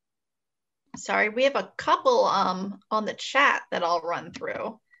 Sorry, we have a couple on the chat that I'll run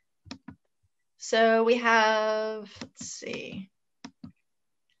through. So we have, let's see.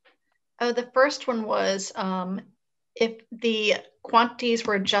 Oh, the first one was if the quantities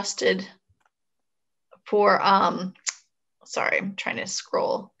were adjusted for, sorry, I'm trying to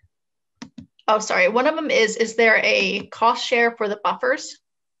scroll. Oh, sorry. One of them is there a cost share for the buffers?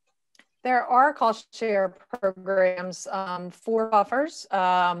 There are cost share programs for buffers.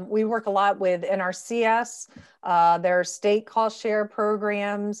 We work a lot with NRCS. There are state cost share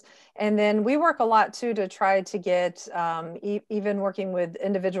programs. And then we work a lot too to try to get, even working with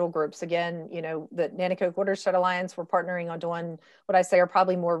individual groups. Again, the Nanticoke Watershed Alliance, we're partnering on doing what I say are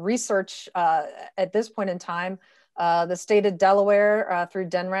probably more research at this point in time. The state of Delaware through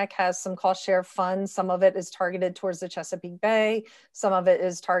DNREC has some cost share funds. Some of it is targeted towards the Chesapeake Bay. Some of it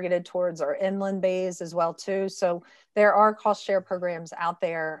is targeted towards our inland bays as well too. So there are cost share programs out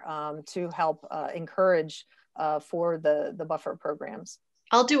there to help encourage for the buffer programs.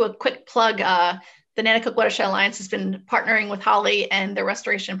 I'll do a quick plug. The Nanticoke Watershed Alliance has been partnering with Holly and the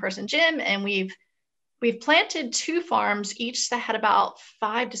restoration person Jim, and we've planted 2 farms, each that had about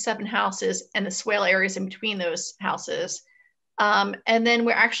 5 to 7 houses and the swale areas in between those houses. And then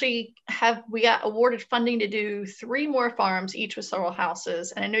we got awarded funding to do 3 more farms, each with several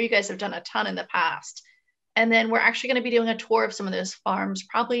houses. And I know you guys have done a ton in the past. And then we're actually going to be doing a tour of some of those farms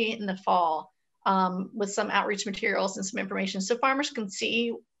probably in the fall with some outreach materials and some information so farmers can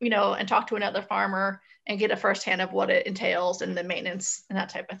see, and talk to another farmer and get a firsthand of what it entails and the maintenance and that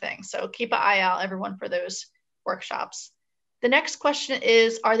type of thing. So keep an eye out, everyone, for those workshops. The next question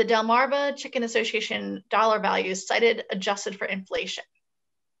is, are the Delmarva Chicken Association dollar values cited adjusted for inflation?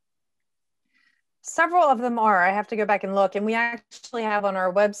 Several of them are. I have to go back and look. And we actually have on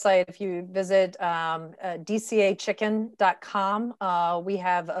our website, if you visit dcachicken.com, we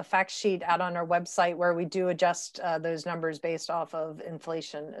have a fact sheet out on our website where we do adjust those numbers based off of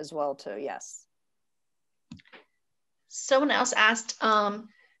inflation as well too, yes. Someone else asked,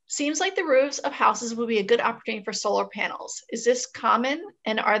 seems like the roofs of houses would be a good opportunity for solar panels. Is this common,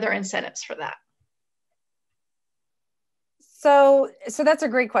 and are there incentives for that? So that's a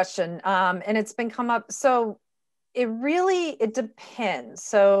great question. And it's been come up. So it depends.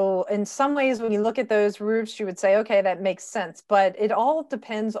 So in some ways, when you look at those roofs, you would say, okay, that makes sense. But it all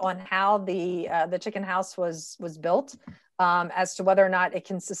depends on how the chicken house was built, as to whether or not it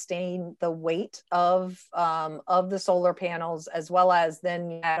can sustain the weight of the solar panels, as well as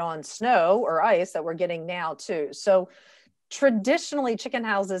then add on snow or ice that we're getting now too. So traditionally, chicken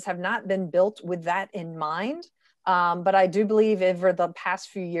houses have not been built with that in mind. But I do believe over the past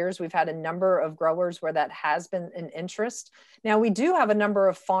few years, we've had a number of growers where that has been an interest. Now, we do have a number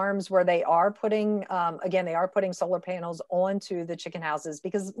of farms where they are putting, they are putting solar panels onto the chicken houses,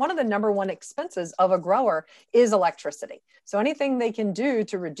 because one of the number 1 expenses of a grower is electricity. So anything they can do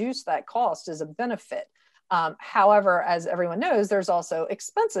to reduce that cost is a benefit. However, as everyone knows, there's also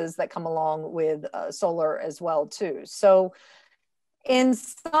expenses that come along with solar as well too. So in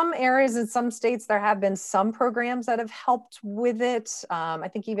some areas, in some states, there have been some programs that have helped with it. I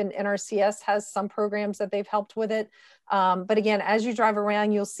think even NRCS has some programs that they've helped with it. But again, as you drive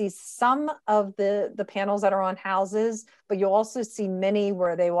around, you'll see some of the panels that are on houses, but you'll also see many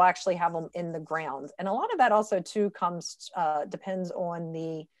where they will actually have them in the ground. And a lot of that also too depends on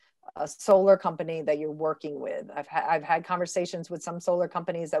the solar company that you're working with. I've had conversations with some solar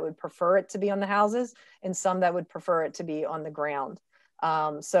companies that would prefer it to be on the houses and some that would prefer it to be on the ground.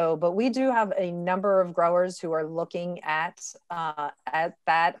 But we do have a number of growers who are looking at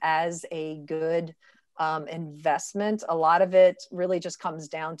that as a good investment. A lot of it really just comes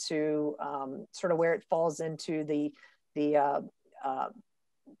down to sort of where it falls into the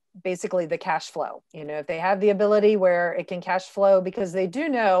basically the cash flow. You know, if they have the ability where it can cash flow, because they do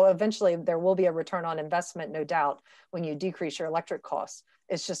know eventually there will be a return on investment, no doubt, when you decrease your electric costs.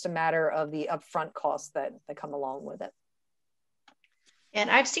 It's just a matter of the upfront costs that come along with it. And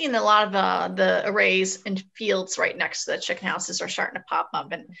I've seen a lot of the arrays in fields right next to the chicken houses are starting to pop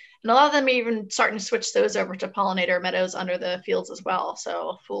up. And a lot of them are even starting to switch those over to pollinator meadows under the fields as well.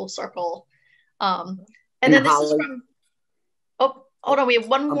 So full circle. And then this is from, oh, hold on, we have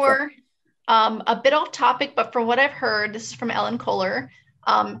one more, a bit off topic, but from what I've heard, this is from Ellen Kohler.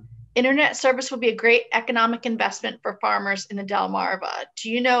 Internet service would be a great economic investment for farmers in the Delmarva.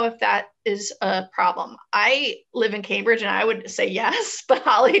 Do you know if that is a problem? I live in Cambridge and I would say yes, but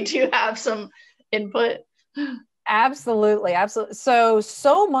Holly, do you have some input? Absolutely, absolutely.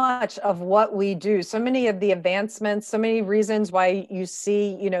 So much of what we do, so many of the advancements, so many reasons why you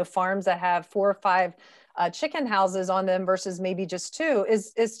see, you know, farms that have 4 or 5 chicken houses on them versus maybe just 2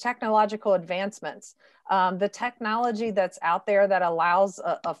 is technological advancements. The technology that's out there that allows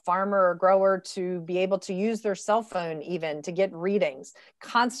a farmer or grower to be able to use their cell phone even to get readings,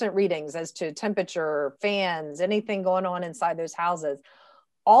 constant readings as to temperature, fans, anything going on inside those houses.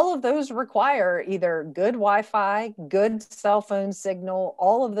 All of those require either good Wi-Fi, good cell phone signal,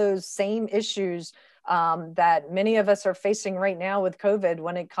 all of those same issues that many of us are facing right now with COVID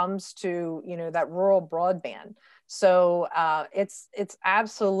when it comes to, you know, that rural broadband. So it's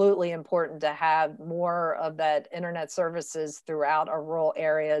absolutely important to have more of that internet services throughout our rural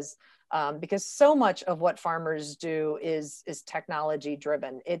areas because so much of what farmers do is technology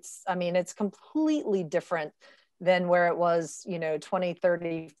driven. I mean, it's completely different than where it was, you know, 20,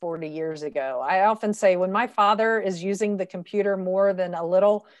 30, 40 years ago. I often say when my father is using the computer more than a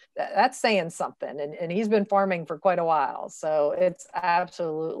little, that's saying something. And he's been farming for quite a while. So it's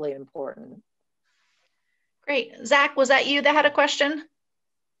absolutely important. Great. Zach, was that you that had a question?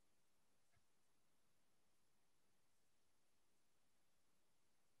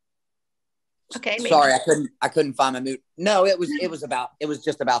 Okay. Maybe. Sorry, I couldn't find my mute. No, it was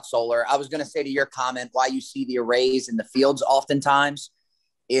just about solar. I was going to say to your comment, why you see the arrays in the fields oftentimes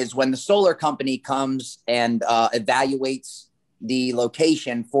is when the solar company comes and evaluates the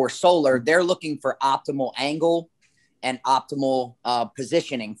location for solar, they're looking for optimal angle and optimal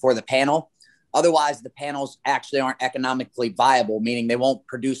positioning for the panel. Otherwise, the panels actually aren't economically viable, meaning they won't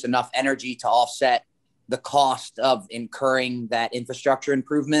produce enough energy to offset the cost of incurring that infrastructure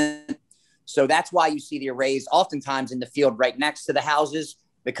improvement. So that's why you see the arrays oftentimes in the field right next to the houses,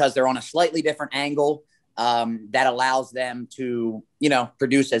 because they're on a slightly different angle that allows them to, you know,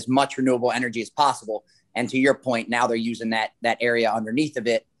 produce as much renewable energy as possible. And to your point, now they're using that area underneath of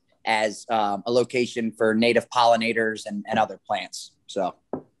it as a location for native pollinators and other plants. So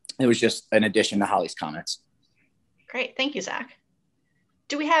it was just an addition to Holly's comments. Great. Thank you, Zach.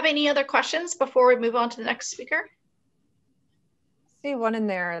 Do we have any other questions before we move on to the next speaker? See one in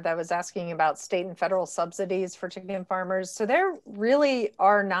there that was asking about state and federal subsidies for chicken farmers. So there really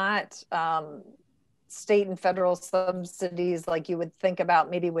are not state and federal subsidies like you would think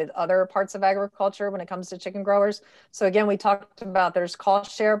about maybe with other parts of agriculture when it comes to chicken growers. So again, we talked about there's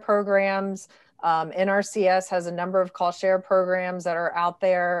cost share programs. NRCS has a number of cost share programs that are out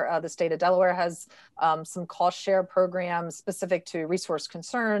there. The state of Delaware has some cost share programs specific to resource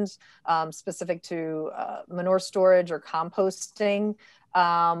concerns, specific to manure storage or composting.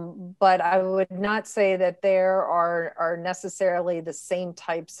 But I would not say that there are necessarily the same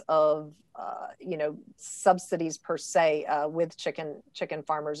types of you know, subsidies per se with chicken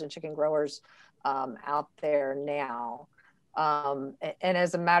farmers and chicken growers out there now. And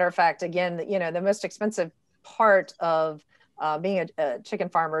as a matter of fact, again, you know, the most expensive part of being a chicken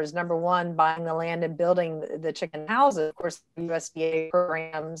farmer is number one, buying the land and building the chicken houses. Of course, USDA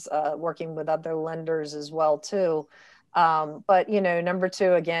programs, working with other lenders as well too. But you know, number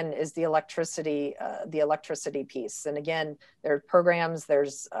two again is the electricity piece. And again, there are programs.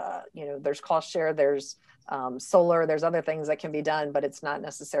 There's you know, there's cost share. There's solar. There's other things that can be done, but it's not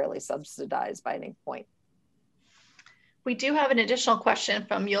necessarily subsidized by any point. We do have an additional question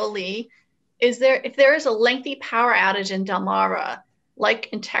from Yul Lee. If there is a lengthy power outage in Delmarva, like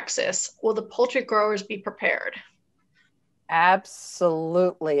in Texas, will the poultry growers be prepared?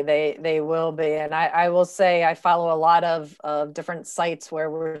 Absolutely, they will be. And I will say I follow a lot of different sites where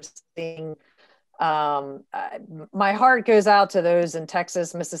we're seeing, my heart goes out to those in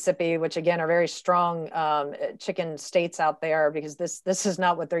Texas, Mississippi, which again are very strong chicken states out there, because this is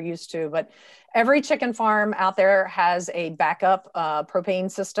not what they're used to. But every chicken farm out there has a backup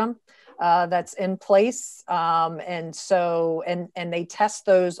propane system that's in place. And they test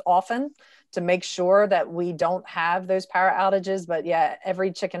those often to make sure that we don't have those power outages. But yeah,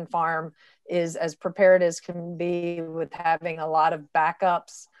 every chicken farm is as prepared as can be with having a lot of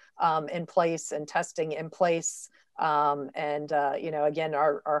backups in place and testing in place. You know, again,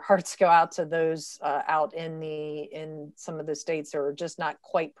 our hearts go out to those out in some of the states who are just not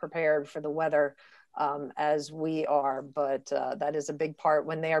quite prepared for the weather as we are. But that is a big part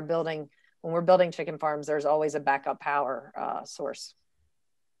when they are building. When we're building chicken farms, there's always a backup power source.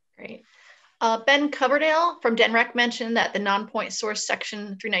 Great. Ben Coverdale from DENREC mentioned that the non-point source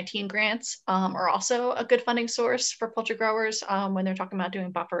Section 319 grants are also a good funding source for poultry growers when they're talking about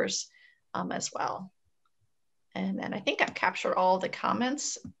doing buffers as well. And then I think I've captured all the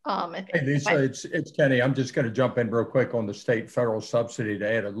comments. Hey, Lisa, it's Kenny. I'm just going to jump in real quick on the state federal subsidy to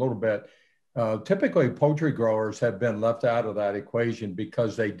add a little bit. Typically, poultry growers have been left out of that equation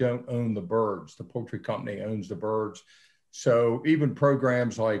because they don't own the birds. The poultry company owns the birds. So even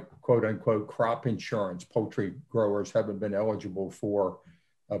programs like quote unquote crop insurance, poultry growers haven't been eligible for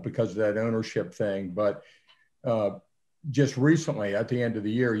because of that ownership thing. But just recently, at the end of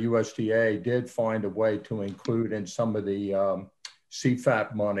the year, USDA did find a way to include in some of the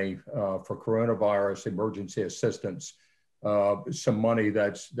CFAP money for coronavirus emergency assistance, some money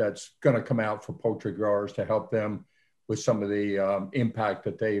that's going to come out for poultry growers to help them with some of the impact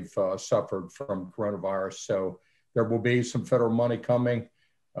that they've suffered from coronavirus. So there will be some federal money coming.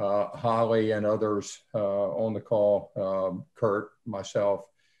 Holly and others on the call, Kurt, myself,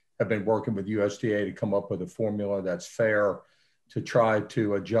 have been working with USDA to come up with a formula that's fair to try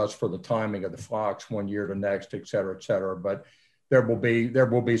to adjust for the timing of the flocks one year to next, et cetera, et cetera. But there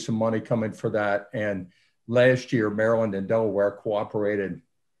will be some money coming for that. And last year, Maryland and Delaware cooperated.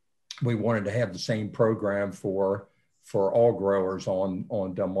 We wanted to have the same program for all growers on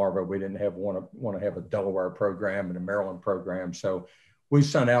Delmarva. We didn't want to have a Delaware program and a Maryland program. So we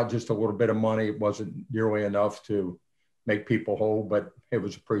sent out just a little bit of money. It wasn't nearly enough to make people whole, but it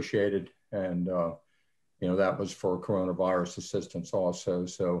was appreciated. And, you know, that was for coronavirus assistance also.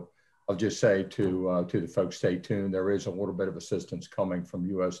 So I'll just say to the folks, stay tuned. There is a little bit of assistance coming from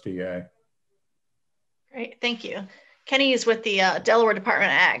USDA. Great, thank you. Kenny is with the Delaware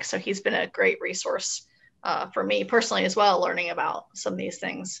Department of Ag, so he's been a great resource for me personally as well, learning about some of these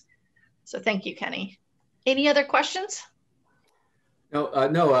things. So thank you, Kenny. Any other questions?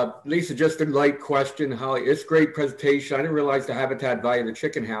 No, Lisa, just a light question. Holly, it's a great presentation. I didn't realize the habitat value of the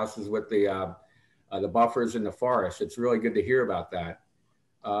chicken houses with the buffers in the forest. It's really good to hear about that.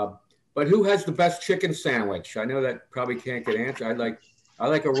 But who has the best chicken sandwich? I know that probably can't get answered. I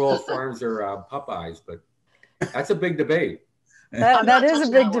like a Royal Farms or Popeyes, but that's a big debate. That is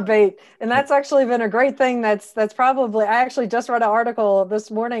a big debate. And that's actually been a great thing. That's probably, I actually just read an article this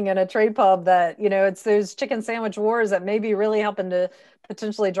morning in a trade pub that, you know, it's those chicken sandwich wars that may be really helping to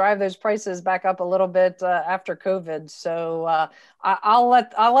potentially drive those prices back up a little bit after COVID. So I'll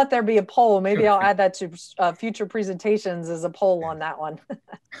let there be a poll. Maybe I'll add that to future presentations as a poll on that one.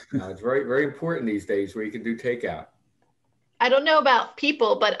 No, it's very, very important these days where you can do takeout. I don't know about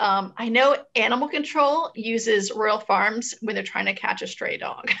people, but I know animal control uses Royal Farms when they're trying to catch a stray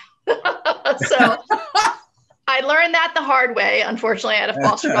dog. So I learned that the hard way. Unfortunately, I had a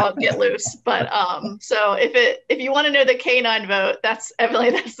foster dog get loose. But so if you want to know the canine vote, that's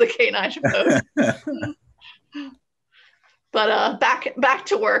the canine vote. But back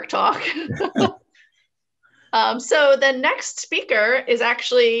to work talk. So the next speaker is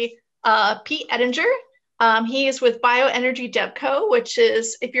actually Pete Ettinger. He is with Bioenergy Devco, which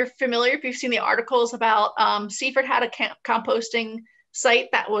is, if you're familiar, if you've seen the articles about Seaford had a composting site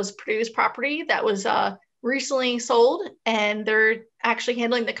that was produced property that was recently sold, and they're actually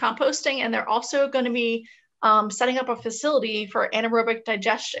handling the composting, and they're also going to be setting up a facility for anaerobic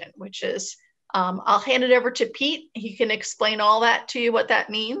digestion, which is, I'll hand it over to Pete. He can explain all that to you, what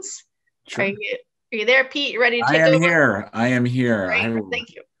that means. Sure. Are you there, Pete? You ready to take over? I am here. Great.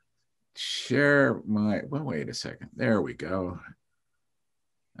 Thank you. Share my, well, wait a second. There we go.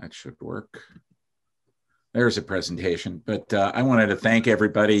 That should work. There's a presentation, but I wanted to thank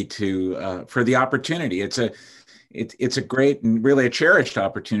everybody for the opportunity. It's a great and really a cherished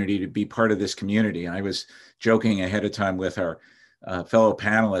opportunity to be part of this community. I was joking ahead of time with our fellow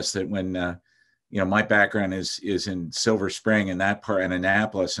panelists that when you know, my background is in Silver Spring and that part in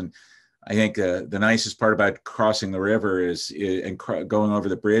Annapolis, and I think the nicest part about crossing the river and going over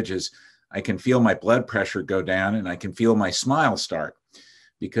the bridge is I can feel my blood pressure go down and I can feel my smile start,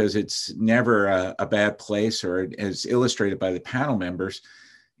 because it's never a bad place, or as illustrated by the panel members,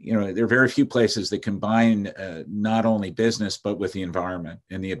 you know, there are very few places that combine not only business, but with the environment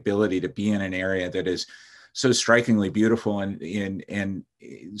and the ability to be in an area that is so strikingly beautiful and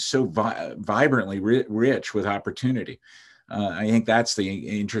so vibrantly rich with opportunity. I think that's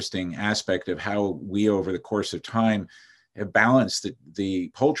the interesting aspect of how we, over the course of time, have balanced the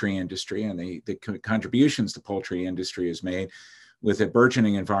poultry industry and the contributions the poultry industry has made with a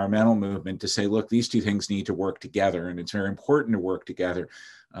burgeoning environmental movement to say, look, these two things need to work together, and it's very important to work together,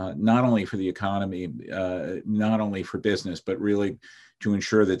 not only for the economy, not only for business, but really to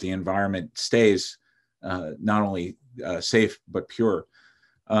ensure that the environment stays not only safe, but pure.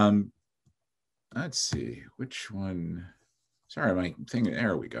 Let's see, which one? Sorry, my thing,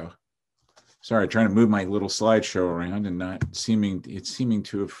 there we go. Sorry, trying to move my little slideshow around and it's seeming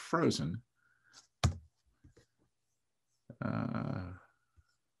to have frozen.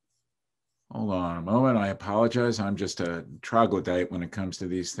 Hold on a moment, I apologize. I'm just a troglodyte when it comes to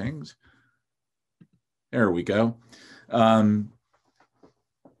these things. There we go. I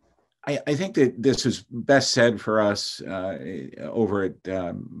think that this was best said for us over at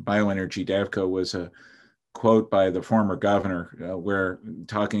Bioenergy DevCo was a quote by the former governor where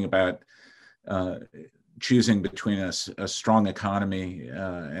talking about choosing between a strong economy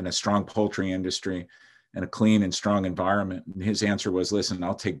and a strong poultry industry and a clean and strong environment. And his answer was, listen,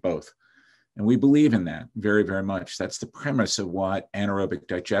 I'll take both. And we believe in that very, very much. That's the premise of what anaerobic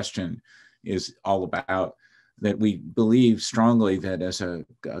digestion is all about, that we believe strongly that as a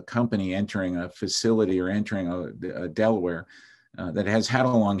company entering a facility or entering a Delaware that has had a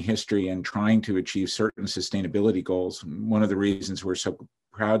long history in trying to achieve certain sustainability goals. One of the reasons we're so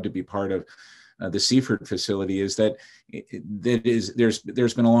proud to be part of the Seaford facility is that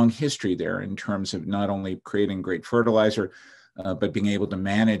there's been a long history there in terms of not only creating great fertilizer, but being able to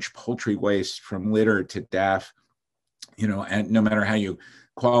manage poultry waste from litter to DAF, and no matter how you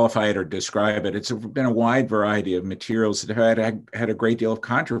qualify it or describe it, it's been a wide variety of materials that have had a great deal of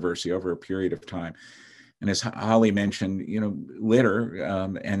controversy over a period of time. And as Holly mentioned, litter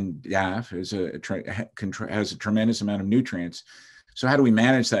and DAF has a tremendous amount of nutrients. So how do we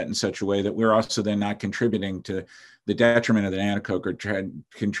manage that in such a way that we're also then not contributing to the detriment of the Nanticoke or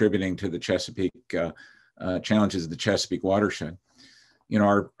contributing to the Chesapeake challenges of the Chesapeake watershed?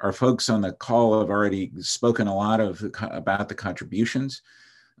 Our folks on the call have already spoken a lot about the contributions.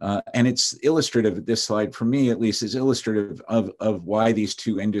 And it's illustrative, this slide for me at least is illustrative of why these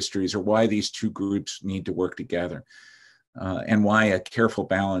two industries or why these two groups need to work together and why a careful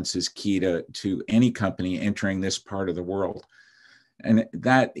balance is key to any company entering this part of the world. And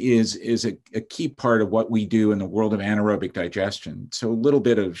that is a key part of what we do in the world of anaerobic digestion. So a little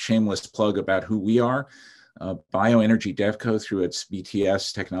bit of shameless plug about who we are. Bioenergy DevCo, through its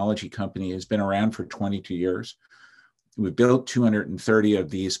BTS technology company, has been around for 22 years. We've built 230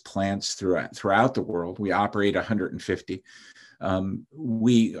 of these plants throughout the world. We operate 150.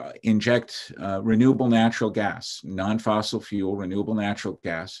 We inject renewable natural gas, non-fossil fuel, renewable natural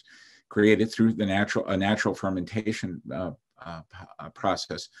gas, created through a natural fermentation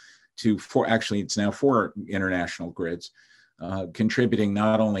process it's now 4 international grids, contributing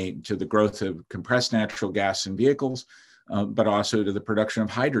not only to the growth of compressed natural gas in vehicles, but also to the production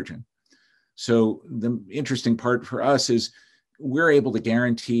of hydrogen. So the interesting part for us is we're able to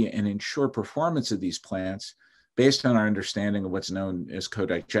guarantee and ensure performance of these plants based on our understanding of what's known as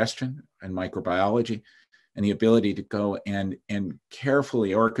co-digestion and microbiology, and the ability to go and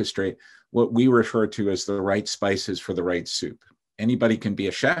carefully orchestrate what we refer to as the right spices for the right soup. Anybody can be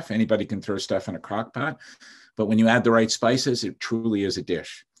a chef, anybody can throw stuff in a crock pot, but when you add the right spices, it truly is a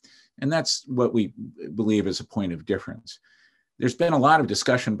dish. And that's what we believe is a point of difference. There's been a lot of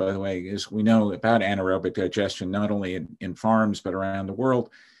discussion, by the way, as we know, about anaerobic digestion, not only in farms, but around the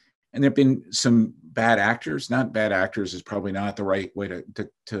world. And there have been some bad actors. Not bad actors is probably not the right way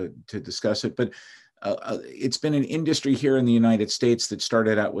to discuss it, but it's been an industry here in the United States that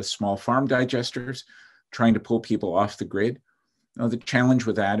started out with small farm digesters, trying to pull people off the grid. Now, the challenge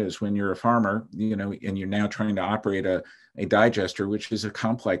with that is when you're a farmer, and you're now trying to operate a digester, which is a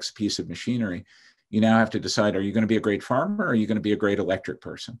complex piece of machinery, you now have to decide, are you going to be a great farmer or are you going to be a great electric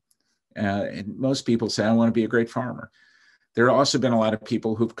person? And most people say, I want to be a great farmer. There have also been a lot of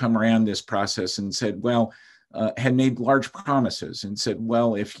people who've come around this process and said, well, had made large promises and said,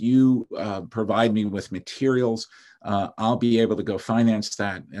 well, if you provide me with materials, I'll be able to go finance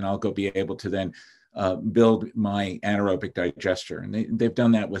that and I'll go be able to then build my anaerobic digester. And they've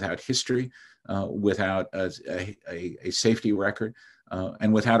done that without history, without a safety record,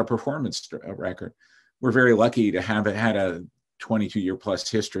 and without a performance record. We're very lucky to have had a 22-year plus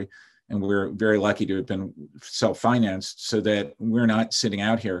history, and we're very lucky to have been self-financed so that we're not sitting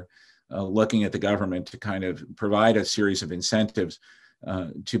out here looking at the government to kind of provide a series of incentives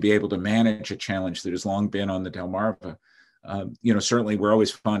to be able to manage a challenge that has long been on the Delmarva. You know, certainly we're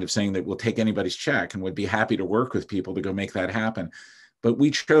always fond of saying that we'll take anybody's check and would be happy to work with people to go make that happen. But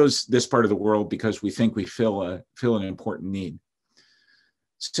we chose this part of the world because we think we fill an important need.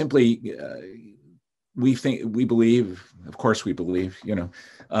 Simply, we believe, of course we believe, you know,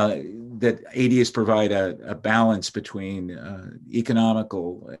 that ADAs provide a balance between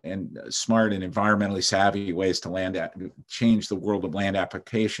economical and smart and environmentally savvy ways to change the world of land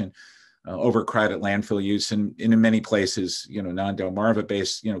application, overcrowded landfill use, and in many places, you know, non-Delmarva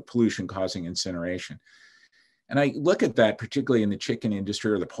based, you know, pollution causing incineration. And I look at that particularly in the chicken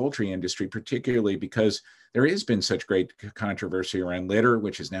industry or the poultry industry, particularly because there has been such great controversy around litter,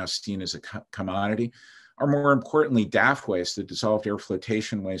 which is now seen as a commodity, or more importantly, DAF waste, the dissolved air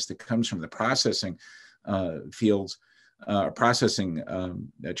flotation waste that comes from the processing fields,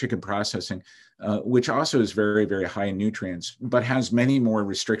 chicken processing, which also is very, very high in nutrients, but has many more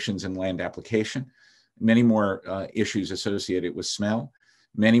restrictions in land application, many more issues associated with smell,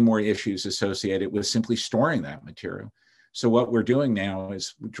 many more issues associated with simply storing that material. So what we're doing now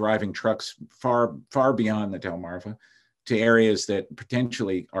is driving trucks far, far beyond the Delmarva to areas that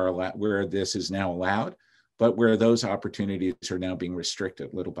potentially are allowed, where this is now allowed, but where those opportunities are now being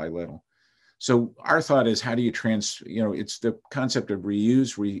restricted little by little. So our thought is, how do you it's the concept of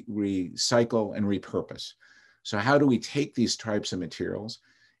reuse, recycle, and repurpose. So how do we take these types of materials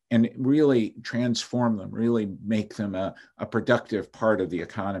and really transform them, really make them a productive part of the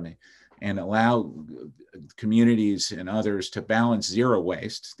economy and allow communities and others to balance zero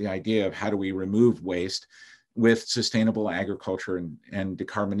waste, the idea of how do we remove waste with sustainable agriculture and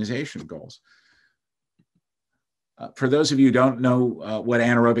decarbonization goals. For those of you who don't know what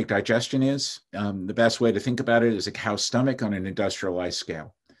anaerobic digestion is, the best way to think about it is a cow's stomach on an industrialized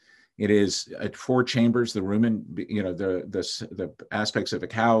scale. It is 4 chambers, the rumen, you know, the aspects of a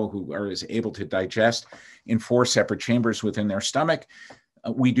cow who is able to digest in 4 separate chambers within their stomach.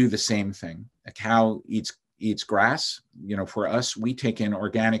 We do the same thing. A cow eats grass. You know, for us, we take in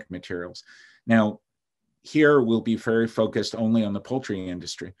organic materials. Now, here we'll be very focused only on the poultry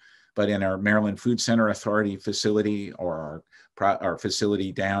industry, but in our Maryland Food Center Authority facility or our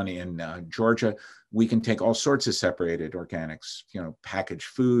facility down in Georgia, we can take all sorts of separated organics, you know, packaged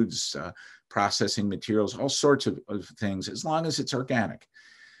foods, processing materials, all sorts of things, as long as it's organic.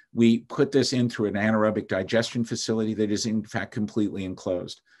 We put this in through an anaerobic digestion facility that is in fact completely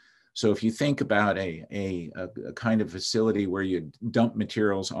enclosed. So if you think about a kind of facility where you dump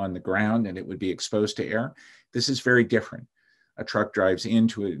materials on the ground and it would be exposed to air, this is very different. A truck drives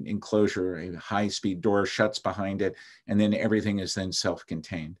into an enclosure, a high-speed door shuts behind it, and then everything is then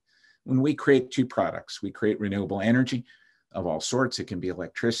self-contained. When we create 2 products, we create renewable energy of all sorts. It can be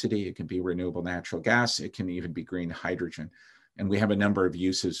electricity, it can be renewable natural gas, it can even be green hydrogen. And we have a number of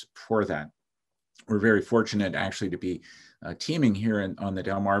uses for that. We're very fortunate actually to be teaming here on the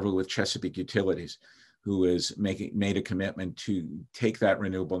Delmarva with Chesapeake Utilities, who has made a commitment to take that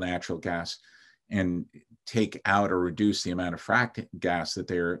renewable natural gas and take out or reduce the amount of fracked gas that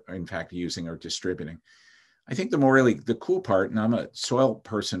they're in fact using or distributing. I think the cool part, and I'm a soil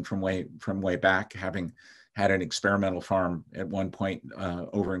person from way back, having had an experimental farm at one point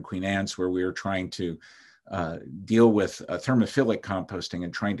over in Queen Anne's where we were trying to deal with thermophilic composting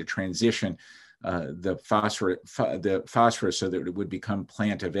and trying to transition the phosphorus so that it would become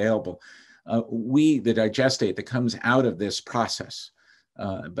plant available. The digestate that comes out of this process,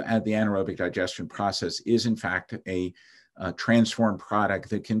 at the anaerobic digestion process, is in fact a transformed product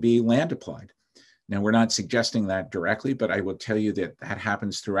that can be land applied. Now, we're not suggesting that directly, but I will tell you that that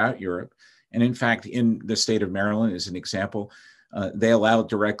happens throughout Europe. And in fact, in the state of Maryland, as an example, they allow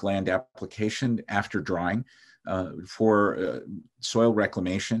direct land application after drying for soil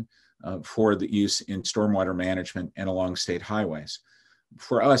reclamation, for the use in stormwater management and along state highways.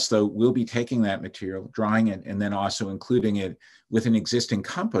 For us, though, we'll be taking that material, drying it, and then also including it with an existing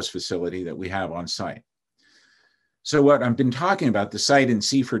compost facility that we have on site. So what I've been talking about, the site in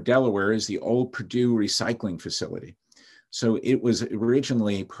Seaford, Delaware, is the old Purdue recycling facility. So it was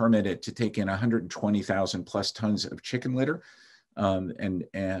originally permitted to take in 120,000 plus tons of chicken litter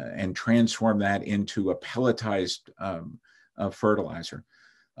and transform that into a pelletized fertilizer.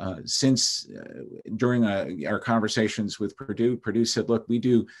 Since during our conversations with Purdue said, look, we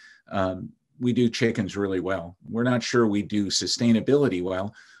do chickens really well. We're not sure we do sustainability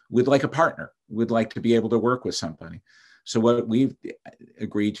well. We'd like a partner. We'd like to be able to work with somebody. So what we've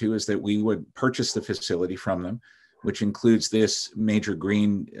agreed to is that we would purchase the facility from them, which includes this major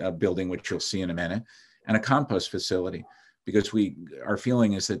green building, which you'll see in a minute, and a compost facility, because our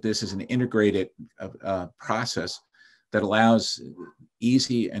feeling is that this is an integrated process that allows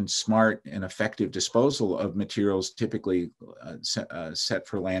easy and smart and effective disposal of materials typically set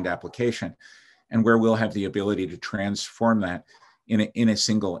for land application, and where we'll have the ability to transform that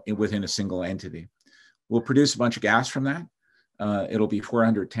within a single entity. We'll produce a bunch of gas from that. It'll be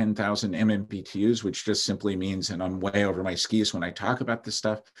 410,000 MMBTUs, which just simply means, and I'm way over my skis when I talk about this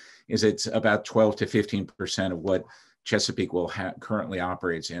stuff, is it's about 12 to 15% of what Chesapeake will currently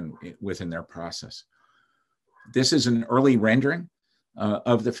operates within their process. This is an early rendering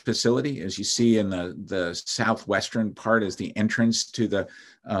of the facility. As you see in the southwestern part is the entrance to the,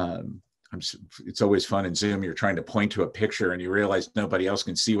 it's always fun in Zoom, you're trying to point to a picture and you realize nobody else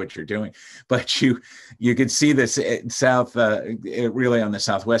can see what you're doing. But you can see this really on the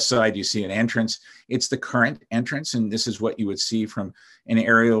southwest side, you see an entrance. It's the current entrance, and this is what you would see from an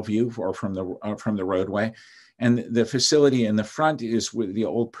aerial view or from the roadway. And the facility in the front is with the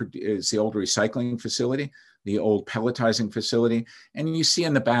old recycling facility, the old pelletizing facility. And you see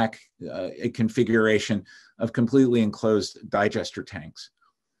in the back a configuration of completely enclosed digester tanks.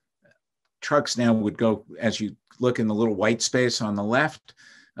 Trucks now would go, as you look in the little white space on the left,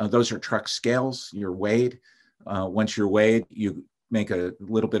 those are truck scales. You're weighed. Once you're weighed, you make a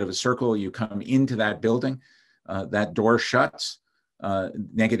little bit of a circle. You come into that building. That door shuts.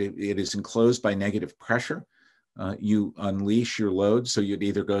 It is enclosed by negative pressure. You unleash your load, so it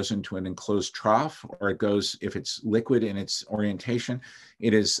either goes into an enclosed trough, or it goes, if it's liquid in its orientation,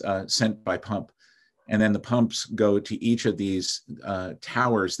 it is sent by pump. And then the pumps go to each of these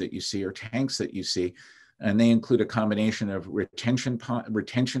towers that you see, or tanks that you see, and they include a combination of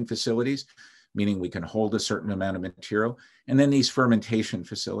retention facilities, meaning we can hold a certain amount of material, and then these fermentation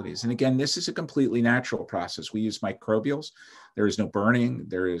facilities. And again, this is a completely natural process. We use microbials. There is no burning.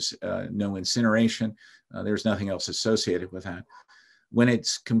 There is no incineration. There's nothing else associated with that. When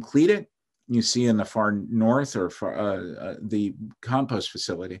it's completed, you see in the far north or the compost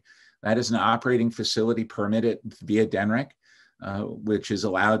facility. That is an operating facility permitted via DNREC, which is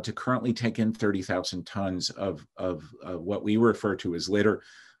allowed to currently take in 30,000 tons of what we refer to as litter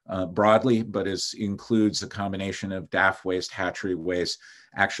broadly, but includes a combination of DAF waste, hatchery waste,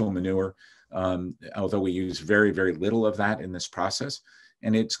 actual manure, although we use very, very little of that in this process.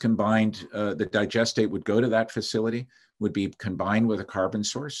 And it's combined, the digestate would go to that facility, would be combined with a carbon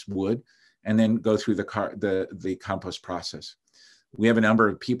source, wood, and then go through the compost process. We have a number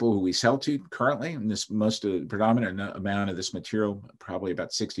of people who we sell to currently, and this predominant amount of this material, probably about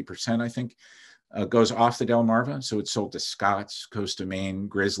 60%, I think, goes off the Delmarva. So it's sold to Scott's, Costa Maine,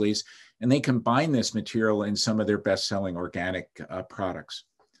 Grizzlies, and they combine this material in some of their best-selling organic products.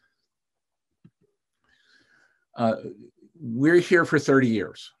 We're here for 30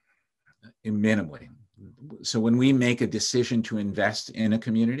 years, minimally. So when we make a decision to invest in a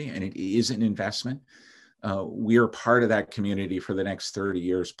community, and it is an investment, we are part of that community for the next 30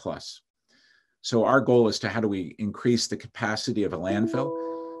 years plus. So our goal is to, how do we increase the capacity of a landfill?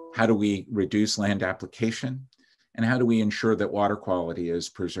 How do we reduce land application? And how do we ensure that water quality is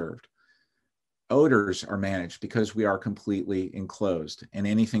preserved? Odors are managed because we are completely enclosed, and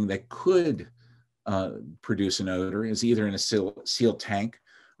anything that could produce an odor is either in a sealed tank,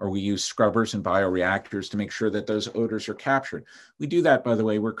 or we use scrubbers and bioreactors to make sure that those odors are captured. We do that, by the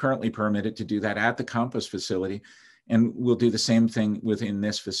way, we're currently permitted to do that at the compost facility, and we'll do the same thing within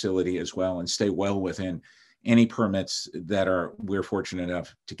this facility as well, and stay well within any permits that we're fortunate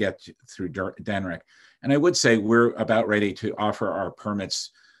enough to get through DNREC. And I would say we're about ready to offer our permits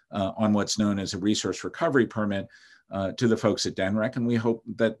on what's known as a resource recovery permit to the folks at DNREC, and we hope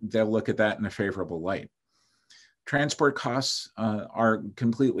that they'll look at that in a favorable light. Transport costs are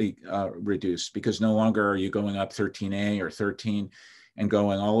completely reduced, because no longer are you going up 13A or 13 and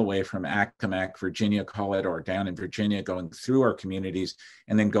going all the way from Accomack, Virginia, call it, or down in Virginia, going through our communities,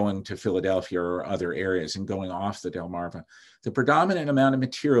 and then going to Philadelphia or other areas and going off the Delmarva. The predominant amount of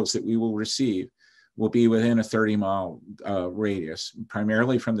materials that we will receive will be within a 30-mile radius,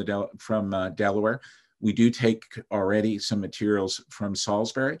 primarily from Delaware. We do take already some materials from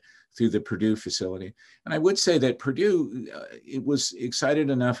Salisbury through the Purdue facility. And I would say that Purdue, it was excited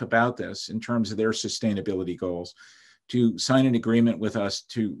enough about this in terms of their sustainability goals to sign an agreement with us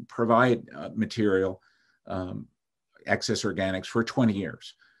to provide material, excess organics, for 20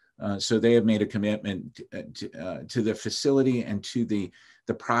 years. So they have made a commitment to the facility and to the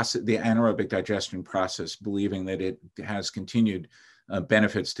process, the anaerobic digestion process, believing that it has continued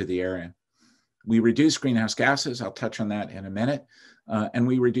benefits to the area. We reduce greenhouse gases. I'll touch on that in a minute. And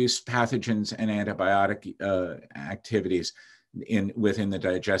we reduce pathogens and antibiotic activities within the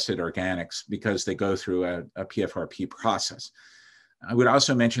digested organics, because they go through a PFRP process. I would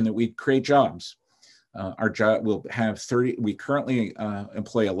also mention that we create jobs. Our job will have 30, we currently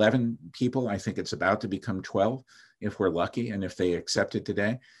employ 11 people. I think it's about to become 12 if we're lucky, and if they accept it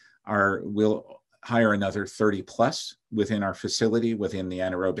today. We'll hire another 30 plus within our facility, within the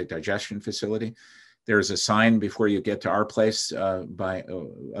anaerobic digestion facility. There's a sign before you get to our place of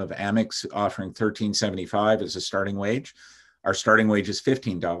Amex offering $13.75 as a starting wage. Our starting wage is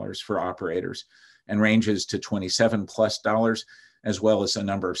 $15 for operators and ranges to $27 plus, as well as a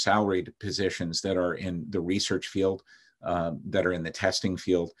number of salaried positions that are in the research field, that are in the testing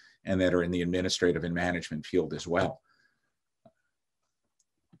field, and that are in the administrative and management field as well.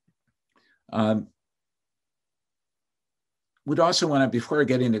 We'd also want to, before I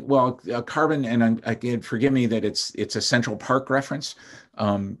get into, well, carbon, and again, forgive me that it's a Central Park reference.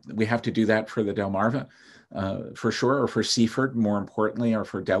 We have to do that for the Delmarva, for sure, or for Seaford, more importantly, or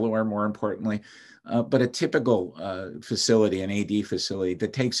for Delaware, more importantly. But a typical facility, an AD facility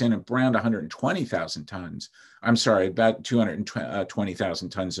that takes in around 120,000 tons, I'm sorry, about 220,000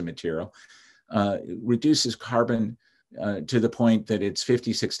 tons of material, reduces carbon to the point that it's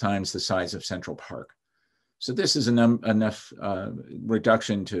 56 times the size of Central Park. So this is enough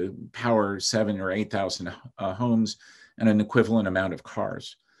reduction to power 7,000 or 8,000 homes and an equivalent amount of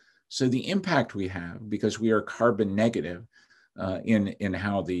cars. So the impact we have, because we are carbon negative in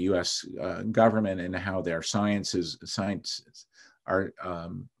how the U.S. Government and how their our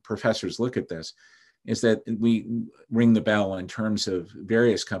professors look at this, is that we ring the bell in terms of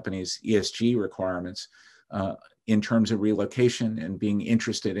various companies' ESG requirements, in terms of relocation and being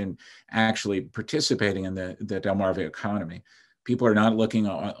interested in actually participating in the Delmarva economy. People are not looking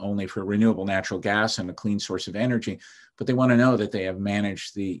only for renewable natural gas and a clean source of energy, but they want to know that they have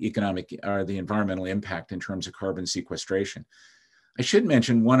managed the economic or the environmental impact in terms of carbon sequestration. I should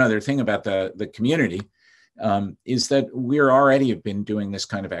mention one other thing about the community, is that we're already been doing this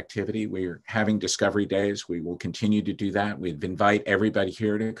kind of activity. We're having discovery days. We will continue to do that. We'd invite everybody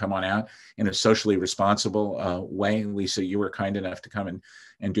here to come on out in a socially responsible way. Lisa, you were kind enough to come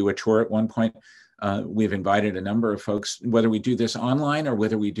and do a tour at one point. We've invited a number of folks, whether we do this online or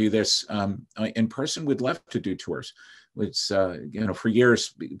whether we do this in person. We'd love to do tours. It's, for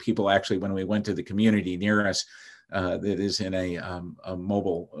years, people actually, when we went to the community near us that is in a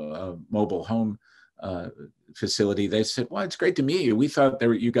mobile home facility, they said, well, it's great to meet you. We thought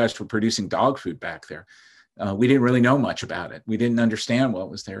you guys were producing dog food back there. We didn't really know much about it. We didn't understand what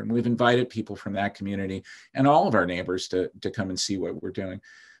was there. And we've invited people from that community and all of our neighbors to come and see what we're doing.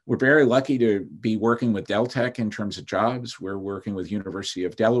 We're very lucky to be working with Deltec in terms of jobs. We're working with University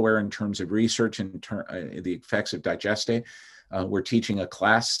of Delaware in terms of research and the effects of digestate. We're teaching a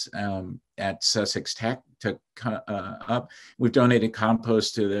class at Sussex Tech to up. We've donated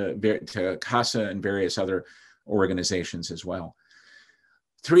compost to CASA and various other organizations as well.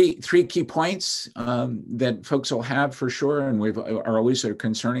 Three key points that folks will have for sure, and are always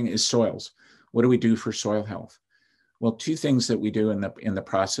concerning, is soils. What do we do for soil health? Well, two things that we do in the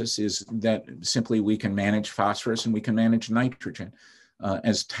process is that simply we can manage phosphorus and we can manage nitrogen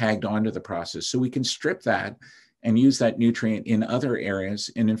as tagged onto the process. So we can strip that and use that nutrient in other areas,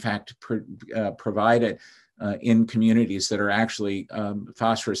 and in fact provide it in communities that are actually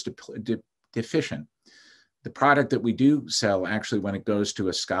phosphorus deficient. The product that we do sell, actually, when it goes to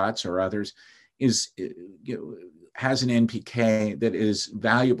a Scott's or others, has an NPK that is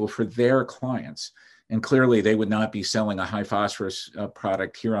valuable for their clients. And clearly, they would not be selling a high phosphorus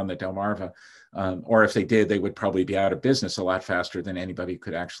product here on the Delmarva, or if they did, they would probably be out of business a lot faster than anybody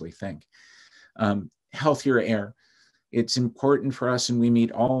could actually think. Healthier air. It's important for us, and we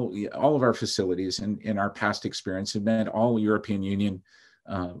meet all of our facilities, and in our past experience have met all European Union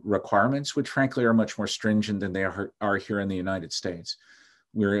requirements, which frankly are much more stringent than they are here in the United States.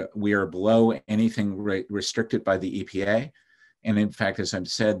 We are below anything restricted by the EPA. And in fact, as I've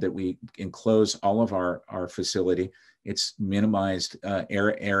said, that we enclose all of our facility. It's minimized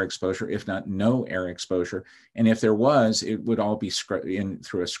air exposure, if not no air exposure. And if there was, it would all be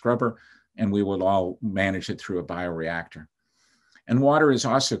through a scrubber, and we would all manage it through a bioreactor. And water is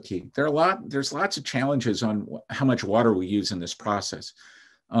also key. There's lots of challenges on how much water we use in this process.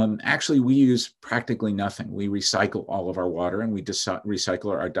 Actually, we use practically nothing. We recycle all of our water, and we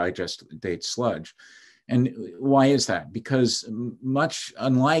recycle our digestate sludge. And why is that? Because much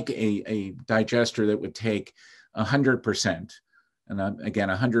unlike a digester that would take 100%, and again,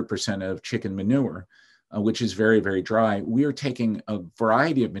 100% of chicken manure, which is very, very dry, we are taking a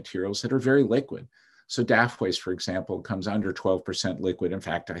variety of materials that are very liquid. So DAF waste, for example, comes under 12% liquid. In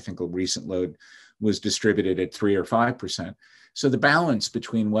fact, I think a recent load was distributed at 3 or 5%. So the balance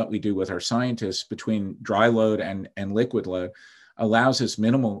between what we do with our scientists, between dry load and liquid load, allows us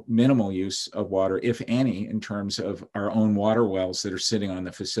minimal use of water, if any, in terms of our own water wells that are sitting on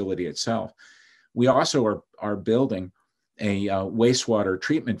the facility itself. We also are building a wastewater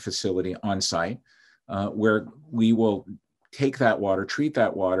treatment facility on site where we will take that water, treat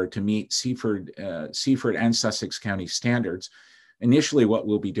that water to meet Seaford and Sussex County standards. Initially, what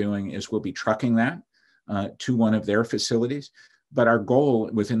we'll be doing is we'll be trucking that to one of their facilities. But our goal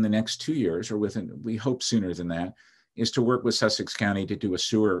within the next 2 years, or we hope sooner than that, is to work with Sussex County to do a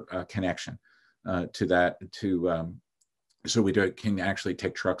sewer connection to that, so we can actually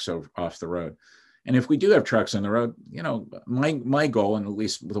take trucks off the road. And if we do have trucks on the road, you know, my goal, and at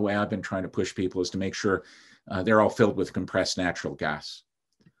least the way I've been trying to push people, is to make sure they're all filled with compressed natural gas.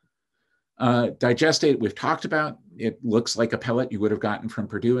 Digestate, we've talked about. It looks like a pellet you would have gotten from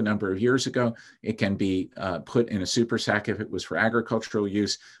Purdue a number of years ago. It can be put in a super sack if it was for agricultural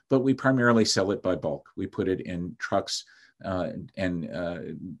use, but we primarily sell it by bulk. We put it in trucks and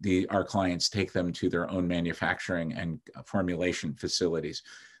our clients take them to their own manufacturing and formulation facilities.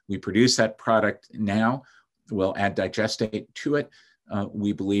 We produce that product now. We'll add digestate to it.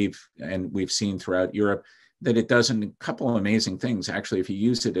 We believe, and we've seen throughout Europe, that it does a couple of amazing things. Actually, if you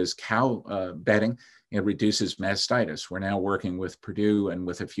use it as cow bedding, it reduces mastitis. We're now working with Purdue and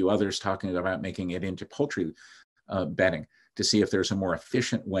with a few others talking about making it into poultry bedding to see if there's a more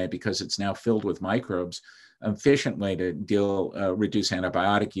efficient way, because it's now filled with microbes, efficient way to reduce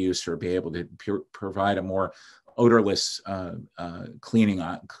antibiotic use, or be able to provide a more odorless cleaning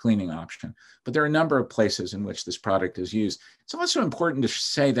option. But there are a number of places in which this product is used. It's also important to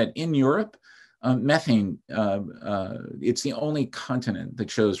say that in Europe, methane, it's the only continent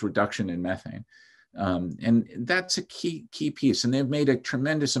that shows reduction in methane. And that's a key piece. And they've made a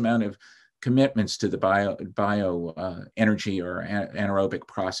tremendous amount of commitments to the bio energy or anaerobic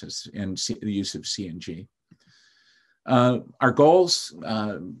process and the use of CNG. Our goals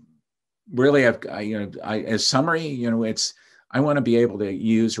really have, as summary, I want to be able to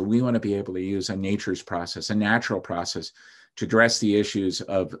use, or we want to be able to use a nature's process, a natural process, to address the issues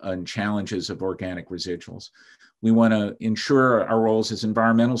and challenges of organic residuals. We want to ensure our roles as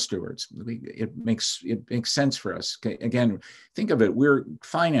environmental stewards. It makes sense for us. Again, think of it, we're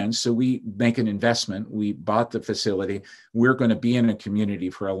financed, so we make an investment. We bought the facility. We're going to be in a community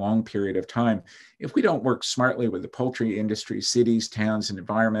for a long period of time. If we don't work smartly with the poultry industry, cities, towns, and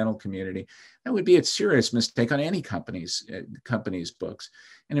environmental community, that would be a serious mistake on any company's books.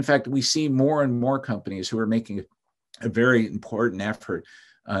 And in fact, we see more and more companies who are making a very important effort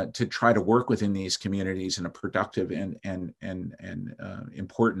to try to work within these communities in a productive and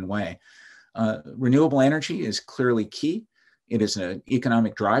important way. Renewable energy is clearly key. It is an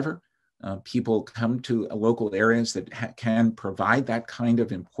economic driver. People come to local areas that can provide that kind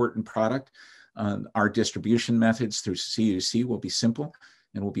of important product. Our distribution methods through CUC will be simple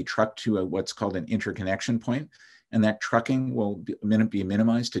and will be trucked to what's called an interconnection point. And that trucking will be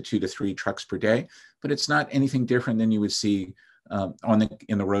minimized to 2 to 3 trucks per day, but it's not anything different than you would see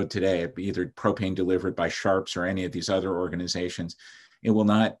in the road today, either propane delivered by Sharps or any of these other organizations. It will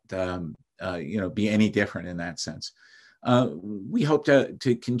not be any different in that sense. We hope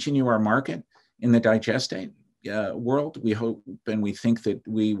to continue our market in the digestate world. We hope and we think that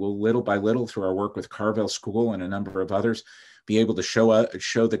we will, little by little, through our work with Carvel School and a number of others, be able to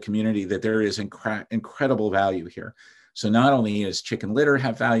show the community that there is incredible value here. So not only does chicken litter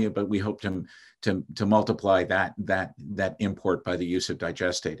have value, but we hope to multiply that import by the use of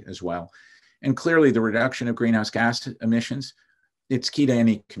digestate as well. And clearly the reduction of greenhouse gas emissions, it's key to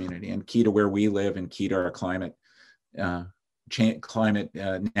any community and key to where we live and key to our climate now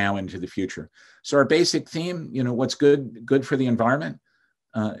into the future. So our basic theme, what's good for the environment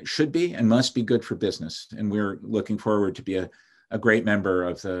should be and must be good for business. And we're looking forward to be a great member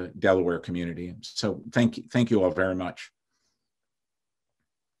of the Delaware community. So thank you all very much.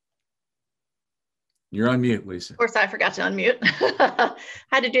 You're on mute, Lisa. Of course, I forgot to unmute.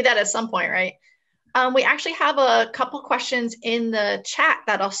 Had to do that at some point, right? We actually have a couple questions in the chat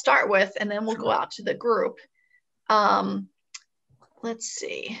that I'll start with, and then we'll go out to the group. Let's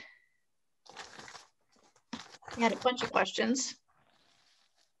see. We had a bunch of questions.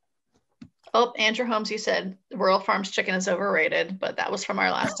 Oh, Andrew Holmes, you said Rural Farms chicken is overrated, but that was from our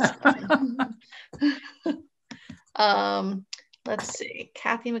last discussion. Let's see,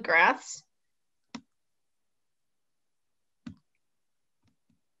 Kathy McGrath's.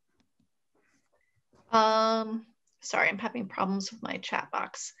 Sorry, I'm having problems with my chat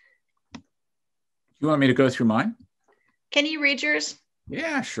box. You want me to go through mine? Can you read yours?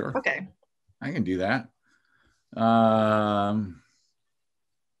 Yeah, sure. Okay. I can do that.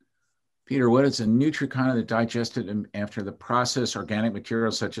 Peter, what is a nutrient that digested after the process? Organic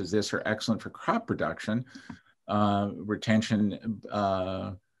materials such as this are excellent for crop production, retention.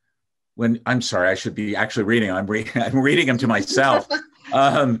 I'm sorry, I should be actually reading. I'm reading them to myself.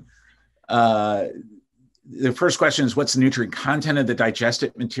 The first question is, what's the nutrient content of the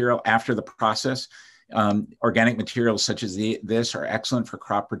digested material after the process? Organic materials such as this are excellent for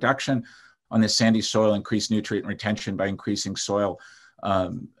crop production. On this sandy soil, increase nutrient retention by increasing soil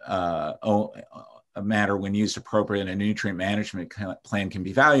matter when used appropriate, and a nutrient management plan can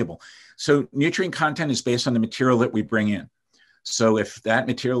be valuable. So nutrient content is based on the material that we bring in. So if that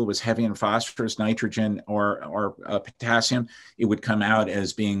material was heavy in phosphorus, nitrogen, or potassium, it would come out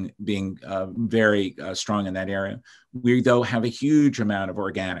as being very strong in that area. We, though, have a huge amount of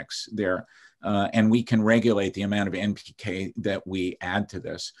organics there, and we can regulate the amount of NPK that we add to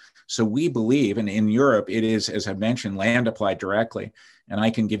this. So we believe, and in Europe, it is, as I mentioned, land applied directly. And I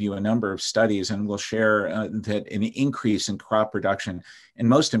can give you a number of studies, and we'll share that an increase in crop production, and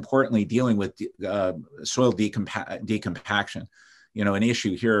most importantly, dealing with soil decompaction. You know, an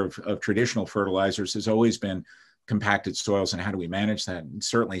issue here of traditional fertilizers has always been compacted soils, and how do we manage that? And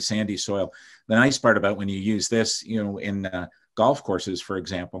certainly sandy soil. The nice part about when you use this, you know, in golf courses, for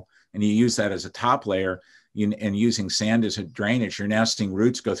example, and you use that as a top layer, and using sand as a drainage, you're now seeing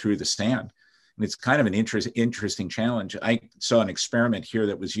roots go through the sand. And it's kind of an interesting challenge. I saw an experiment here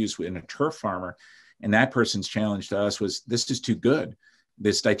that was used in a turf farmer, and that person's challenge to us was, this is too good.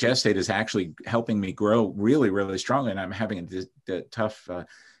 This digestate is actually helping me grow really, really strongly, and I'm having a tough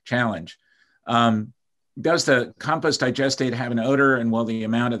challenge. Does the compost digestate have an odor, and will the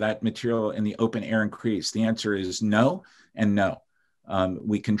amount of that material in the open air increase? The answer is no and no.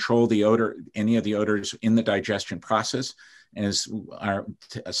 We control the odor, any of the odors in the digestion process. As our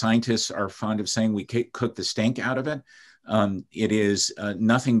scientists are fond of saying, we cook the stink out of it. It is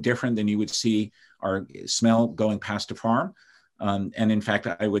nothing different than you would see or smell going past a farm. And in fact,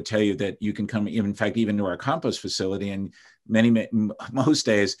 I would tell you that you can come, in fact, even to our compost facility, and most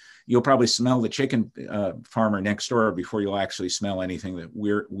days, you'll probably smell the chicken farmer next door before you'll actually smell anything that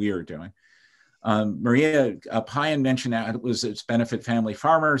we're doing. Maria Payan mentioned that it's benefit family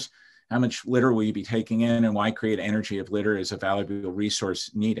farmers. How much litter will you be taking in, and why create energy if litter is a valuable resource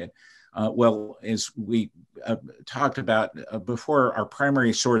needed? Well, as we talked about before, our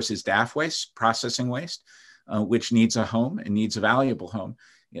primary source is DAF waste, processing waste, which needs a home and needs a valuable home.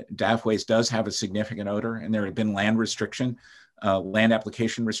 DAF waste does have a significant odor, and there have been land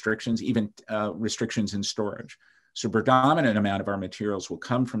application restrictions, even restrictions in storage. So predominant amount of our materials will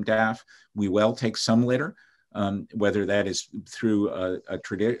come from DAF. We will take some litter, whether that is through a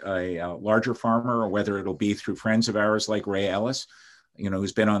larger farmer, or whether it'll be through friends of ours like Ray Ellis, you know,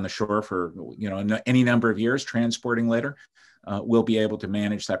 who's been on the shore for, you know, any number of years transporting litter. We'll be able to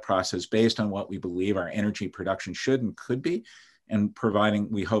manage that process based on what we believe our energy production should and could be, and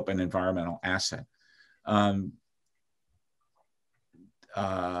providing, we hope, an environmental asset.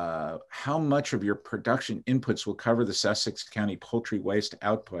 How much of your production inputs will cover the Sussex County poultry waste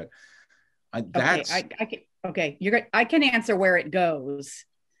output? That's... Okay, you're good. I can answer where it goes,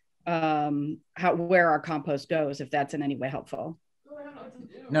 where our compost goes, if that's in any way helpful.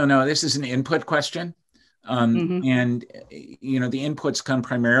 No, this is an input question. And, you know, the inputs come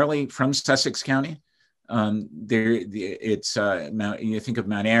primarily from Sussex County. You think of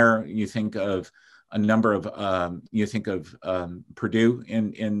Mount Ayr, you think of a number of, you think of Purdue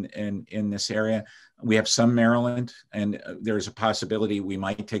in this area. We have some Maryland, and there's a possibility we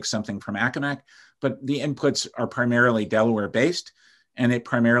might take something from Accomack, but the inputs are primarily Delaware based, and it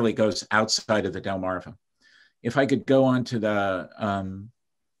primarily goes outside of the Delmarva. If I could go on to the,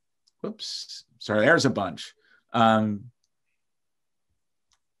 whoops, sorry, there's a bunch. Right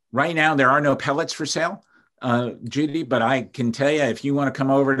now, there are no pellets for sale, Judy, but I can tell you, if you want to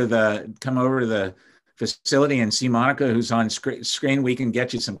come over to the facility and see Monica, who's on screen, we can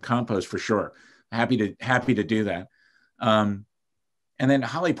get you some compost for sure. Happy to do that. And then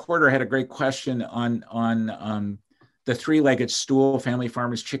Holly Porter had a great question on the three-legged stool. Family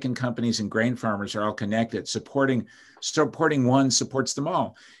farmers, chicken companies, and grain farmers are all connected. Supporting one supports them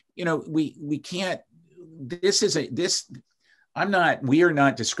all. You know, we can't. We are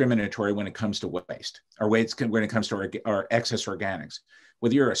not discriminatory when it comes to waste, or when it comes to our excess organics.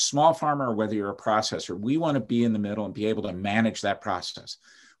 Whether you're a small farmer or whether you're a processor, we want to be in the middle and be able to manage that process.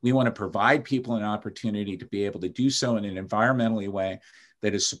 We want to provide people an opportunity to be able to do so in an environmentally way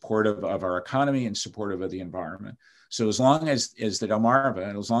that is supportive of our economy and supportive of the environment. So as long as the Delmarva,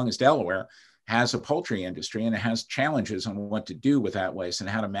 and as long as Delaware has a poultry industry and it has challenges on what to do with that waste and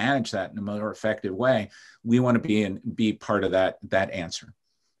how to manage that in a more effective way, we want to be part of that answer.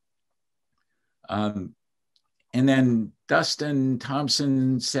 And then Dustin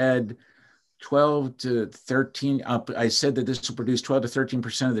Thompson said 12 to 13, I said that this will produce 12 to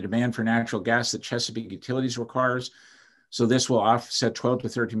 13% of the demand for natural gas that Chesapeake Utilities requires. So this will offset 12 to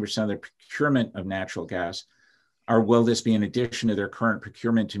 13% of the procurement of natural gas. Or will this be in addition to their current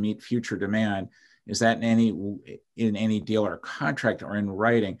procurement to meet future demand? Is that in any deal or contract or in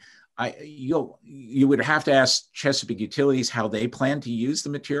writing? You would have to ask Chesapeake Utilities how they plan to use the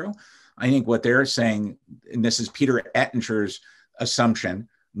material. I think what they're saying, and this is Peter Ettinger's assumption,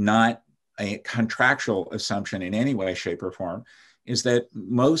 not a contractual assumption in any way, shape, or form, is that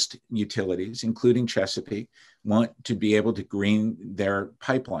most utilities, including Chesapeake, want to be able to green their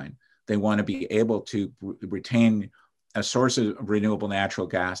pipeline. They want to be able to retain a source of renewable natural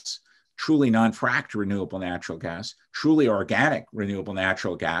gas, truly non-fracked renewable natural gas, truly organic renewable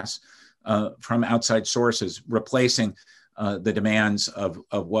natural gas from outside sources, replacing the demands of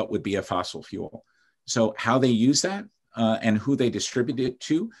what would be a fossil fuel. So how they use that and who they distribute it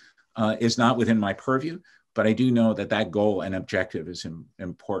to is not within my purview, but I do know that that goal and objective is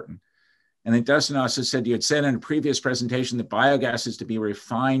important. And then Dustin also said, you had said in a previous presentation that biogas is to be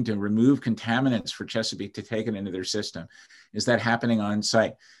refined to remove contaminants for Chesapeake to take it into their system. Is that happening on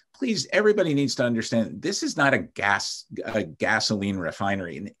site? Please, everybody needs to understand, this is not a gasoline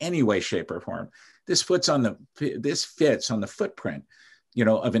refinery in any way, shape, or form. This fits on the footprint,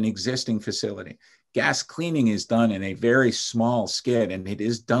 of an existing facility. Gas cleaning is done in a very small skid, and it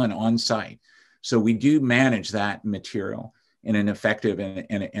is done on site. So we do manage that material in an effective and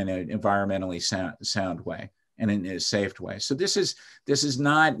an environmentally sound way and in a safe way. So this is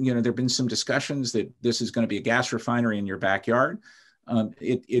not, there've been some discussions that this is going to be a gas refinery in your backyard.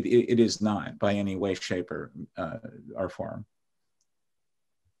 It is not by any way, shape, or form.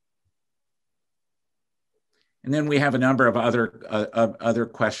 And then we have a number of other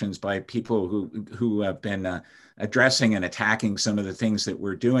questions by people who have been addressing and attacking some of the things that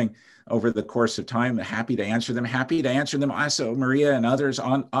we're doing over the course of time. Happy to answer them. Happy to answer them also, Maria and others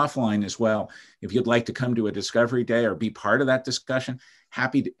offline as well. If you'd like to come to a Discovery Day or be part of that discussion,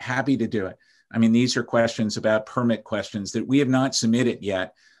 happy to do it. I mean, these are questions about permit questions that we have not submitted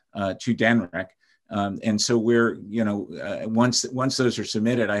yet to DENREC. And so we're, once those are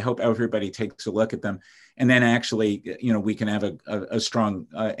submitted, I hope everybody takes a look at them. And then actually, we can have a strong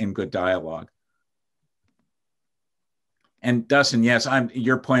and good dialogue. And Dustin, yes,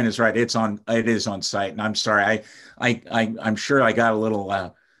 your point is right. It is on site. And I'm sorry, I'm sure I got a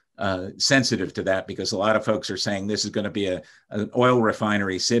little sensitive to that because a lot of folks are saying this is going to be an oil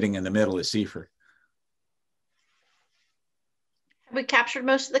refinery sitting in the middle of Seaford. Have we captured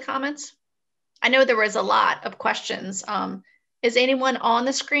most of the comments? I know there was a lot of questions. Is anyone on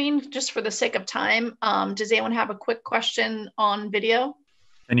the screen, just for the sake of time? Does anyone have a quick question on video?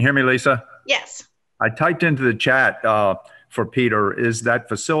 Can you hear me, Lisa? Yes. I typed into the chat for Peter, is that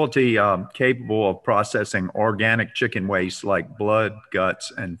facility capable of processing organic chicken waste like blood,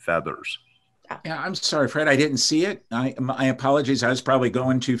 guts, and feathers? Yeah, I'm sorry, Fred, I didn't see it. My apologies, I was probably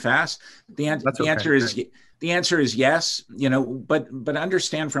going too fast. The answer is yes, but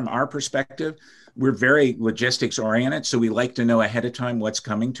understand from our perspective, we're very logistics oriented. So we like to know ahead of time what's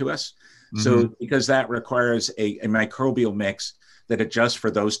coming to us. Mm-hmm. So because that requires a microbial mix that adjusts for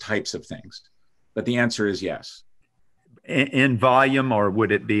those types of things. But the answer is yes. In volume, or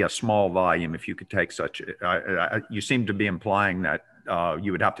would it be a small volume if you could take such, you seem to be implying that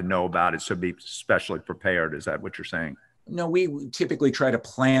you would have to know about it, so be specially prepared. Is that what you're saying? No, we typically try to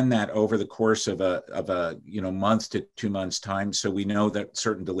plan that over the course of a month to 2 months time. So we know that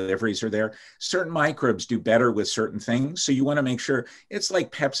certain deliveries are there. Certain microbes do better with certain things. So you want to make sure it's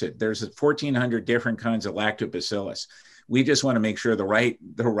like Pepsid. There's 1,400 different kinds of lactobacillus. We just want to make sure the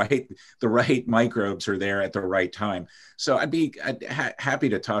right microbes are there at the right time. So I'd be happy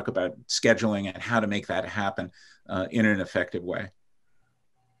to talk about scheduling and how to make that happen in an effective way.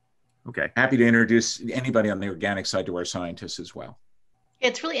 Okay. Happy to introduce anybody on the organic side to our scientists as well.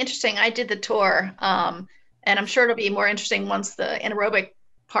 It's really interesting. I did the tour, and I'm sure it'll be more interesting once the anaerobic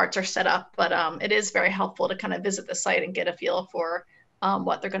parts are set up, but it is very helpful to kind of visit the site and get a feel for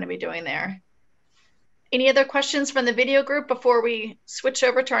what they're going to be doing there. Any other questions from the video group before we switch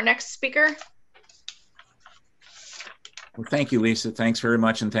over to our next speaker? Well, thank you, Lisa. Thanks very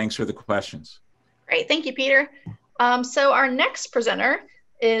much, and thanks for the questions. Great. Thank you, Peter. So our next presenter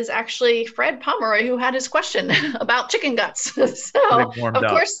is actually Fred Pomeroy, who had his question about chicken guts. So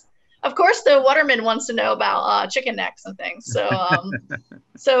of course, the waterman wants to know about chicken necks and things. So,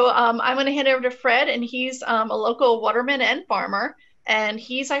 I'm going to hand it over to Fred, and he's a local waterman and farmer, and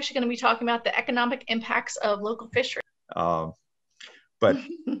he's actually going to be talking about the economic impacts of local fisheries. But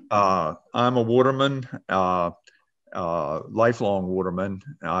I'm a waterman, lifelong waterman.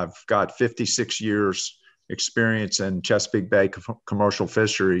 I've got 56 years experience in Chesapeake Bay commercial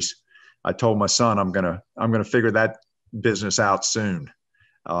fisheries. I told my son I'm gonna figure that business out soon.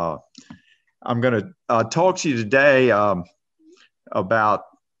 I'm gonna talk to you today about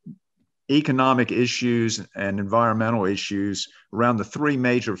economic issues and environmental issues around the three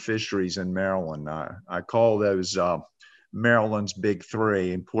major fisheries in Maryland. I call those Maryland's Big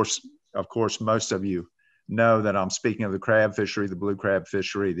Three. And of course, most of you know that I'm speaking of the crab fishery, the blue crab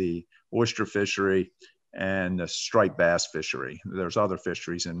fishery, the oyster fishery, and the striped bass fishery. There's other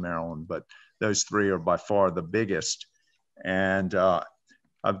fisheries in Maryland, but those three are by far the biggest. And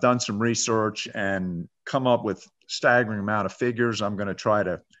I've done some research and come up with staggering amount of figures. I'm going to try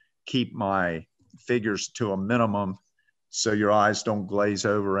to keep my figures to a minimum so your eyes don't glaze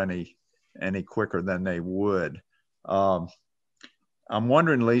over any quicker than they would. I'm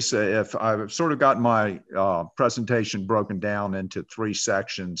wondering, Lisa, if I've sort of got my presentation broken down into three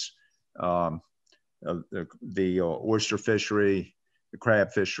sections. The oyster fishery, the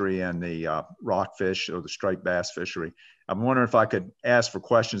crab fishery, and the rockfish or the striped bass fishery. I'm wondering if I could ask for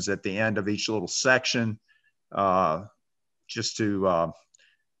questions at the end of each little section, just to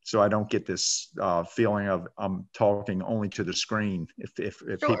so I don't get this feeling of I'm talking only to the screen. If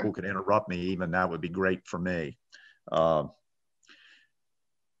sure. People could interrupt me, even that would be great for me. Yeah,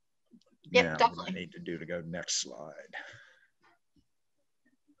 definitely. What I need to do to go next slide.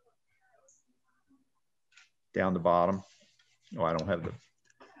 Down the bottom. Oh, I don't have the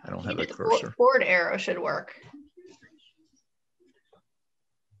cursor. Forward arrow should work.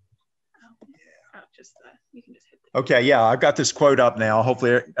 You can just hit the... Okay, yeah, I've got this quote up now.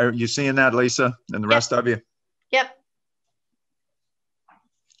 Hopefully, are you seeing that, Lisa, and the rest of you? Yep.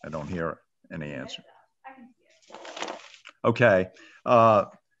 I don't hear any answer. Okay, I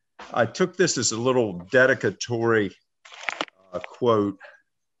took this as a little dedicatory quote,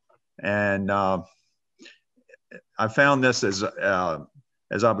 and I found this as I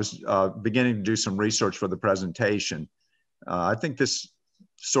was beginning to do some research for the presentation. I think this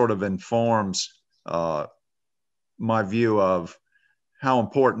sort of informs my view of how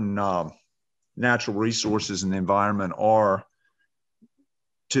important natural resources and the environment are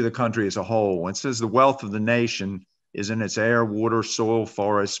to the country as a whole. It says the wealth of the nation is in its air, water, soil,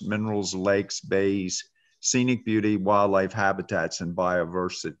 forests, minerals, lakes, bays, scenic beauty, wildlife habitats, and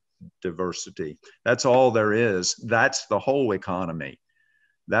biodiversity. That's all there is. That's the whole economy.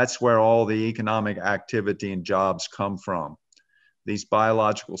 That's where all the economic activity and jobs come from. These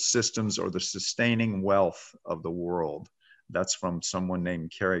biological systems are the sustaining wealth of the world. That's from someone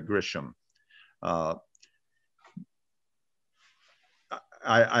named Carrie Grisham.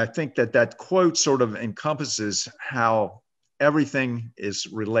 I think that quote sort of encompasses how everything is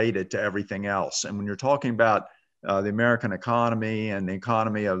related to everything else. And when you're talking about the American economy and the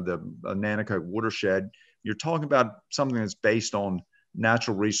economy of the Nanticoke Watershed, you're talking about something that's based on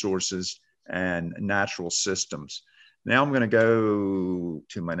natural resources and natural systems. Now I'm going to go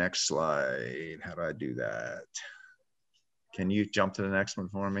to my next slide. How do I do that? Can you jump to the next one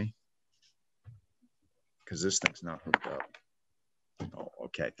for me? Because this thing's not hooked up. Oh,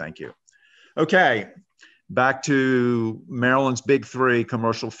 okay, thank you. Okay, back to Maryland's Big Three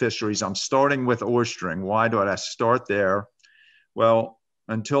commercial fisheries. I'm starting with oystering. Why do I start there? Well,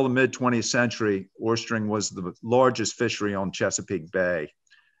 until the mid-20th century, oystering was the largest fishery on Chesapeake Bay.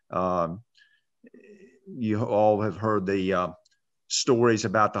 You all have heard the stories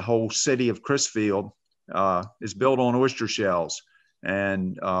about the whole city of Crisfield is built on oyster shells.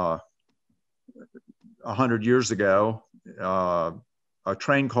 And 100 years ago, a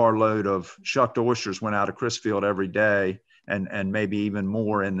train car load of shucked oysters went out of Crisfield every day, and maybe even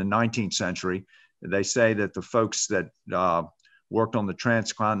more in the 19th century. They say that the folks that worked on the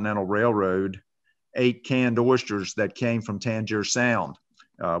Transcontinental Railroad ate canned oysters that came from Tangier Sound,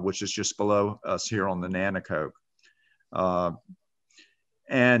 which is just below us here on the Nanticoke.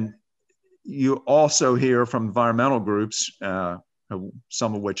 And you also hear from environmental groups,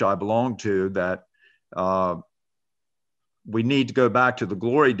 some of which I belong to, that we need to go back to the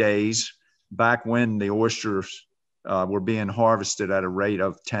glory days, back when the oysters were being harvested at a rate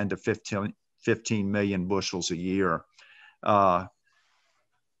of 10 to 15 million bushels a year. The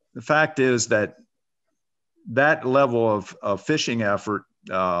fact is that level of fishing effort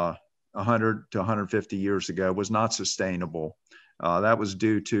 100 to 150 years ago was not sustainable. That was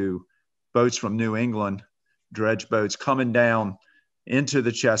due to boats from New England, dredge boats coming down into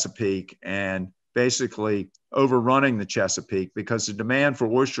the Chesapeake and basically overrunning the Chesapeake because the demand for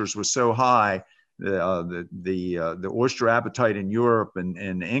oysters was so high The oyster appetite in Europe and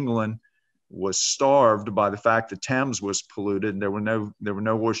in England was starved by the fact the Thames was polluted and there were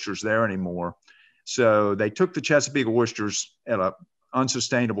no oysters there anymore. So they took the Chesapeake oysters at an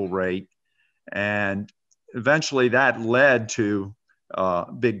unsustainable rate, and eventually that led to a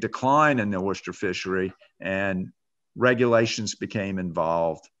big decline in the oyster fishery, and regulations became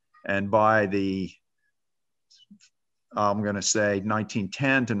involved. And by I'm going to say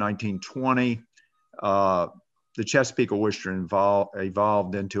 1910 to 1920, the Chesapeake oyster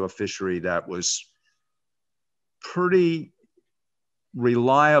evolved into a fishery that was pretty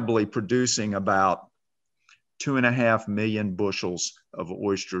reliably producing about 2.5 million bushels of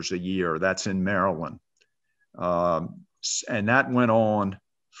oysters a year. That's in Maryland. And that went on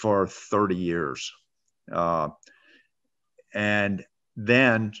for 30 years. And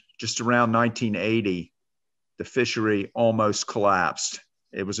then just around 1980, the fishery almost collapsed.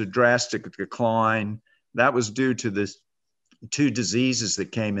 It was a drastic decline. That was due to the two diseases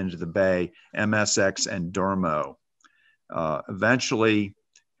that came into the bay, MSX and Dermo. Eventually,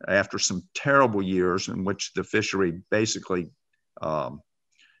 after some terrible years in which the fishery basically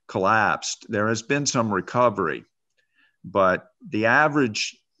collapsed, there has been some recovery, but the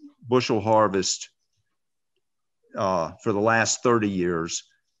average bushel harvest for the last 30 years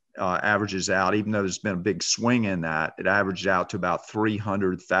averages out, even though there's been a big swing in that, it averaged out to about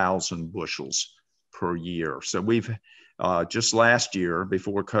 300,000 bushels per year. So we've just last year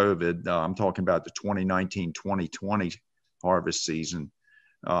before COVID, I'm talking about the 2019-2020 harvest season,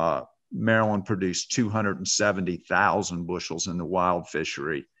 Maryland produced 270,000 bushels in the wild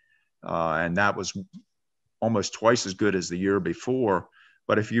fishery. And that was almost twice as good as the year before.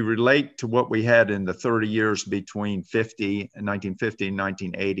 But if you relate to what we had in the 30 years between 1950 and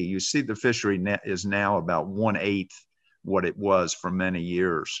 1980, you see the fishery is now about 1/8 what it was for many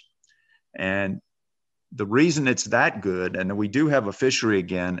years. And the reason it's that good, and we do have a fishery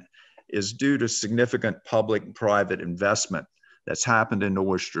again, is due to significant public and private investment that's happened in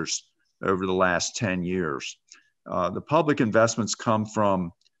oysters over the last 10 years. The public investments come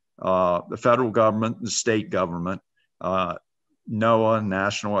from the federal government, the state government, NOAA,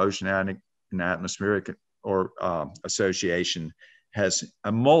 National Oceanic and Atmospheric Association, has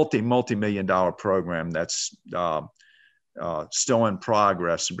a multi-million dollar program that's still in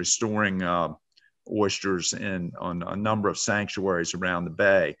progress, restoring oysters on a number of sanctuaries around the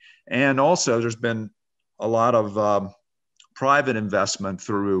bay. And also there's been a lot of private investment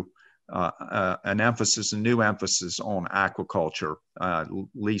through a new emphasis on aquaculture,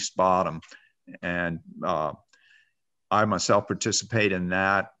 leased bottom. And I myself participate in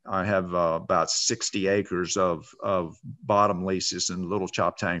that. I have about 60 acres of bottom leases in Little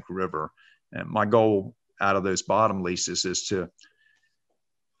Choptank River. And my goal out of those bottom leases is to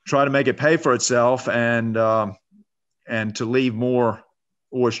try to make it pay for itself and to leave more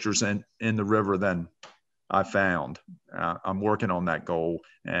oysters in the river than I found. I'm working on that goal,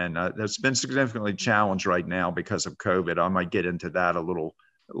 and that's been significantly challenged right now because of COVID. I might get into that a little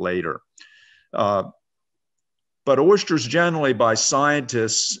later. But oysters generally by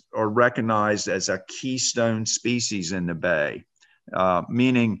scientists are recognized as a keystone species in the bay,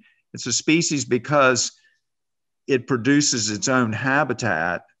 meaning it's a species because it produces its own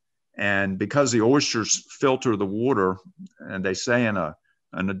habitat. And because the oysters filter the water, and they say an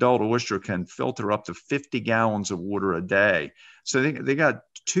adult oyster can filter up to 50 gallons of water a day. So they got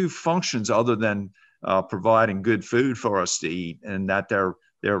two functions other than providing good food for us to eat, and that they're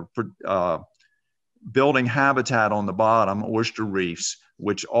building habitat on the bottom, oyster reefs,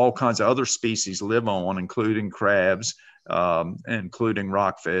 which all kinds of other species live on, including crabs, including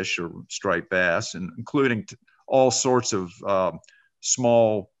rockfish or striped bass, and including all sorts of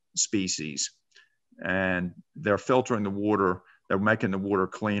small species. And they're filtering the water. They're making the water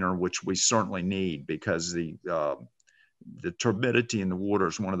cleaner, which we certainly need because the turbidity in the water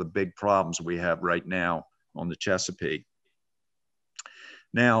is one of the big problems we have right now on the Chesapeake.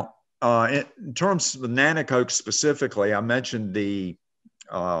 Now, in terms of the Nanticoke specifically, I mentioned the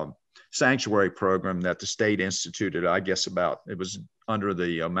sanctuary program that the state instituted, I guess it was under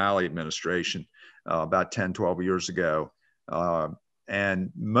the O'Malley administration about 10, 12 years ago.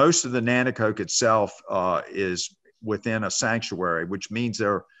 And most of the Nanticoke itself is within a sanctuary, which means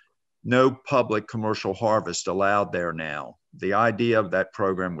there are no public commercial harvest allowed there now. The idea of that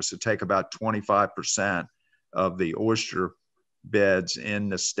program was to take about 25% of the oyster beds in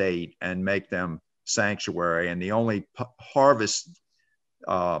the state and make them sanctuary. And the only harvest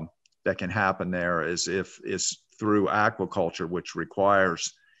that can happen there is through aquaculture, which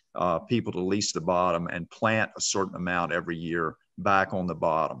requires people to lease the bottom and plant a certain amount every year back on the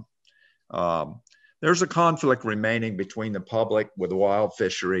bottom. There's a conflict remaining between the public with wild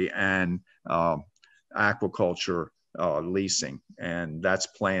fishery and aquaculture leasing, and that's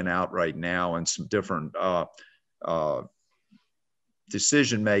playing out right now, and some different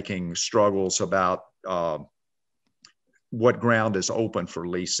decision-making struggles about what ground is open for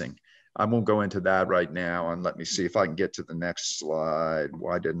leasing. I won't go into that right now, and let me see if I can get to the next slide.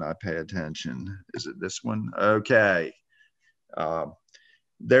 Why didn't I pay attention? Is it this one? Okay.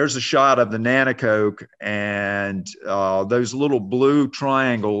 There's a shot of the Nanticoke, and those little blue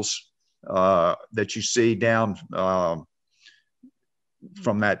triangles that you see down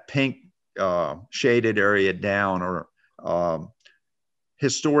from that pink shaded area down are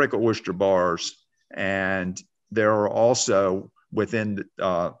historic oyster bars. And there are also within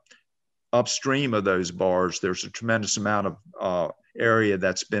upstream of those bars, there's a tremendous amount of area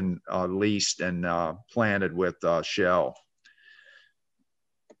that's been leased and planted with shell.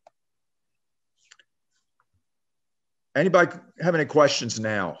 Anybody have any questions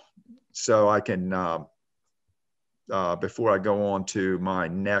now? So I can, before I go on to my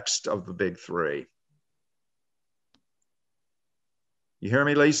next of the big three. You hear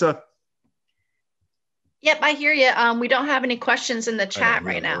me, Lisa? Yep, I hear you. We don't have any questions in the chat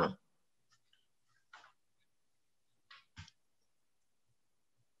right now.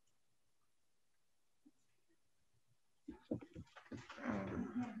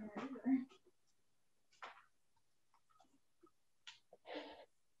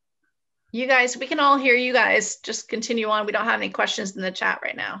 You guys, we can all hear you guys. Just continue on. We don't have any questions in the chat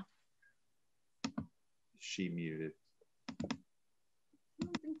right now. She muted.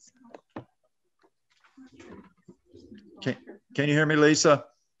 Can you hear me, Lisa?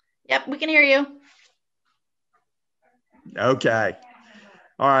 Yep, we can hear you. Okay.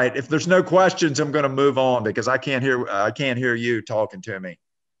 All right. If there's no questions, I'm going to move on because I can't hear you talking to me.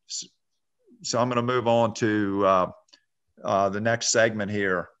 So I'm going to move on to the next segment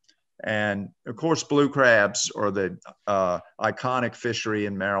here. And of course, blue crabs are the iconic fishery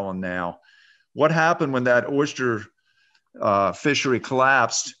in Maryland now. What happened when that oyster fishery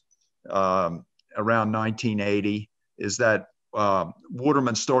collapsed around 1980 is that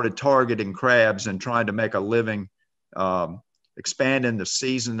watermen started targeting crabs and trying to make a living, expanding the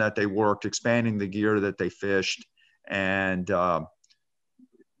season that they worked, expanding the gear that they fished. And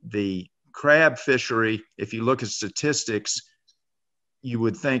the crab fishery, if you look at statistics, you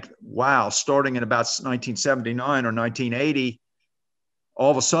would think, wow, starting in about 1979 or 1980, all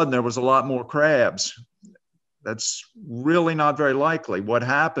of a sudden there was a lot more crabs. That's really not very likely. What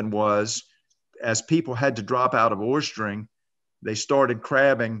happened was, as people had to drop out of oystering, they started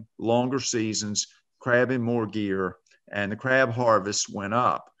crabbing longer seasons, crabbing more gear, and the crab harvest went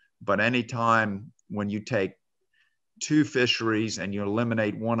up. But anytime when you take two fisheries and you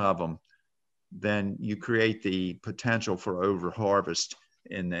eliminate one of them, then you create the potential for overharvest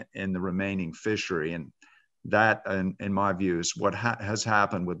in the remaining fishery. And that, in my view, is what has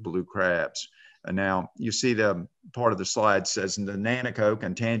happened with blue crabs. And now you see the part of the slide says in the Nanticoke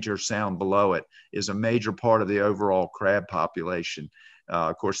and Tangier Sound below it is a major part of the overall crab population.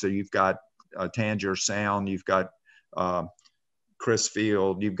 Of course, so you've got Tangier Sound, you've got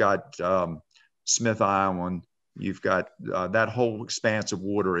Crisfield, you've got Smith Island, you've got that whole expanse of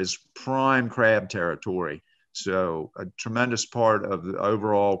water is prime crab territory. So a tremendous part of the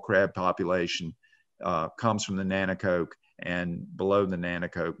overall crab population comes from the Nanticoke and below the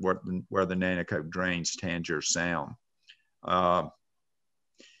Nanticoke, where the Nanticoke drains Tangier Sound.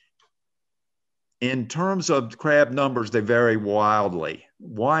 In terms of crab numbers, they vary wildly.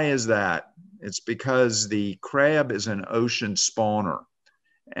 Why is that? It's because the crab is an ocean spawner,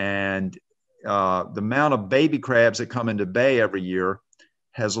 and the amount of baby crabs that come into bay every year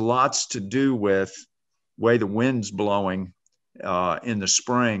has lots to do with the way the wind's blowing in the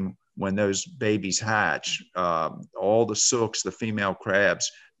spring when those babies hatch. All the silks, the female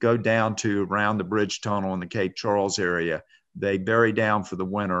crabs, go down to around the bridge tunnel in the Cape Charles area. They bury down for the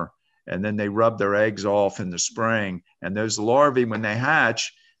winter, and then they rub their eggs off in the spring. And those larvae, when they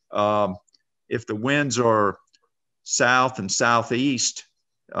hatch, if the winds are south and southeast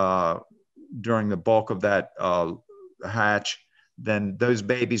during the bulk of that hatch, then those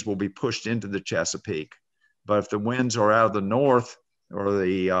babies will be pushed into the Chesapeake. But if the winds are out of the north or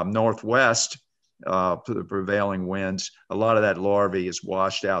the northwest, for the prevailing winds, a lot of that larvae is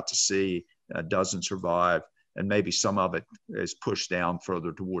washed out to sea, doesn't survive, and maybe some of it is pushed down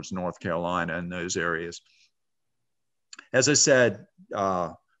further towards North Carolina and those areas. As I said,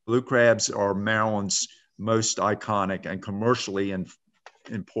 blue crabs are Maryland's most iconic and commercially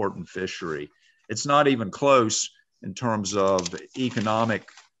important fishery. It's not even close in terms of economic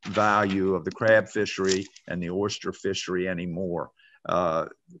value of the crab fishery and the oyster fishery anymore.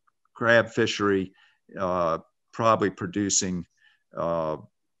 Crab fishery probably producing 4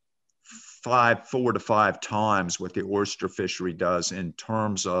 to 5 times what the oyster fishery does in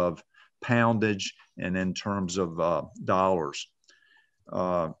terms of poundage and in terms of dollars.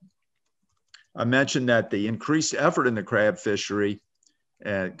 I mentioned that the increased effort in the crab fishery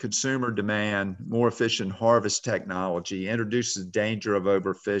and consumer demand, more efficient harvest technology introduces danger of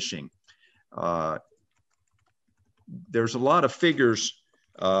overfishing. There's a lot of figures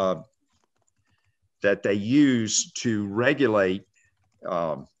that they use to regulate,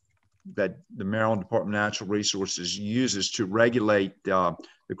 that the Maryland Department of Natural Resources uses to regulate the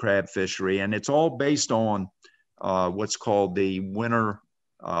crab fishery. And it's all based on what's called the winter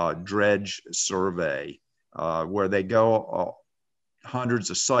dredge survey, where they go hundreds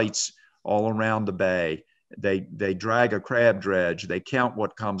of sites all around the bay. They drag a crab dredge, they count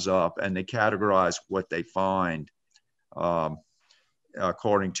what comes up, and they categorize what they find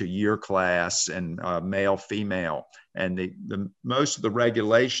according to year class and male, female. And the most of the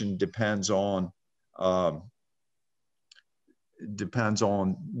regulation depends on how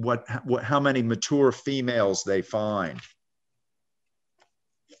many mature females they find.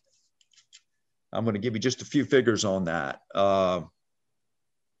 I'm going to give you just a few figures on that.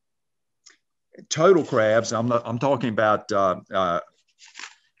 Total crabs, I'm talking about,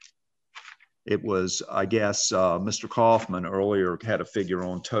 it was, I guess, Mr. Kaufman earlier had a figure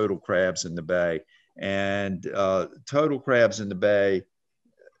on total crabs in the bay. And total crabs in the bay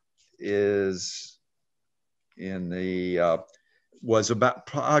is in the, was about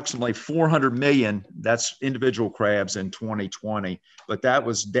approximately 400 million, that's individual crabs in 2020, but that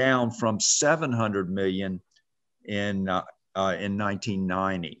was down from 700 million in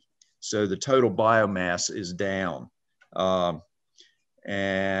 1990. So the total biomass is down.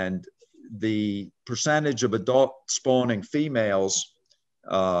 And the percentage of adult spawning females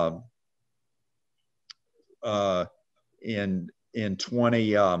in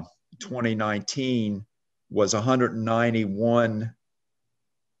 2019 was 191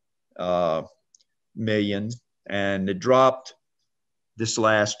 million, and it dropped this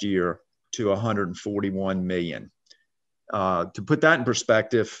last year to 141 million. To put that in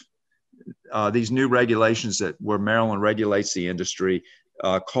perspective, these new regulations where Maryland regulates the industry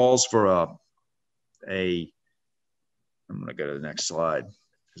calls for I'm going to go to the next slide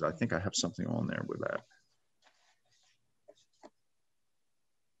because I think I have something on there with that.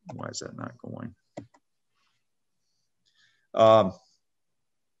 Why is that not going?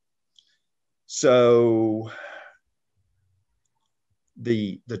 So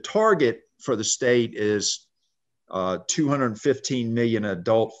the target for the state is 215 million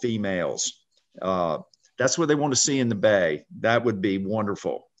adult females. That's what they want to see in the bay. That would be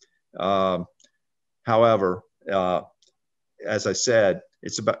wonderful. However, as I said,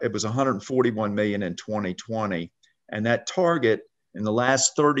 it was 141 million in 2020, and that target in the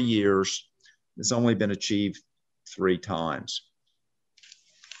last 30 years has only been achieved 3 times.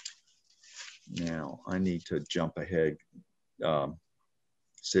 Now I need to jump ahead.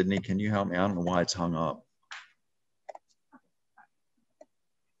 Sydney, can you help me? I don't know why it's hung up.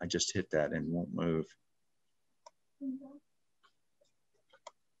 I just hit that and won't move.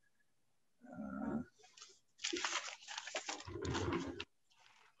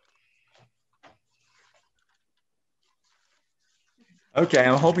 Okay,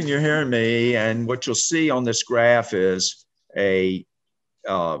 I'm hoping you're hearing me. And what you'll see on this graph is a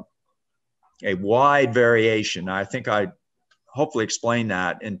wide variation. I think I hopefully explained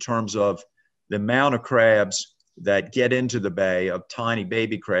that in terms of the amount of crabs that get into the bay, of tiny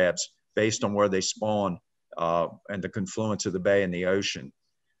baby crabs, based on where they spawn and the confluence of the bay and the ocean.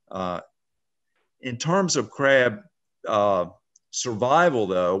 In terms of crab survival,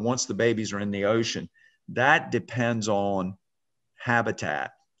 though, once the babies are in the ocean, that depends on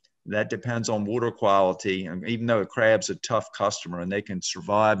habitat. That depends on water quality. And even though a crab's a tough customer and they can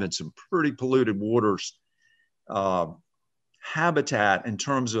survive in some pretty polluted waters, habitat in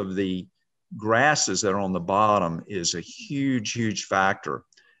terms of the grasses that are on the bottom is a huge, huge factor.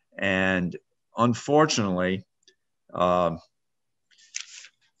 And unfortunately,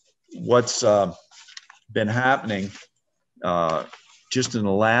 what's been happening just in the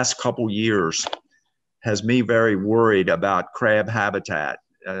last couple years has me very worried about crab habitat.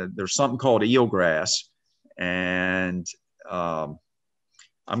 There's something called eelgrass, and I'm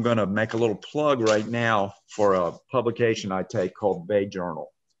going to make a little plug right now for a publication I take called Bay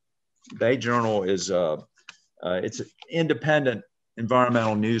Journal. Bay Journal is it's an independent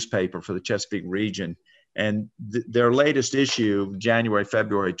environmental newspaper for the Chesapeake region, And their latest issue, January,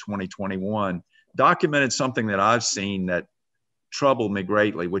 February 2021, documented something that I've seen that troubled me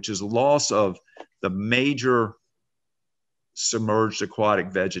greatly, which is the loss of the major submerged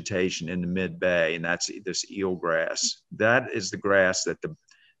aquatic vegetation in the mid-bay, and that's this eelgrass. That is the grass that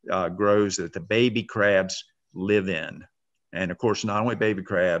grows that the baby crabs live in. And of course, not only baby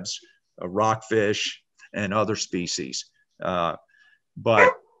crabs, rockfish and other species. But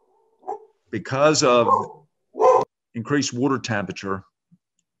because of increased water temperature,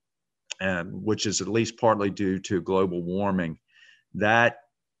 which is at least partly due to global warming, that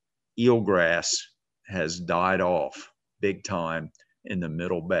eelgrass has died off big time in the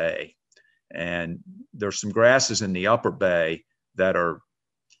middle bay. And there's some grasses in the upper bay that are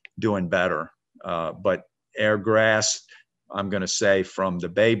doing better. But our grass, I'm going to say from the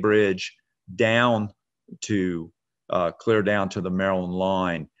Bay Bridge down to clear down to the Maryland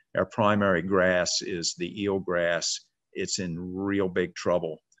line, our primary grass is the eelgrass. It's in real big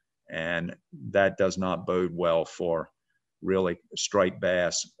trouble. And that does not bode well for really striped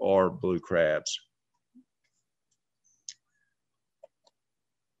bass or blue crabs.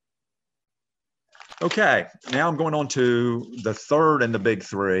 Okay, now I'm going on to the third in the big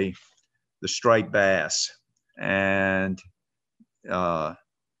three, the striped bass. And you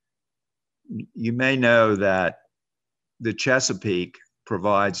may know that the Chesapeake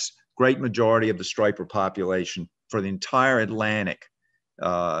provides great majority of the striper population for the entire Atlantic.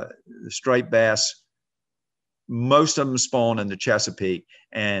 The striped bass, most of them spawn in the Chesapeake,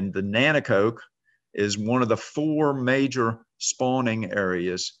 and the Nanticoke is one of the 4 major spawning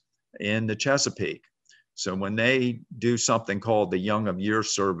areas in the Chesapeake. So when they do something called the Young of Year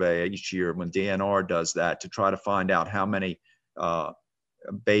survey each year, when DNR does that to try to find out how many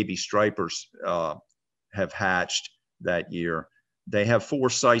baby stripers have hatched that year, they have 4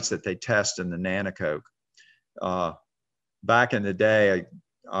 sites that they test in the Nanticoke. Back in the day,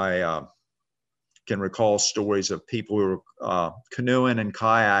 I can recall stories of people who were canoeing and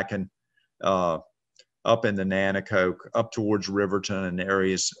kayaking up in the Nanticoke, up towards Riverton and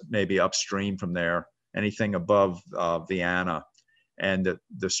areas maybe upstream from there, anything above Vienna. And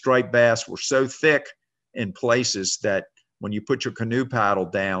the striped bass were so thick in places that when you put your canoe paddle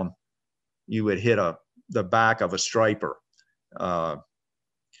down, you would hit the back of a striper.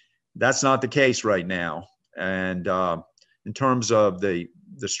 That's not the case right now. And in terms of the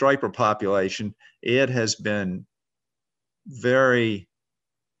striper population, it has been very,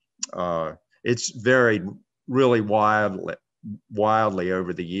 it's varied really wildly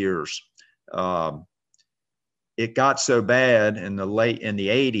over the years. It got so bad in the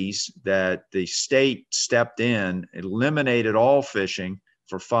 80s that the state stepped in, eliminated all fishing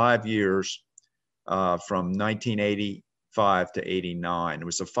for 5 years from 1985 to 89. It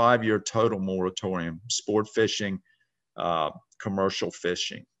was a 5-year total moratorium, sport fishing, commercial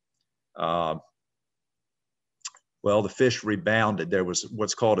fishing. Well, the fish rebounded. There was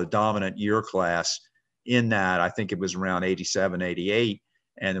what's called a dominant year class in that. I think it was around 87, 88.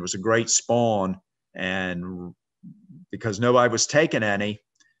 And there was a great spawn. And because nobody was taking any,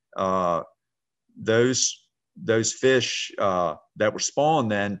 those fish that were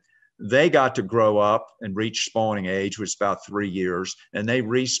spawned then, they got to grow up and reach spawning age, which is about 3 years, and they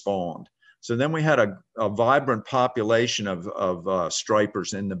respawned. So then we had a vibrant population of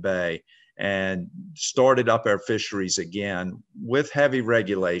stripers in the bay and started up our fisheries again with heavy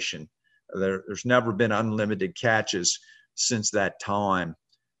regulation. There's never been unlimited catches since that time.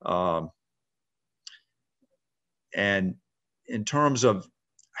 And in terms of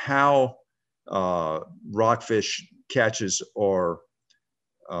how rockfish catches are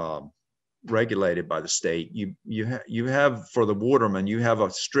regulated by the state, you have for the watermen, you have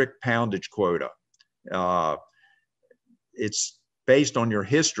a strict poundage quota. It's based on your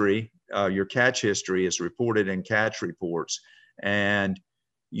history, your catch history is reported in catch reports, and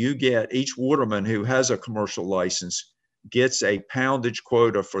you get, each waterman who has a commercial license gets a poundage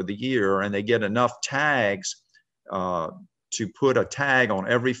quota for the year, and they get enough tags to put a tag on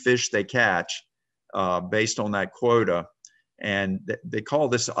every fish they catch based on that quota. And they call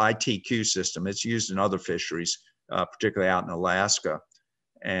this ITQ system. It's used in other fisheries, particularly out in Alaska.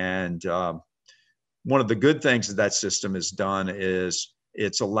 And one of the good things that system has done is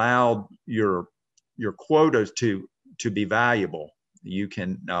it's allowed your quota to be valuable. You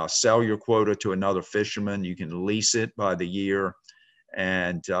can sell your quota to another fisherman. You can lease it by the year.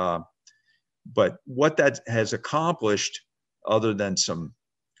 And but what that has accomplished, other than some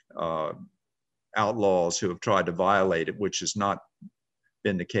outlaws who have tried to violate it, which has not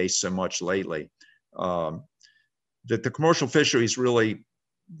been the case so much lately, that the commercial fisheries really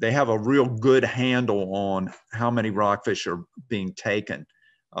they have a real good handle on how many rockfish are being taken.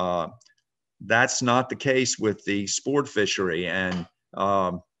 That's not the case with the sport fishery, and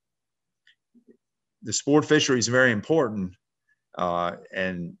the sport fishery is very important,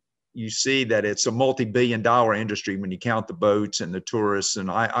 and you see that it's a multi-billion-dollar industry when you count the boats and the tourists.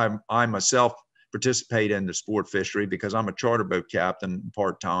 And I myself participate in the sport fishery because I'm a charter boat captain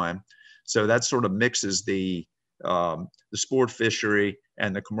part-time. So that sort of mixes the sport fishery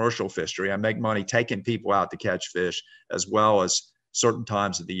and the commercial fishery. I make money taking people out to catch fish, as well as certain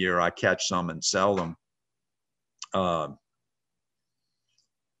times of the year I catch some and sell them.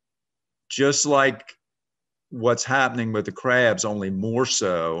 Just like what's happening with the crabs, only more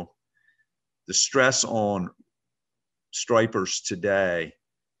so, the stress on stripers today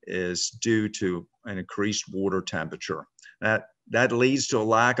is due to an increased water temperature. That leads to a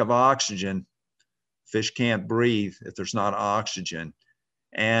lack of oxygen. Fish can't breathe if there's not oxygen.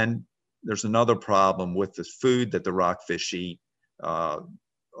 And there's another problem with the food that the rockfish eat.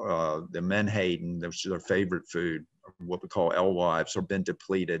 The menhaden, which is their favorite food, what we call alewives, have been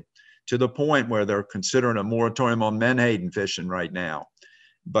depleted to the point where they're considering a moratorium on menhaden fishing right now.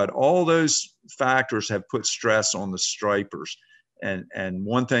 But all those factors have put stress on the stripers. And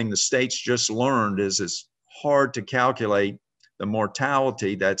one thing the state's just learned is it's hard to calculate the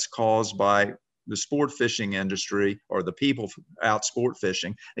mortality that's caused by the sport fishing industry or the people out sport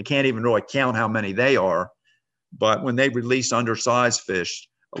fishing. They can't even really count how many they are. But when they release undersized fish,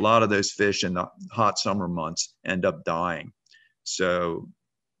 a lot of those fish in the hot summer months end up dying. So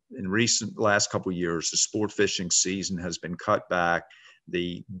in last couple of years, the sport fishing season has been cut back.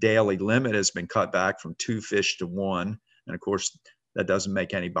 The daily limit has been cut back from 2 fish to 1. And of course, that doesn't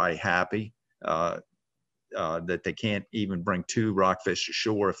make anybody happy, that they can't even bring 2 rockfish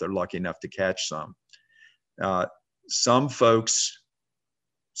ashore if they're lucky enough to catch some. Some folks,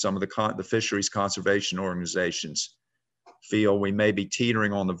 some of the fisheries conservation organizations feel we may be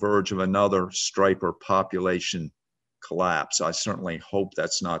teetering on the verge of another striper population collapse. I certainly hope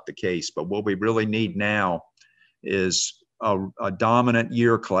that's not the case, but what we really need now is a dominant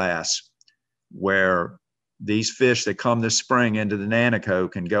year class where these fish that come this spring into the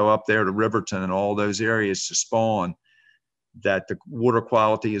Nanticoke and go up there to Riverton and all those areas to spawn, that the water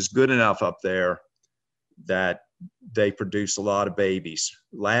quality is good enough up there that they produce a lot of babies.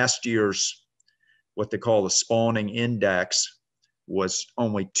 Last year's, what they call the spawning index, was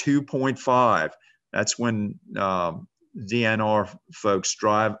only 2.5. That's when DNR folks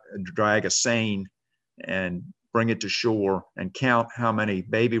drag a seine and bring it to shore and count how many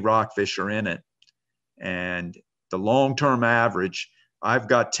baby rockfish are in it. And the long-term average, I've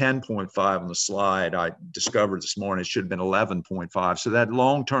got 10.5 on the slide. I discovered this morning it should have been 11.5. So that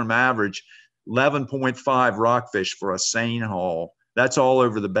long-term average, 11.5 rockfish for a seine haul. That's all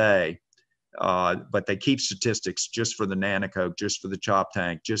over the bay. But they keep statistics just for the Nanticoke, just for the Chop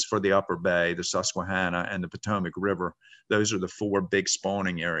Tank, just for the Upper Bay, the Susquehanna, and the Potomac River. Those are the 4 big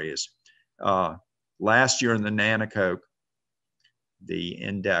spawning areas. Last year in the Nanticoke, the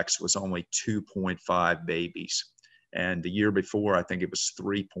index was only 2.5 babies. And the year before, I think it was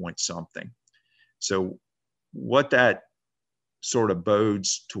 3 point something. So what that sort of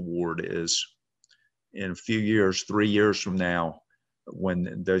bodes toward is in a few years, 3 years from now,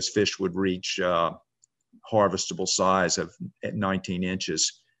 when those fish would reach harvestable size of 19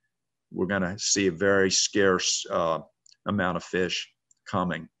 inches, we're going to see a very scarce amount of fish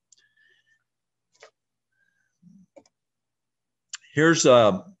coming. Here's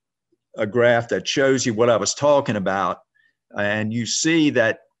a graph that shows you what I was talking about. And you see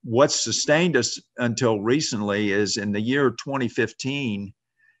that what sustained us until recently is in the year 2015,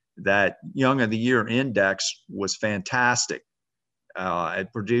 that Young of the Year index was fantastic.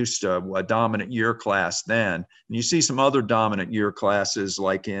 It produced a dominant year class then. And you see some other dominant year classes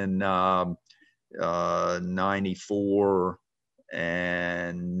like in 94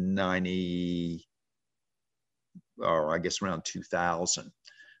 and 90, or I guess around 2000.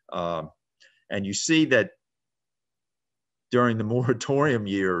 And you see that during the moratorium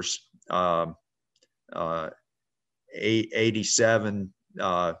years, 87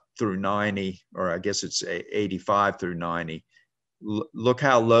 through 90, or I guess it's 85 through 90, look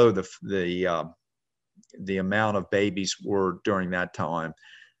how low the amount of babies were during that time.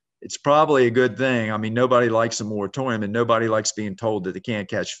 It's probably a good thing. I mean, nobody likes a moratorium and nobody likes being told that they can't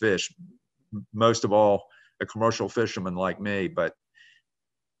catch fish. Most of all, a commercial fisherman like me, but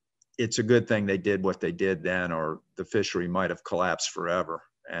it's a good thing they did what they did then, or the fishery might have collapsed forever.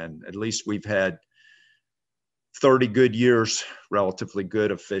 And at least we've had 30 good years, relatively good,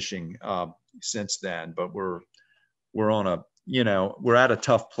 of fishing since then. But we're on you know, we're at a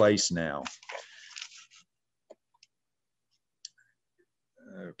tough place now.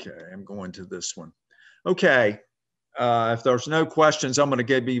 Okay, I'm going to this one. Okay, if there's no questions, I'm going to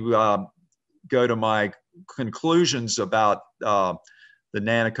give you, go to my conclusions about the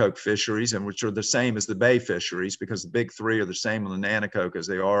Nanticoke fisheries, and which are the same as the Bay fisheries, because the big three are the same on the Nanticoke as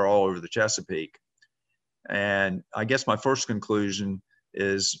they are all over the Chesapeake. And I guess my first conclusion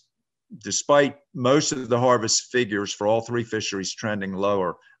is, despite most of the harvest figures for all three fisheries trending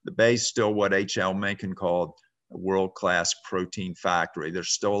lower, the Bay is still what H.L. Mencken called a world-class protein factory.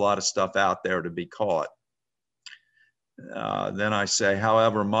 There's still a lot of stuff out there to be caught. Then I say,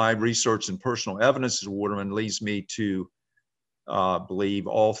 however, my research and personal evidence as a waterman leads me to believe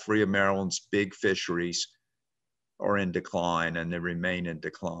all three of Maryland's big fisheries are in decline, and they remain in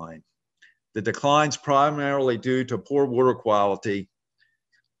decline. The decline's primarily due to poor water quality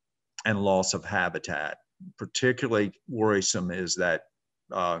and loss of habitat. Particularly worrisome is that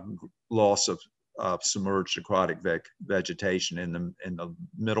loss of submerged aquatic vegetation in the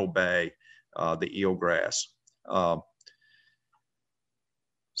middle bay, the eelgrass.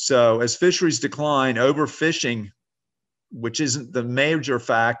 So as fisheries decline, overfishing, which isn't the major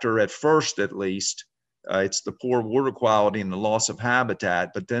factor at first, at least, it's the poor water quality and the loss of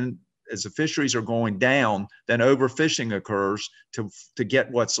habitat. But then as the fisheries are going down, then overfishing occurs to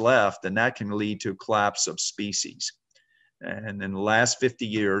get what's left, and that can lead to collapse of species. And in the last 50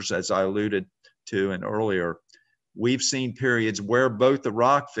 years, as I alluded to and earlier, we've seen periods where both the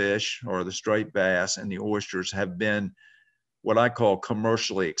rockfish, or the striped bass, and the oysters have been what I call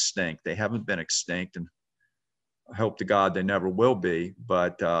commercially extinct. They haven't been extinct, and I hope to God they never will be,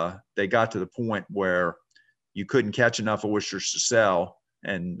 but they got to the point where you couldn't catch enough oysters to sell,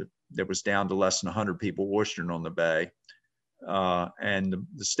 and there was down to less than 100 people oystering on the bay. And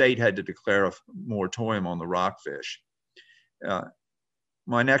the state had to declare a moratorium on the rockfish.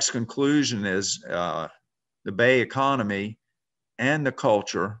 My next conclusion is the bay economy and the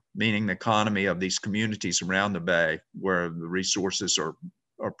culture, meaning the economy of these communities around the bay where the resources are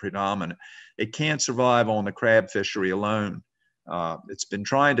predominant, it can't survive on the crab fishery alone. It's been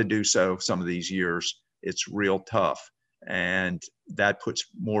trying to do so some of these years. It's real tough, and that puts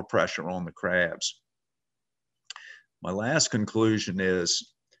more pressure on the crabs. My last conclusion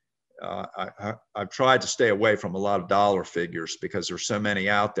is I've tried to stay away from a lot of dollar figures because there's so many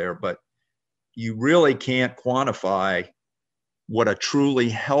out there, but you really can't quantify what a truly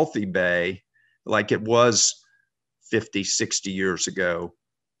healthy bay, like it was 50, 60 years ago,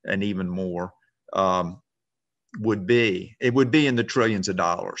 and even more, would be. It would be in the trillions of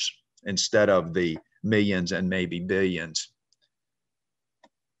dollars instead of the millions and maybe billions.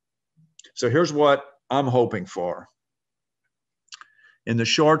 So here's what I'm hoping for. In the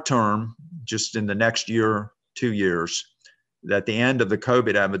short term, just in the next year, 2 years, that the end of the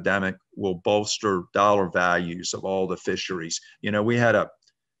COVID epidemic will bolster dollar values of all the fisheries. You know, we had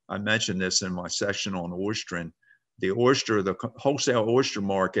I mentioned this in my session on oystering. The wholesale oyster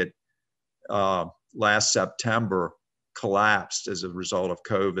market last September collapsed as a result of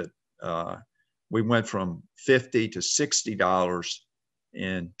COVID. We went from $50 to $60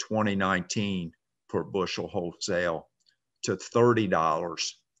 in 2019 per bushel wholesale to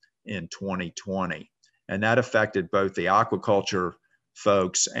 $30 in 2020. And that affected both the aquaculture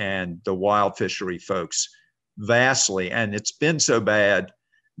folks and the wild fishery folks vastly. And it's been so bad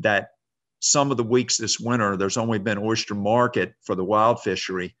that some of the weeks this winter, there's only been oyster market for the wild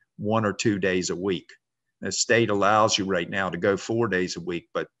fishery 1 or 2 days a week. The state allows you right now to go 4 days a week,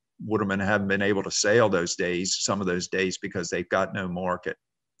 but watermen haven't been able to sail those days, some of those days, because they've got no market.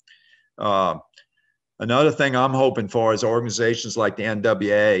 Another thing I'm hoping for is organizations like the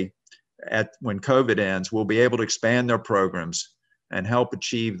NWA, when COVID ends, will be able to expand their programs and help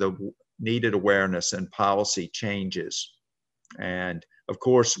achieve the needed awareness and policy changes. And of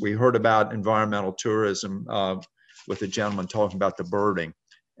course, we heard about environmental tourism with the gentleman talking about the birding.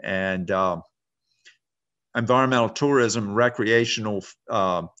 And environmental tourism, recreational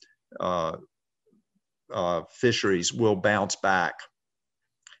fisheries will bounce back.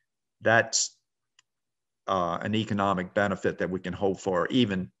 That's an economic benefit that we can hope for,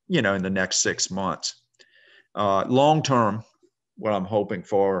 even, you know, in the next 6 months. Long term, what I'm hoping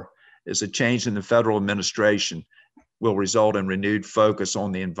for is a change in the federal administration will result in renewed focus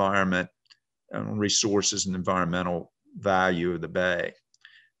on the environment and resources and environmental value of the bay.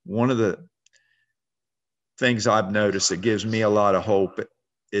 One of the things I've noticed that gives me a lot of hope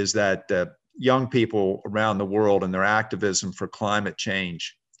is that young people around the world and their activism for climate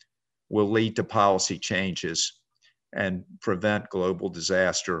change will lead to policy changes and prevent global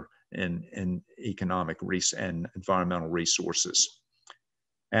disaster in economic and environmental resources.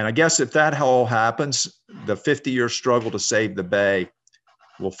 And I guess if that all happens, the 50-year struggle to save the bay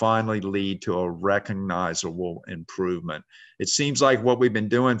will finally lead to a recognizable improvement. It seems like what we've been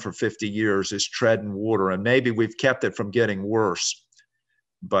doing for 50 years is treading water, and maybe we've kept it from getting worse,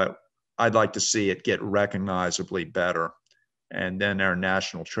 but I'd like to see it get recognizably better, and then our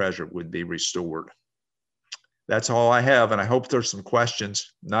national treasure would be restored. That's all I have, and I hope there's some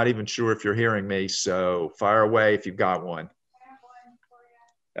questions. Not even sure if you're hearing me, so fire away if you've got one.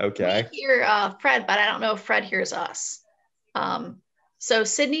 Okay. We hear Fred, but I don't know if Fred hears us. So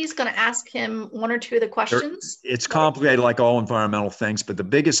Sydney's going to ask him one or two of the questions. It's complicated like all environmental things, but the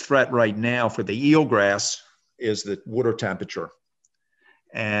biggest threat right now for the eelgrass is the water temperature,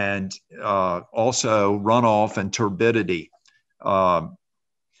 and also runoff and turbidity.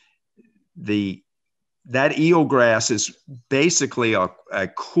 That eelgrass is basically a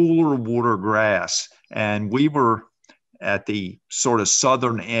cooler water grass, and we were at the sort of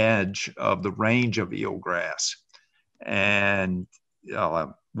southern edge of the range of eelgrass. And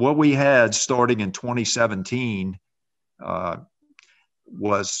what we had starting in 2017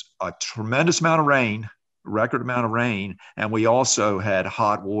 was a tremendous amount of rain, record amount of rain, and we also had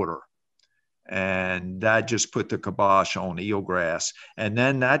hot water. And that just put the kibosh on eelgrass. And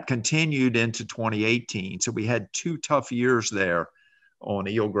then that continued into 2018. So we had 2 tough years there on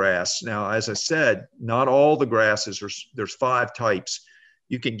eelgrass. Now, as I said, not all the grasses, there's 5 types.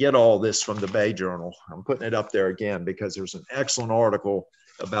 You can get all this from the Bay Journal. I'm putting it up there again because there's an excellent article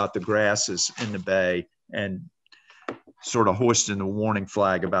about the grasses in the Bay and sort of hoisting the warning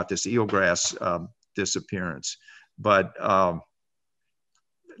flag about this eelgrass disappearance. But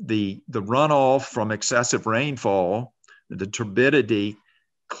the runoff from excessive rainfall, the turbidity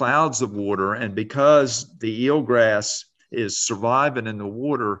clouds the water, and because the eelgrass is surviving in the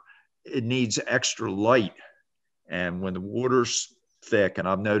water, it needs extra light. And when the water's thick, and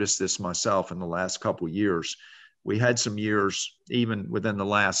I've noticed this myself in the last couple of years, we had some years even within the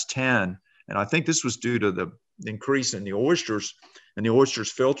last 10, and I think this was due to the increase in the oysters and the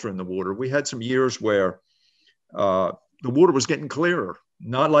oysters filtering the water. We had some years where the water was getting clearer,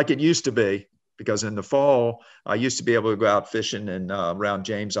 not like it used to be, because in the fall, I used to be able to go out fishing and around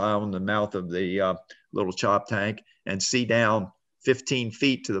James Island, the mouth of the little chop tank, and see down 15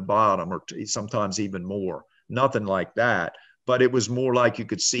 feet to the bottom, or sometimes even more. Nothing like that, but it was more like you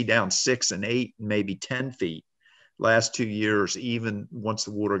could see down 6 and 8, maybe 10 feet. Last 2 years, even once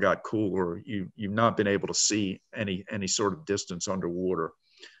the water got cooler, you've not been able to see any sort of distance underwater.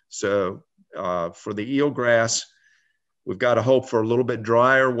 So for the eelgrass, we've got to hope for a little bit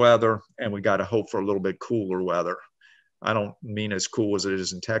drier weather, and we got to hope for a little bit cooler weather. I don't mean as cool as it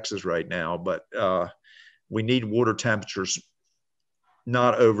is in Texas right now, but we need water temperatures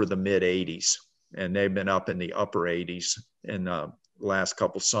not over the mid 80s, and they've been up in the upper 80s in the last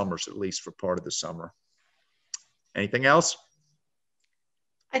couple summers, at least for part of the summer. Anything else?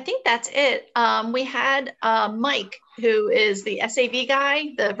 I think that's it. We had Mike, who is the SAV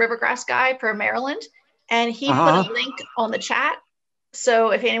guy, the rivergrass guy for Maryland, and he put a link on the chat.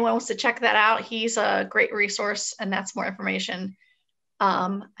 So if anyone wants to check that out, he's a great resource, and that's more information.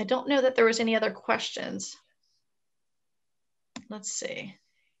 I don't know that there was any other questions. Let's see.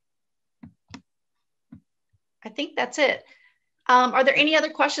 I think that's it. Are there any other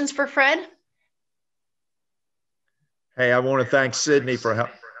questions for Fred? Hey, I want to thank Sydney for help.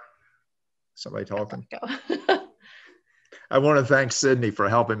 Somebody talking? I want to thank Sydney for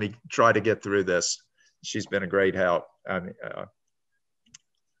helping me try to get through this. She's been a great help.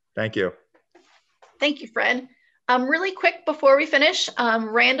 Thank you. Thank you, Fred. Really quick before we finish,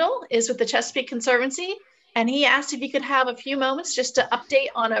 Randall is with the Chesapeake Conservancy, and he asked if you could have a few moments just to update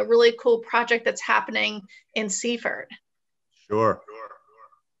on a really cool project that's happening in Seaford. Sure.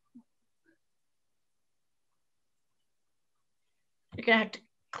 You're gonna have to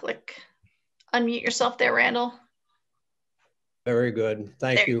unmute yourself there, Randall. Very good.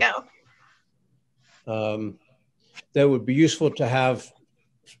 Thank you. There you go. That would be useful to have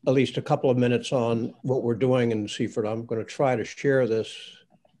at least a couple of minutes on what we're doing in Seaford. I'm going to try to share this.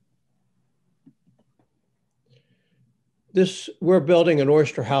 We're building an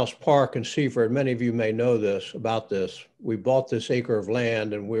oyster house park in Seaford. Many of you may know about this. We bought this acre of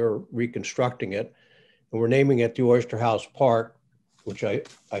land and we're reconstructing it, and we're naming it the Oyster House Park, which I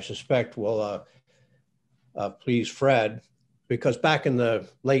suspect will please Fred, because back in the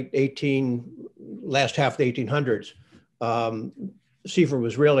last half of the 1800s, Seaford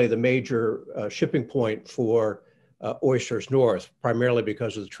was really the major shipping point for oysters north, primarily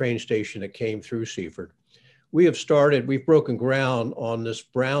because of the train station that came through Seaford. we've broken ground on this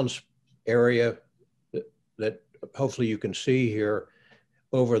Browns area that hopefully you can see here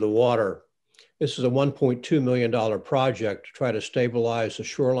over the water. This is a $1.2 million project to try to stabilize the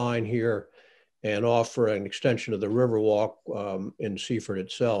shoreline here and offer an extension of the Riverwalk in Seaford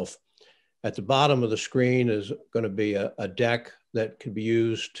itself. At the bottom of the screen is going to be a deck that could be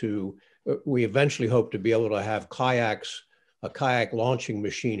used to, we eventually hope to be able to have kayaks, a kayak launching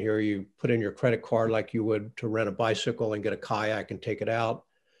machine here. You put in your credit card like you would to rent a bicycle and get a kayak and take it out.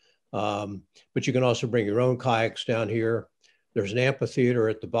 But you can also bring your own kayaks down here. There's an amphitheater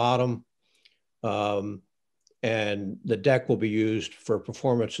at the bottom. And the deck will be used for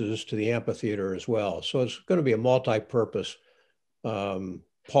performances to the amphitheater as well. So it's going to be a multi-purpose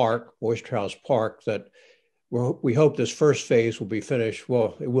park, Oyster House Park, that we hope this first phase will be finished.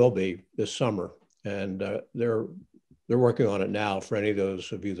 Well, it will be this summer. And they're working on it now for any of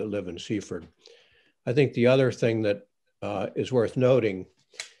those of you that live in Seaford. I think the other thing that is worth noting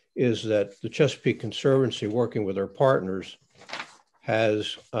is that the Chesapeake Conservancy, working with their partners,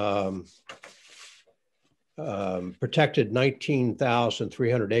 has protected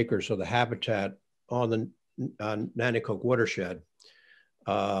 19,300 acres of the habitat on the Nanticoke Watershed.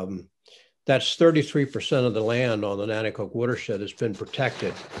 That's 33% of the land on the Nanticoke Watershed has been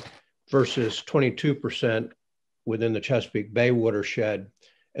protected versus 22% within the Chesapeake Bay watershed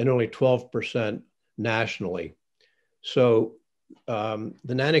and only 12% nationally. So the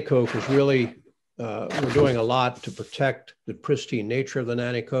Nanticoke is really, we're doing a lot to protect the pristine nature of the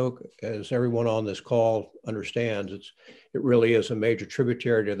Nanticoke. As everyone on this call understands, it really is a major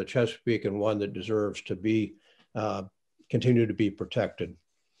tributary to the Chesapeake and one that deserves to be, continue to be protected.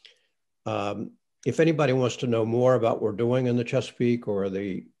 If anybody wants to know more about what we're doing in the Chesapeake or at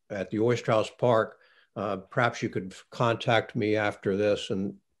the Oyster House Park, perhaps you could contact me after this,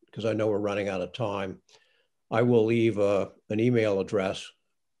 and because I know we're running out of time. I will leave an email address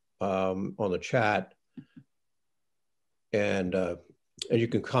on the chat, and you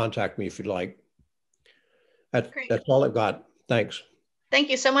can contact me if you'd like. That's all I've got. Thanks. Thank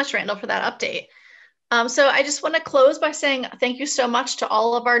you so much, Randall, for that update. So I just want to close by saying thank you so much to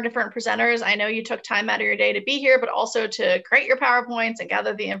all of our different presenters. I know you took time out of your day to be here, but also to create your PowerPoints and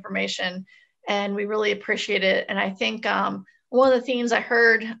gather the information, and we really appreciate it. And I think one of the themes I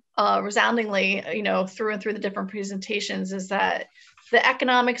heard resoundingly, through and through the different presentations is that the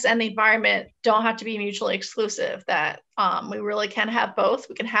economics and the environment don't have to be mutually exclusive, that we really can have both.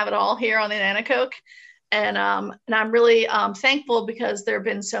 We can have it all here on the Nanticoke. And I'm really thankful because there have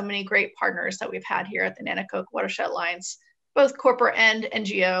been so many great partners that we've had here at the Nanticoke Watershed Alliance, both corporate and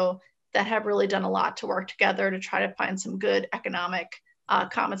NGO, that have really done a lot to work together to try to find some good economic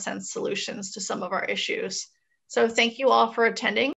common sense solutions to some of our issues. So thank you all for attending.